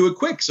better. Needed to do it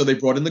quick, so they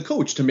brought in the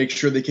coach to make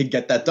sure they could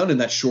get that done in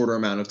that shorter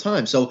amount of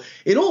time. So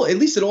it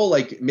all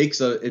like makes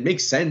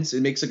sense.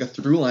 It makes like a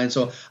through line.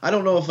 So I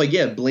don't know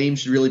if blame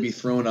should really be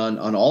thrown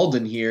on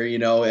Alden here.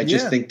 I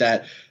just think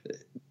that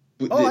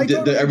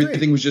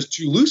everything was just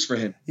too loose for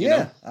him.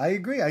 I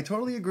agree. I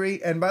totally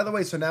agree. And by the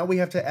way, so now we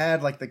have to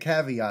add like the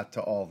caveat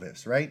to all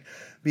this, right?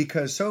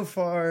 Because so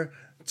far,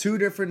 two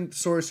different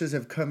sources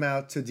have come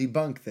out to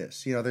debunk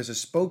this. There's a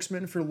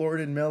spokesman for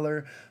Lord and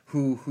Miller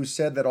who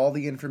said that all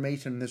the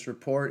information in this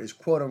report is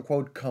quote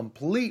unquote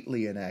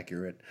completely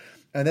inaccurate.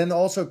 And then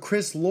also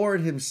Chris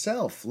Lord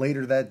himself,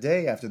 later that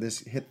day after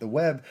this hit the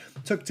web,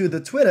 took to the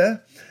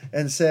Twitter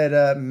and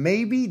said,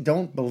 maybe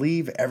don't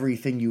believe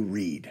everything you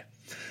read.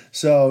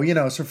 So,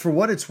 so for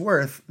what it's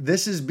worth,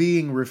 this is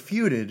being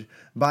refuted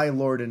by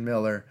Lord and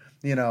Miller.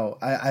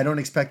 I don't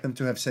expect them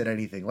to have said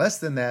anything less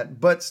than that,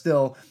 but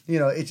still,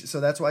 so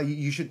that's why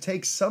you should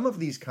take some of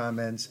these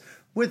comments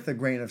with a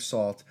grain of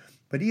salt.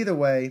 But either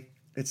way,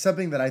 it's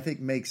something that I think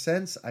makes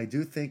sense. I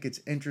do think it's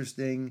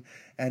interesting.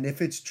 And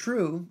if it's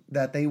true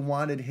that they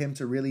wanted him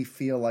to really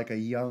feel like a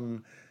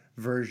young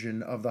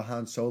version of the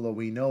Han Solo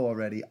we know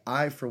already,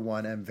 I, for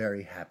one, am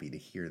very happy to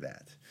hear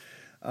that.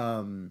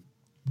 Well,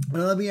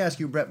 let me ask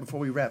you, Brett, before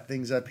we wrap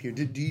things up here,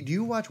 do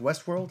you watch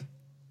Westworld?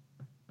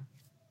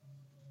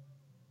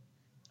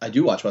 I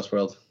do watch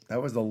Westworld.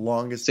 That was the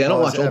longest. See, I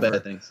don't watch ever. All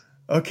Bad Things.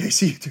 Okay,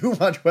 so you do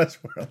watch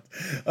Westworld.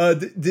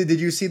 Did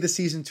you see the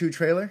season 2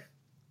 trailer?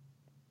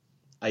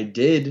 I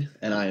did,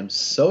 and I am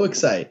so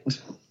excited.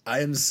 I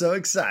am so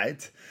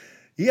excited.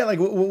 Yeah, like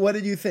what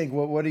did you think?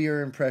 What are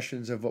your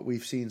impressions of what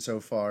we've seen so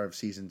far of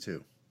season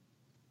 2?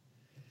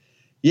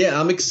 Yeah,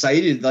 I'm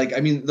excited. Like, I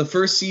mean, the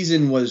first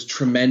season was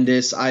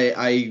tremendous.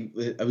 I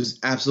was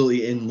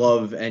absolutely in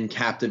love and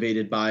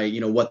captivated by,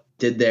 what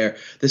they did there.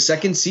 The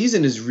second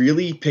season is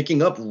really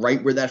picking up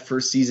right where that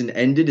first season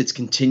ended. It's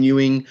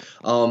continuing,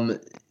 kind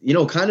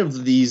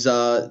of these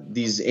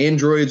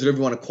androids, whatever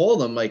you want to call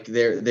them, like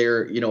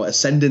their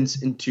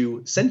ascendance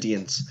into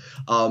sentience,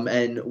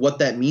 and what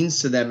that means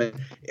to them. And,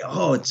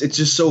 it's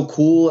just so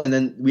cool. And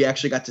then we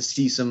actually got to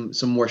see some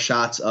more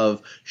shots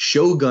of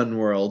Shogun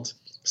World.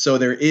 So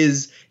there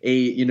is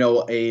a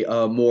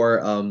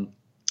more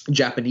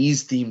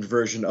Japanese themed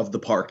version of the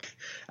park,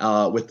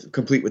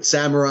 complete with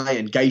samurai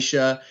and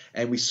geisha,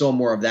 and we saw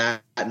more of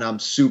that. And I'm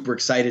super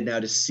excited now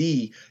to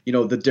see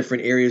the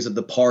different areas of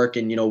the park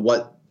and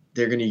what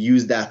they're going to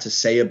use that to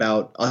say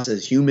about us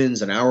as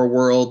humans and our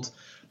world.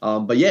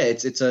 But yeah,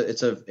 it's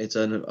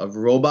a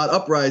robot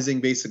uprising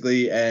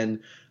basically, and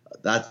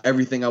that's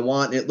everything I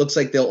want. It looks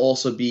like they'll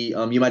also be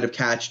you might have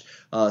catched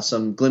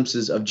some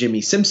glimpses of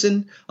Jimmy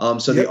Simpson.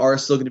 So They are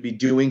still going to be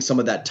doing some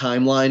of that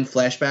timeline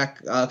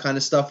flashback kind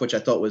of stuff, which I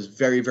thought was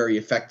very, very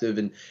effective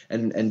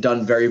and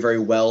done very, very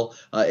well.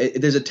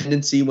 There's a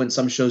tendency when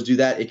some shows do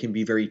that, it can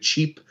be very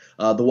cheap.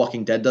 The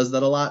Walking Dead does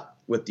that a lot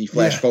with the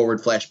flash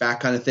forward, flashback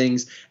kind of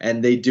things,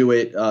 and they do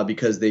it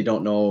because they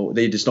don't know,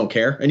 they just don't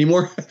care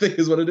anymore, I think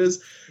is what it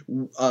is.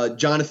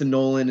 Jonathan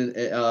Nolan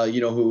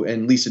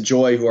and Lisa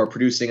Joy, who are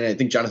producing, and I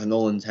think Jonathan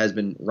Nolan has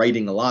been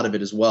writing a lot of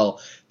it as well,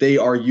 they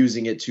are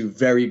using it to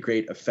very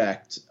great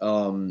effect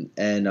and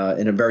in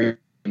a very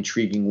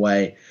intriguing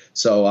way.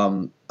 So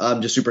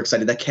I'm just super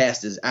excited. That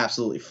cast is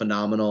absolutely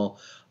phenomenal.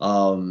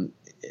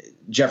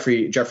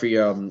 Jeffrey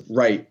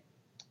Wright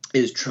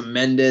is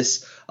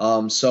tremendous.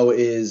 So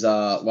is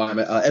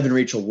Evan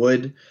Rachel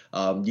Wood.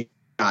 You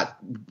got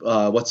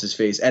what's his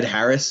face, Ed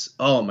Harris.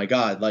 Oh my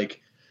God,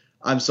 like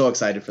I'm so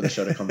excited for the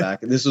show to come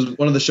back. This was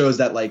one of the shows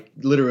that like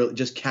literally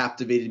just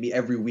captivated me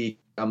every week.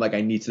 I'm like,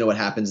 I need to know what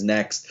happens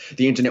next.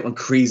 The internet went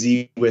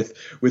crazy with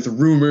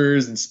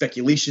rumors and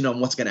speculation on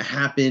what's going to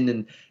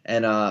happen.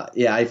 And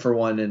I for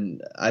one,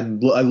 and I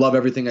love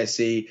everything I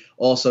see.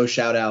 Also,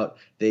 shout out,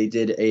 they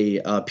did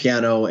a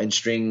piano and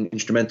string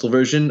instrumental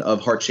version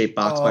of Heart Shaped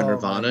Box by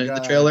Nirvana in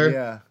the trailer.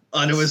 Yeah.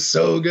 And it was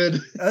so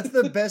good. That's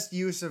the best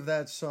use of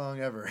that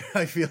song ever.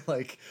 I feel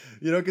like,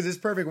 because it's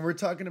perfect. When we're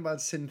talking about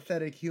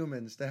synthetic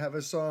humans, to have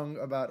a song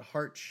about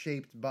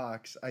heart-shaped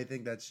box, I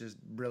think that's just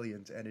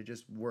brilliant, and it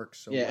just works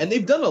so well. And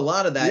they've done a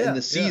lot of that in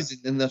the season.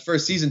 In the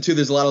first season, too,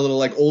 there's a lot of little,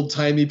 like,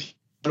 old-timey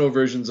piano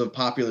versions of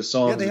popular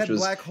songs. Yeah, they had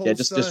Black Hole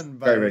Sun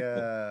by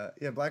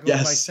Black Hole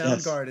by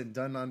Soundgarden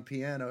done on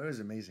piano. It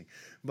was amazing.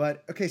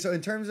 But okay, so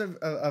in terms of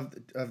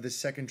the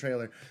second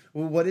trailer,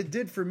 well, what it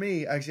did for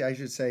me, actually, I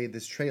should say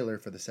this trailer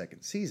for the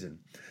second season.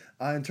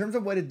 In terms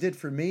of what it did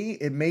for me,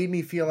 it made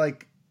me feel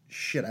like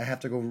shit. I have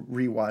to go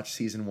rewatch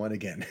season 1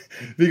 again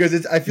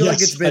because I feel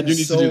like it's been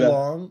so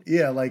long.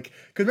 Yeah, like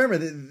because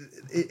remember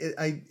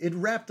it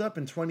wrapped up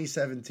in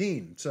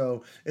 2017,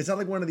 so it's not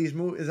like one of these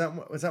movies.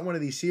 It's not one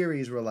of these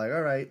series where like,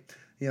 all right,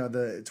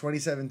 the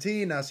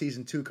 2017, now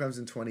season 2 comes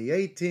in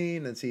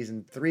 2018, and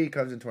season 3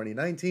 comes in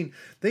 2019.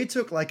 They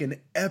took like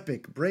an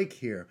epic break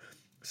here.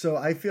 So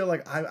I feel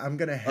like I'm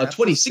going to have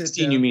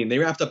 2016, you mean? They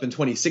wrapped up in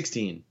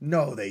 2016.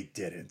 No, they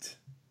didn't.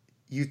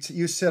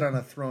 You sit on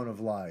a throne of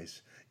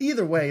lies.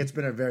 Either way, it's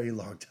been a very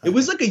long time. It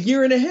was like a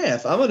year and a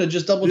half. I'm going to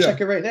just double check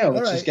it right now.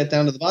 Let's just get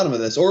down to the bottom of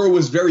this. Or it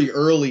was very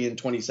early in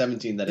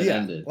 2017 that it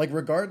ended. Like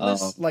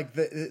regardless, like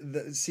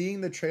the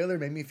seeing the trailer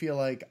made me feel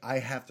like I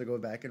have to go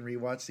back and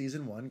rewatch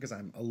season 1 because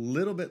I'm a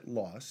little bit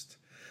lost.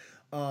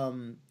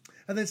 And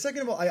then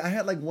second of all, I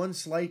had like one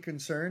slight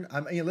concern.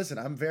 Listen,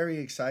 I'm very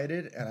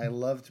excited and I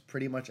loved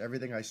pretty much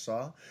everything I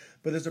saw.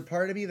 But there's a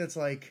part of me that's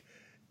like,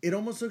 it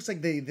almost looks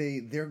like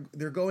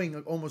they're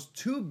going almost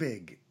too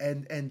big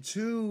and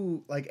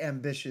too like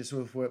ambitious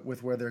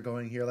with where they're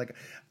going here. Like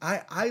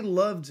I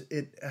loved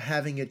it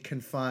having it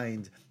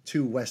confined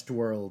to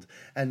Westworld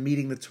and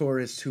meeting the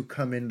tourists who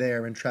come in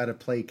there and try to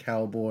play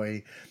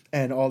cowboy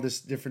and all this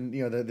different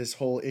this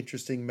whole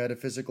interesting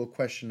metaphysical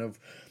question of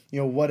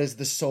what is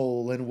the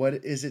soul and what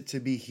is it to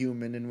be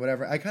human and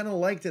whatever. I kind of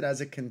liked it as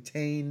a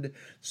contained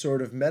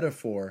sort of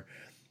metaphor.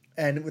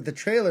 And with the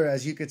trailer,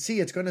 as you could see,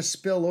 it's going to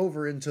spill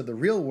over into the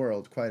real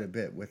world quite a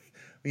bit with,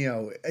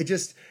 it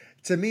just,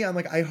 to me, I'm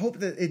like, I hope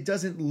that it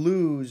doesn't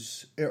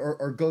lose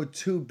or go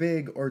too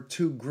big or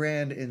too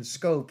grand in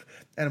scope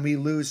and we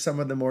lose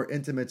some of the more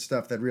intimate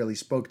stuff that really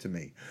spoke to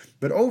me.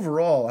 But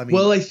overall, I mean.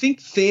 Well, I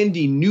think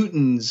Thandie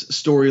Newton's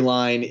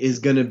storyline is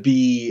going to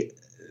be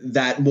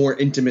that more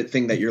intimate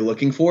thing that you're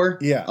looking for.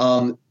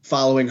 Yeah.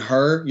 Following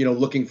her,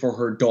 looking for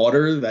her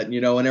daughter, that,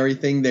 and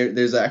everything.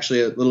 There's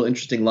actually a little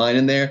interesting line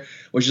in there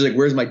where she's like,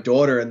 "Where's my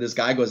daughter?" And this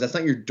guy goes, "That's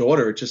not your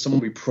daughter. It's just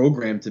someone we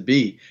programmed to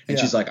be." And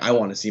she's like, "I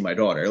want to see my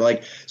daughter."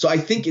 Like, so I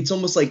think it's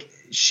almost like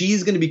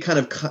she's going to be kind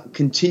of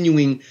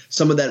continuing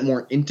some of that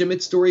more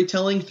intimate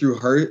storytelling through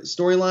her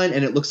storyline,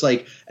 and it looks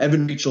like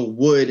Evan Rachel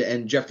Wood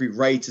and Jeffrey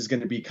Wright is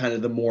going to be kind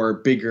of the more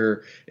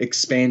bigger,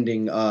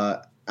 expanding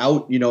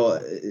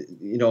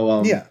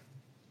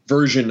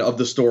version of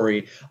the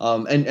story.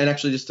 And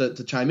actually, just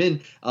to chime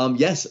in,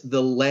 yes,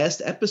 the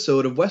last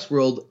episode of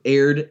Westworld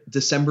aired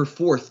December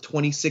 4th,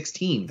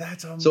 2016.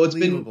 That's unbelievable. So it's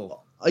been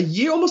a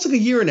year, almost like a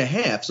year and a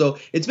half. So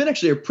it's been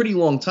actually a pretty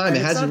long time. And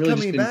it hasn't really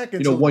just been, back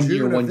until 1 June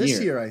year, of 1 this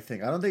year. year. I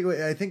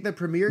think the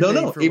premiere No,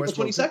 date for April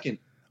Westworld 22nd.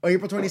 Oh,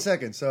 April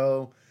 22nd.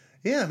 So,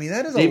 yeah, I mean,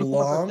 that is a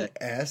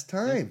long-ass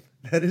time.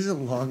 That is a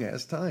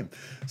long-ass time.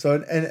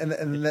 So,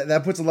 and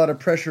that puts a lot of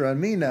pressure on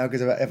me now,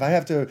 because if I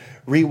have to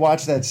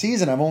rewatch that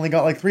season, I've only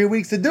got like 3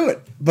 weeks to do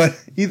it.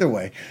 But either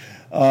way,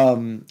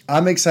 I'm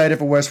excited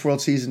for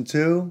Westworld Season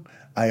 2.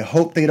 I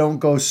hope they don't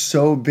go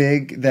so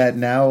big that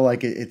now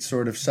like it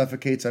sort of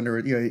suffocates under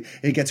it.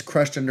 It gets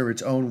crushed under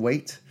its own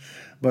weight.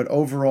 But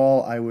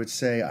overall, I would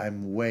say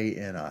I'm way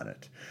in on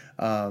it.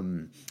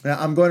 Now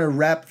I'm going to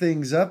wrap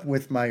things up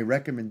with my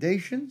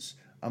recommendations.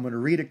 I'm going to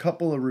read a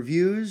couple of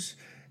reviews.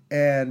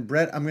 And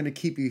Brett, I'm going to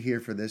keep you here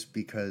for this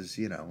because,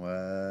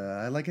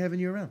 I like having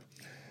you around.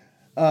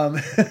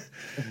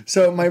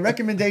 So my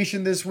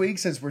recommendation this week,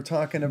 since we're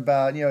talking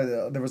about,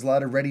 there was a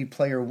lot of Ready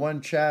Player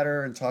One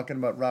chatter and talking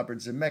about Robert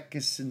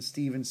Zemeckis and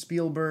Steven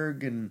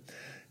Spielberg and,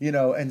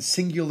 and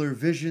singular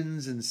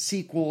visions and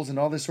sequels and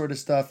all this sort of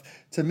stuff.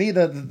 To me,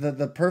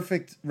 the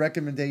perfect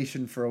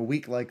recommendation for a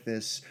week like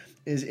this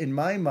is, in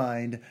my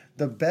mind,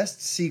 one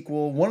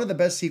of the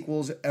best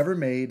sequels ever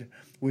made,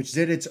 which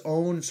did its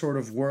own sort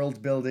of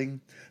world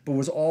building, but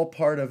was all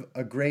part of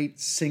a great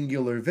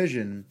singular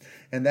vision,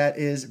 and that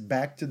is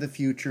Back to the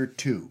Future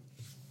 2.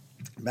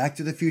 Back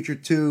to the Future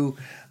 2,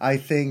 I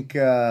think,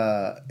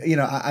 I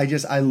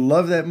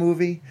love that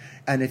movie,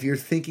 and if you're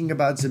thinking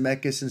about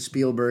Zemeckis and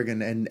Spielberg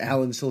and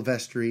Alan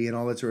Silvestri and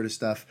all that sort of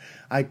stuff,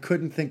 I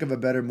couldn't think of a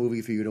better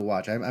movie for you to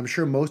watch. I'm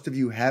sure most of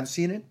you have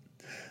seen it,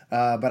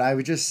 but I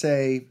would just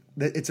say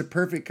that it's a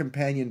perfect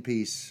companion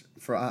piece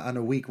on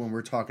a week when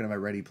we're talking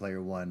about Ready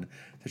Player One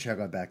to check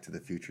out Back to the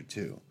Future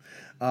 2.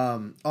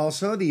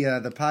 Also,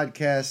 the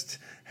podcast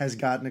has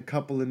gotten a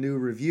couple of new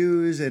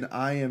reviews, and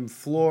I am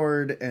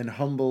floored and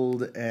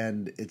humbled,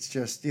 and it's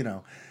just,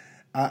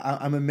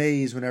 I'm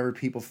amazed whenever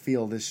people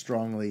feel this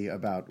strongly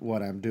about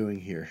what I'm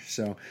doing here.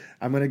 So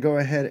I'm going to go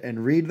ahead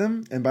and read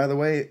them. And by the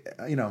way,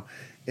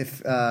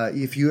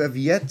 if you have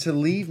yet to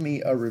leave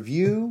me a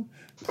review,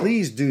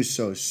 please do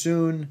so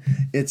soon.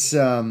 It's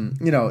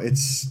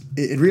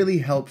it really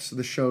helps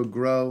the show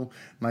grow.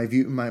 My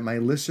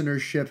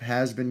listenership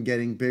has been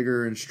getting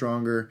bigger and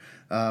stronger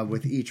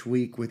with each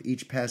week, with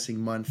each passing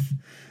month.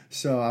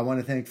 So I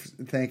want to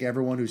thank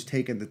everyone who's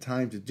taken the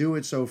time to do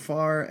it so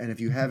far. And if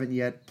you haven't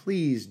yet,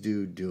 please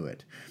do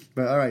it.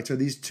 But all right, so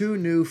these two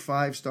new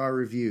 5-star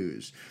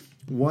reviews.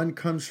 One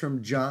comes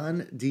from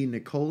John D.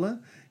 Nicola.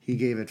 He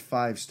gave it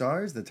 5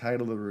 stars. The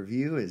title of the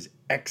review is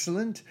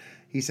Excellent.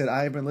 He said,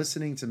 I have been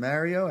listening to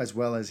Mario as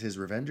well as his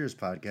Revengers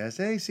podcast.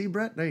 Hey, see,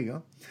 Brett, there you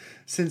go.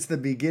 Since the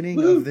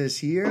beginning of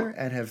this year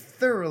and have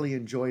thoroughly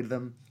enjoyed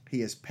them.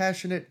 He is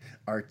passionate,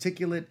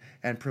 articulate,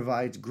 and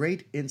provides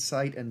great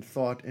insight and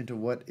thought into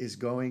what is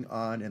going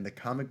on in the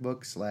comic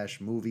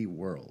book/movie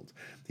world.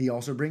 He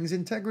also brings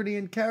integrity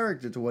and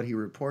character to what he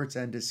reports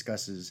and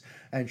discusses,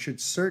 and should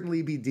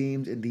certainly be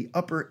deemed in the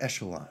upper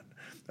echelon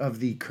of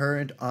the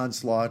current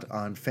onslaught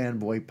on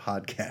fanboy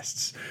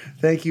podcasts.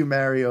 Thank you,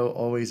 Mario.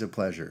 Always a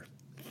pleasure.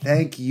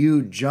 Thank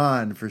you,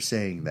 John, for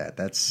saying that.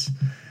 That's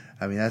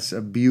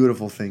a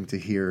beautiful thing to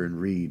hear and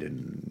read,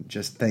 and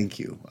just thank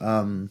you.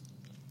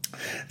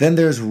 Then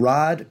there's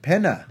Rod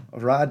Pena.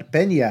 Rod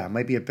Pena.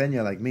 Might be a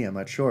Pena like me, I'm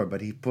not sure.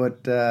 But he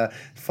put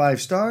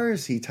 5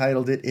 stars. He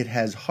titled it, It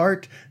Has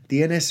Heart,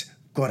 Tienes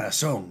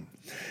Corazón.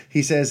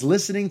 He says,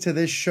 listening to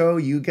this show,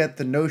 you get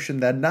the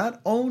notion that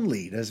not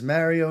only does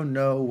Mario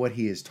know what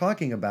he is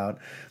talking about,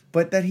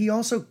 but that he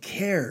also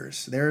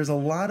cares. There is a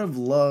lot of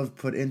love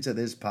put into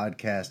this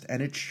podcast, and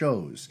it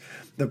shows.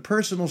 The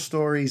personal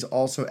stories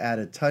also add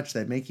a touch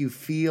that make you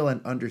feel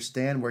and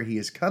understand where he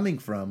is coming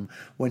from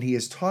when he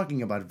is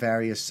talking about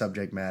various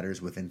subject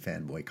matters within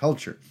fanboy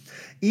culture.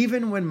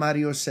 Even when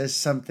Mario says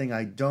something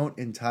I don't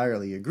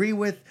entirely agree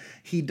with,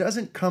 he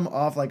doesn't come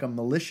off like a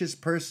malicious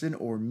person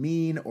or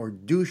mean or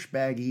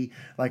douchebaggy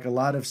like a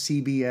lot of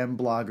CBM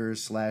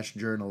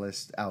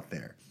bloggers/journalists out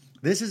there.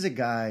 This is a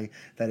guy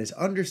that is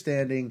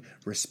understanding,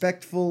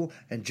 respectful,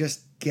 and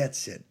just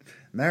gets it.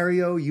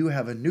 Mario, you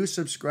have a new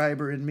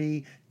subscriber in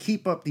me.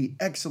 Keep up the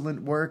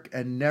excellent work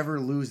and never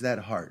lose that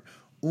heart.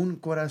 Un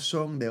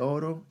corazón de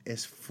oro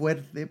es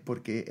fuerte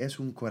porque es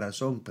un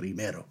corazón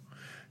primero.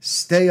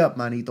 Stay up,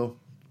 manito.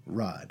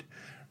 Rod.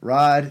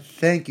 Rod,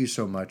 thank you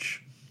so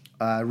much.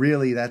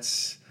 Really,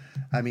 that's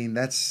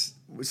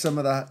some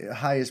of the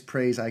highest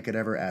praise I could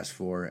ever ask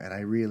for, and I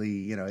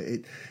really,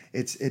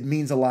 it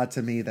means a lot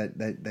to me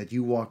that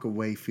you walk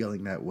away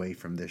feeling that way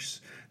from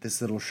this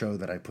little show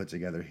that I put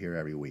together here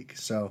every week.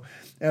 So,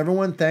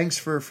 everyone, thanks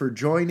for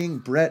joining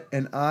Brett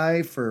and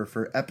I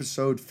for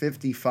episode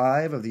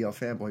 55 of the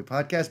Fanboy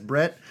Podcast.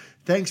 Brett,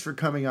 thanks for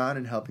coming on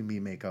and helping me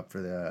make up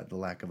for the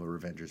lack of a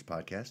Revengers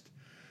podcast.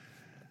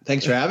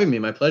 Thanks for having me.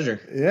 My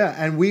pleasure. Yeah,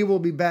 and we will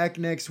be back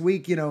next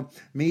week.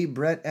 Me,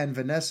 Brett, and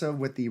Vanessa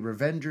with the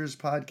Revengers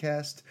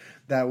podcast.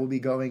 That will be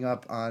going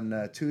up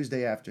on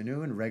Tuesday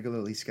afternoon,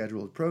 regularly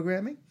scheduled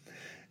programming.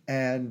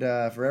 And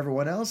for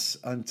everyone else,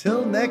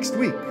 until next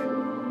week,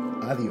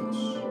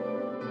 adios.